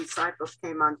Olives, the disciples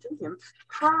came unto him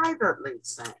privately,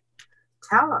 saying,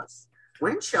 tell us,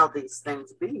 when shall these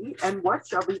things be, and what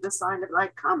shall be the sign of thy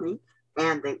coming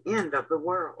and the end of the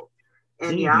world?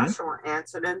 And Yahshua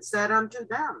answered and said unto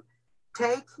them,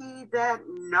 take heed that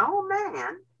no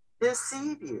man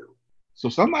deceive you. So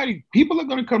people are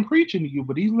going to come preaching to you,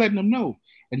 but he's letting them know.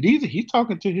 And he's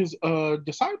talking to his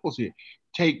disciples here.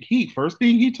 Take heed. First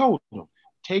thing he told them,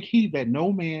 take heed that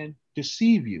no man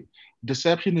deceive you.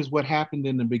 Deception is what happened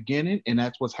in the beginning, and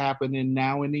that's what's happening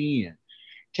now in the end.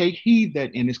 Take heed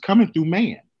that, and it's coming through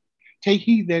man. Take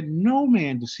heed that no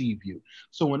man deceive you.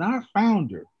 So when our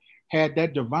founder had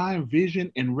that divine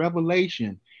vision and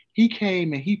revelation, he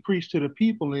came and he preached to the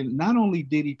people. And not only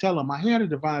did he tell them, I had a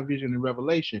divine vision and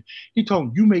revelation, he told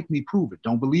them, you make me prove it.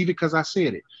 Don't believe it because I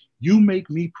said it. You make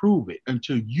me prove it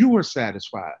until you are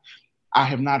satisfied. I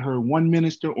have not heard one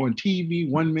minister on TV,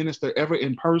 one minister ever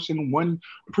in person, one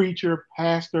preacher,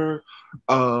 pastor,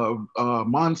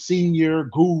 monsignor,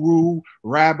 guru,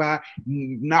 rabbi,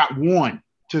 not one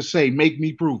to say, make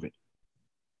me prove it.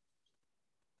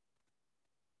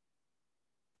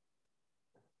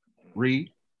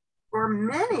 Read. For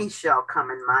many shall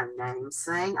come in my name,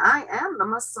 saying, I am the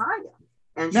Messiah.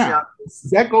 And now,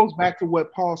 that goes back to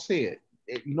what Paul said.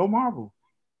 No marvel.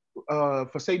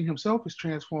 For Satan himself is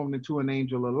transformed into an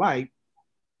angel of light,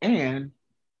 and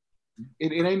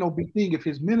it ain't no big thing if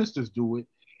his ministers do it.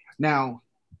 Now,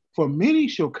 for many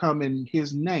shall come in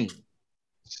his name,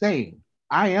 saying,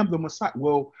 I am the Messiah.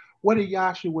 Well, what did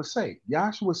Yahshua say?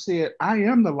 Yahshua said, I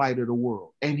am the light of the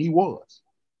world. And he was,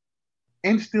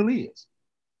 and still is.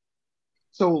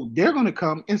 So they're going to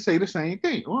come and say the same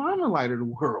thing. Well, I'm the light of the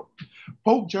world.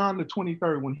 Pope John the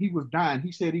 23rd, when he was dying,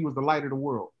 he said he was the light of the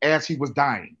world as he was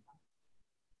dying.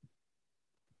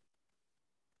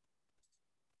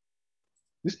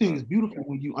 This thing is beautiful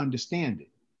when you understand it.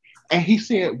 And he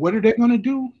said, what are they going to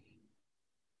do?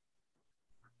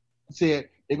 He said,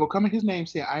 they're going to come in his name,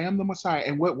 say, I am the Messiah.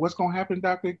 And what's going to happen,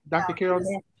 Dr. Carol?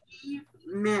 Deceive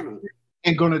many.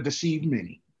 And going to deceive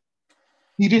many.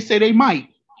 He didn't say they might.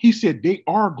 He said they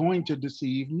are going to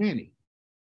deceive many.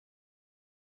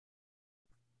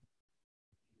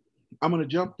 I'm going to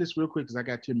jump this real quick because I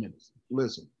got 10 minutes.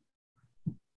 Listen.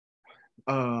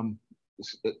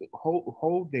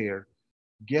 Hold there.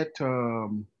 Get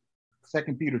 2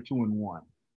 Peter 2:1.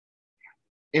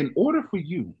 In order for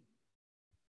you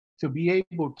to be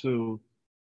able to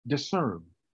discern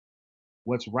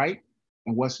what's right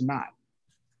and what's not,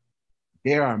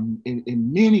 there are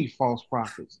in many false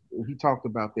prophets. He talked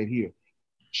about that here.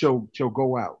 Shall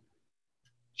go out.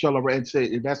 Shall and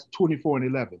say that's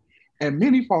 24:11. And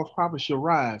many false prophets shall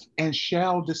rise and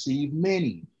shall deceive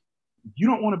many. You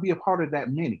don't want to be a part of that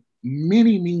many.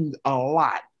 Many means a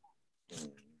lot.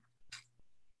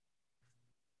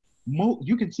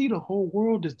 You can see the whole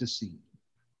world is deceived.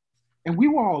 And we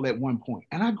were all at one point.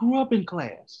 And I grew up in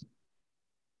class.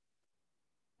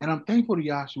 And I'm thankful to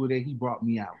Yahshua that he brought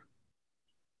me out.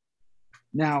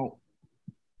 Now,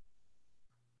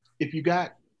 if you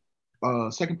got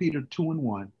 2 Peter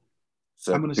 2:1,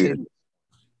 I'm going to say,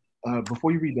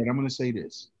 before you read that, I'm going to say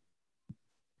this.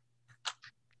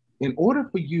 In order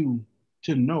for you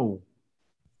to know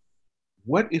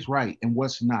what is right and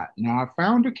what's not. Now, our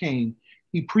founder came,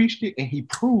 he preached it, and he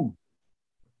proved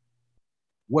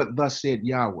what thus said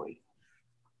Yahweh.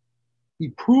 He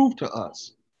proved to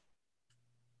us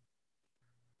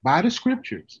by the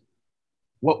scriptures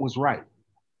what was right.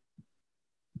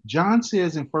 John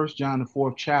says in 1 John, the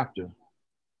 4th chapter,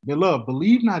 beloved,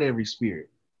 believe not every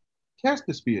spirit. Test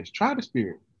the spirits, try the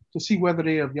spirit to see whether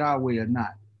they are of Yahweh or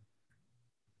not.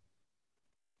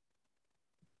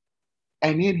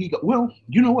 And then he go, well,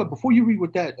 you know what? Before you read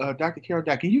with that, Dr. Carol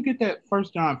Dye, can you get that 1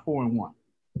 John 4:1?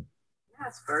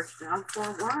 Yes, 1 John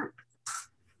 4:1.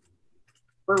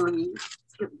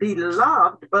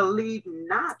 Beloved, believe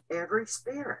not every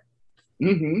spirit,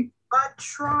 but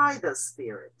try the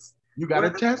spirits. You got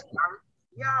to test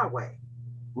Yahweh.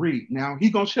 Read. Now,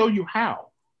 he's going to show you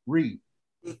how. Read.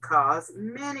 Because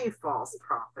many false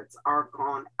prophets are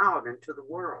gone out into the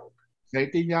world. Same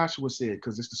thing Yahshua said,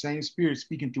 because it's the same spirit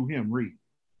speaking through him. Read.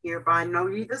 Hereby know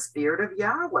ye the spirit of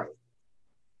Yahweh.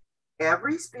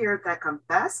 Every spirit that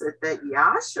confesseth that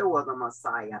Yahshua the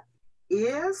Messiah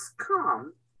is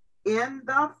come in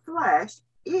the flesh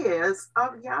is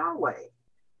of Yahweh.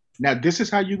 Now, this is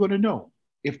how you're going to know.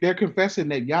 If they're confessing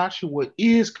that Yahshua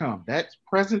is come, that's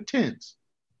present tense.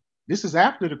 This is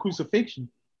after the crucifixion.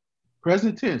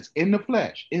 Present tense, in the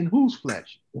flesh. In whose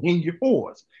flesh? In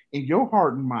yours, in your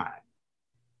heart and mind.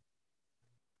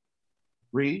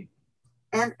 Read.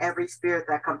 And every spirit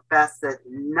that confesseth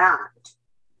not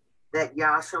that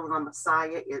Yahshua the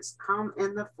Messiah is come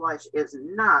in the flesh is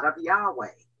not of Yahweh.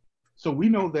 So we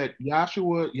know that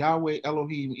Yahshua, Yahweh,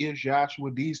 Elohim is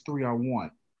Yahshua. These three are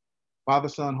one. Father,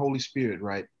 Son, Holy Spirit,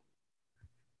 right?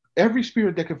 Every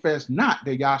spirit that confess not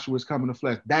that Yahshua is come in the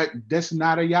flesh, that's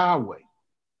not a Yahweh.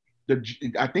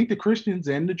 I think the Christians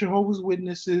and the Jehovah's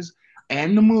Witnesses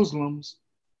and the Muslims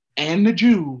and the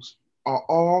Jews are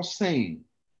all saying,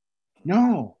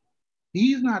 no,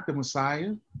 he's not the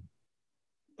Messiah.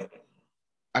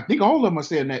 I think all of them are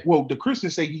saying that. Well, the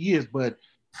Christians say he is, but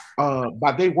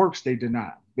by their works they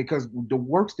deny, because the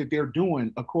works that they're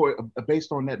doing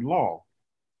based on that law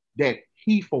that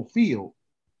he fulfilled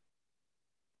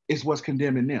is what's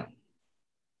condemning them.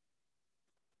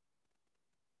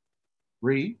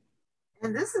 Read.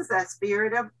 And this is that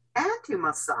spirit of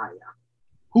anti-Messiah.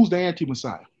 Who's the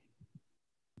anti-Messiah?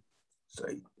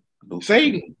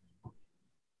 Satan.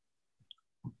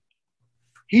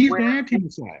 He's the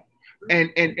anti-Messiah.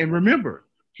 And remember,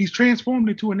 he's transformed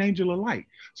into an angel of light.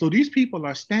 So these people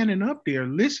are standing up there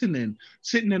listening,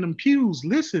 sitting in them pews,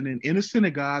 listening in the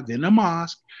synagogues, in the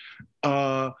mosque,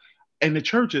 and the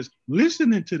churches,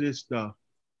 listening to this stuff.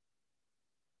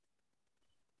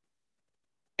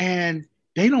 And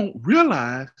they don't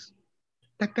realize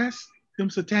that that's them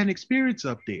satanic spirits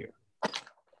up there.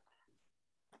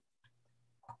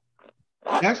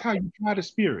 That's how you try the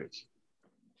spirits.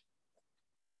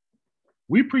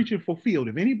 We preach it fulfilled.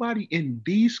 If anybody in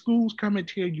these schools come and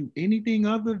tell you anything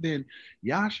other than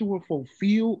Yahshua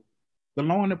fulfilled the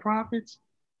law and the prophets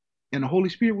and the Holy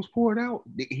Spirit was poured out,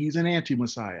 he's an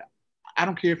anti-Messiah. I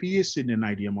don't care if he is sitting in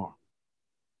IDMR.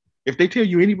 If they tell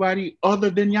you anybody other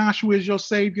than Yahshua is your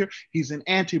savior, he's an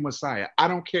anti-Messiah. I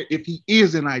don't care if he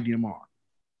is in IDMR.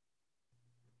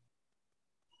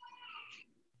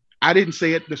 I didn't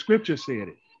say it. The scripture said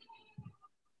it.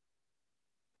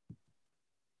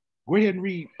 Go ahead and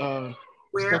read.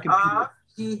 Whereof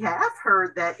ye have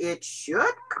heard that it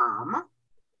should come,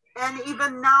 and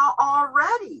even now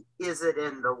already is it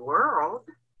in the world.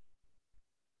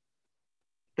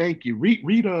 Thank you. Read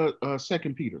 2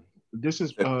 Peter. This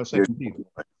is 2 Peter.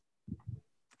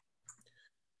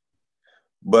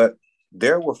 But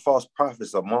there were false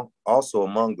prophets also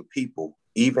among the people,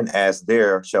 even as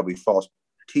there shall be false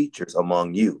teachers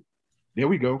among you. There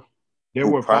we go. There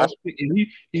were false, and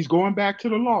he's going back to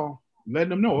the law, letting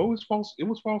them know it was false. It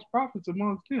was false prophets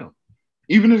amongst them,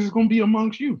 even as it's going to be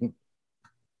amongst you.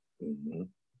 Mm-hmm.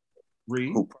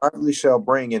 Read. Who privately shall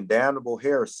bring in damnable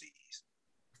heresies.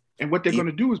 And what they're going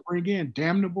to do is bring in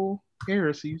damnable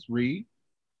heresies. Read.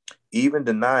 Even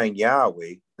denying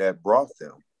Yahweh that brought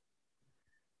them,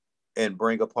 and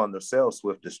bring upon themselves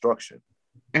swift destruction.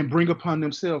 And bring upon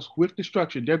themselves swift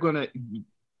destruction. They're going to,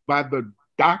 by the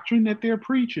doctrine that they're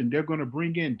preaching, they're going to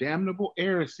bring in damnable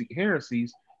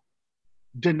heresies,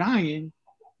 denying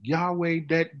Yahweh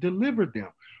that delivered them,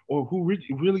 or who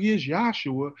really is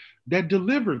Yahshua that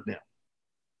delivered them,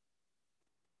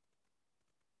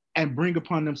 and bring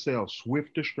upon themselves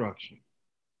swift destruction.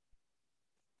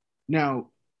 Now,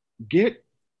 get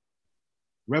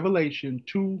Revelation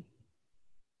 2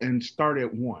 and start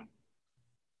at 1.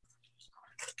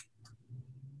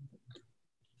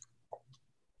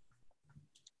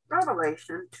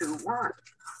 Revelation 2:1.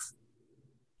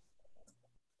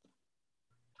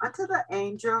 Unto the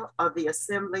angel of the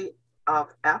assembly of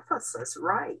Ephesus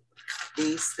write,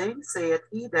 these things saith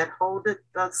he that holdeth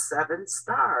the 7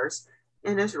 stars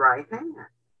in his right hand,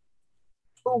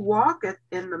 who walketh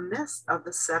in the midst of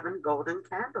the 7 golden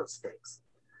candlesticks.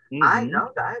 Mm-hmm. I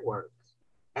know thy works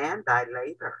and thy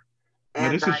labor.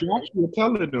 And this is Yahshua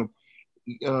telling them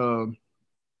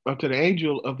to the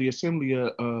angel of the assembly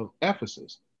of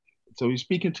Ephesus. So he's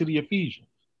speaking to the Ephesians.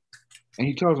 And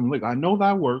he tells them, look, I know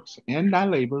thy works and thy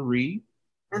labor, read.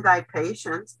 And thy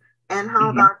patience, and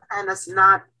how thou canst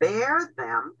not bear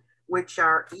them which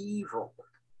are evil.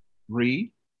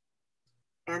 Read.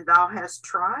 And thou hast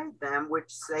tried them which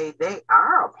say they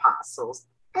are apostles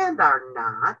and are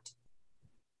not,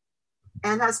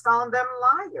 and hast found them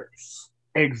liars.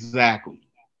 Exactly.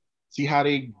 See how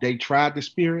they tried the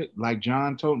spirit, like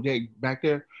John told you back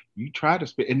there. You tried the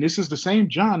spirit, and this is the same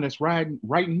John that's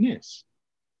writing this.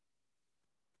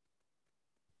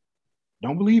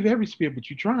 Don't believe every spirit, but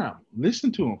you try them.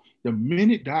 Listen to him. The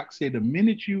minute Doc said, the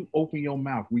minute you open your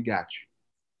mouth, we got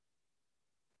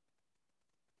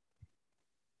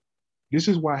you. This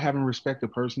is why having respect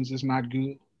of persons is not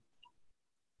good.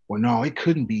 Well, no, it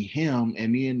couldn't be him.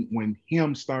 And then when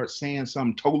him starts saying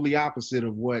something totally opposite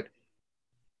of what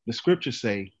the scriptures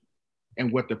say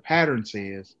and what the pattern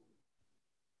says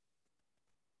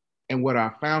and what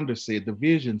our founder said, the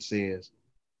vision says,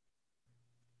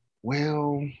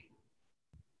 well,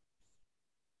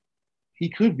 he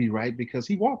could be right because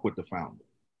he walked with the founder.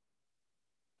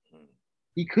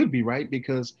 He could be right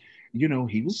because, you know,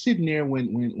 he was sitting there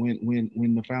when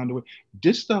the founder.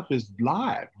 This stuff is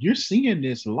live. You're seeing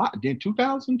this live. In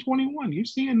 2021, you're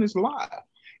seeing this live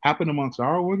happen amongst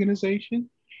our organization,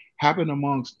 happening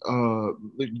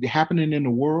in the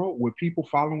world with people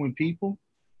following people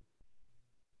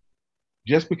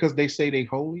just because they say they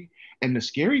holy. And the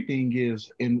scary thing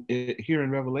is, here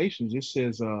in Revelations, it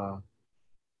says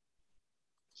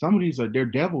some of these they're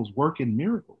devils working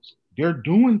miracles. They're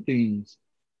doing things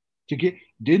to get.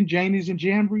 Didn't Jannies and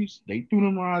Jambries? They threw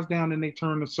them rods down and they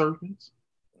turned to serpents.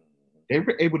 They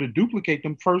were able to duplicate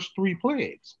them first 3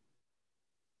 plagues.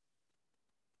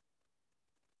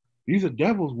 These are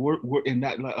devils. Were in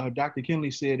that. Dr. Kinley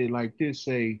said it like this: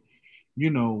 say, you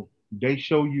know, they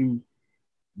show you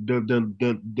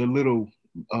the little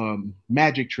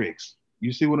magic tricks.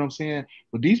 You see what I'm saying?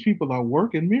 But these people are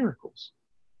working miracles.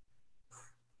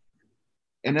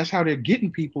 And that's how they're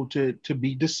getting people to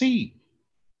be deceived.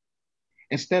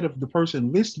 Instead of the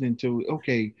person listening to,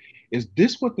 okay, is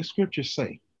this what the scriptures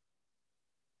say?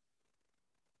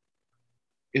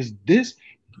 Is this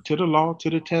to the law, to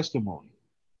the testimony?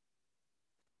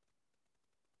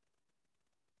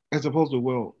 As opposed to,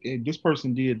 well, this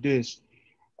person did this.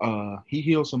 He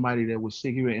healed somebody that was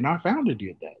sick. And our founder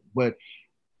did that. But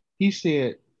he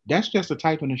said That's just a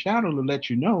type in the shadow to let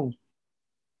you know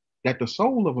that the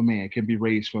soul of a man can be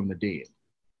raised from the dead.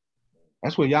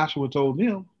 That's what Yahshua told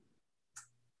them.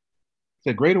 He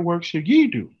said, greater works shall ye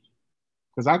do,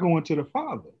 because I go into the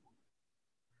Father.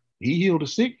 He healed the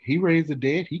sick, he raised the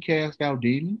dead, he cast out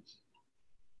demons.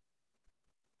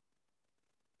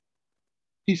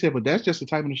 He said, but that's just a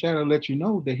type in the shadow to let you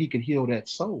know that he can heal that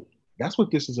soul. That's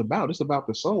what this is about. It's about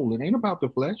the soul. It ain't about the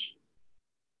flesh.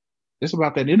 It's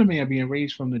about that inner man being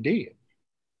raised from the dead.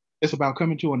 It's about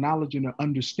coming to a knowledge and an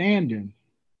understanding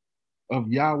of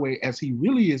Yahweh as he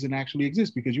really is and actually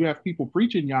exists, because you have people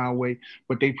preaching Yahweh,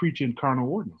 but they preach in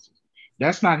carnal ordinances.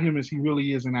 That's not him as he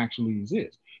really is and actually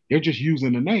exists. They're just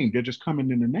using the name. They're just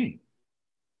coming in the name.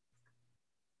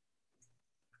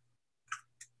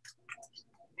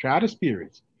 Try the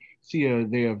spirits. See a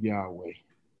they of Yahweh.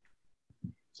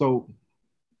 So,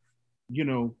 you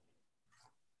know,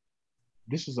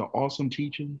 this is an awesome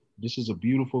teaching. This is a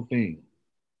beautiful thing.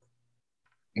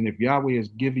 And if Yahweh is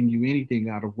giving you anything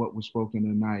out of what was spoken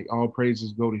tonight, all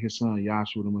praises go to his son,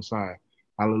 Yahshua the Messiah.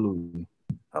 Hallelujah.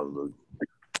 Hallelujah.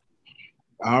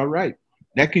 All right.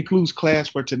 That concludes class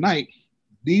for tonight.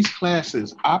 These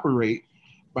classes operate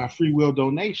by free will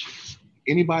donations.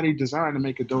 Anybody desiring to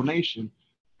make a donation,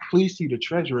 please see the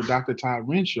treasurer, Dr. Todd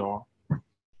Renshaw.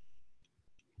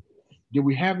 Do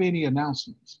we have any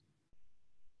announcements?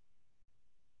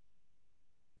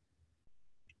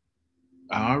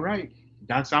 All right.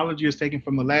 Doxology is taken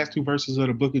from the last two verses of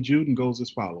the book of Jude and goes as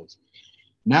follows.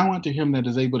 Now unto him that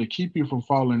is able to keep you from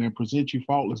falling and present you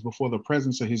faultless before the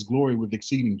presence of his glory with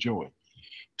exceeding joy.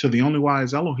 To the only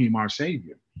wise Elohim, our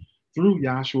Savior, through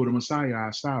Yahshua the Messiah,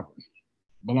 our sovereign,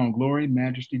 belong glory,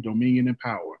 majesty, dominion, and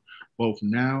power, both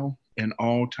now and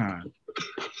all time.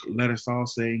 Let us all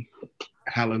say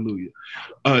hallelujah.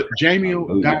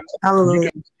 Jameul Dye, you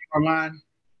can see our line?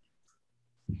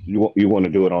 You want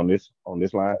to do it on this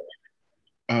line?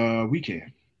 We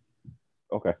can.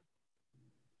 Okay.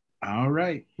 All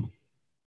right.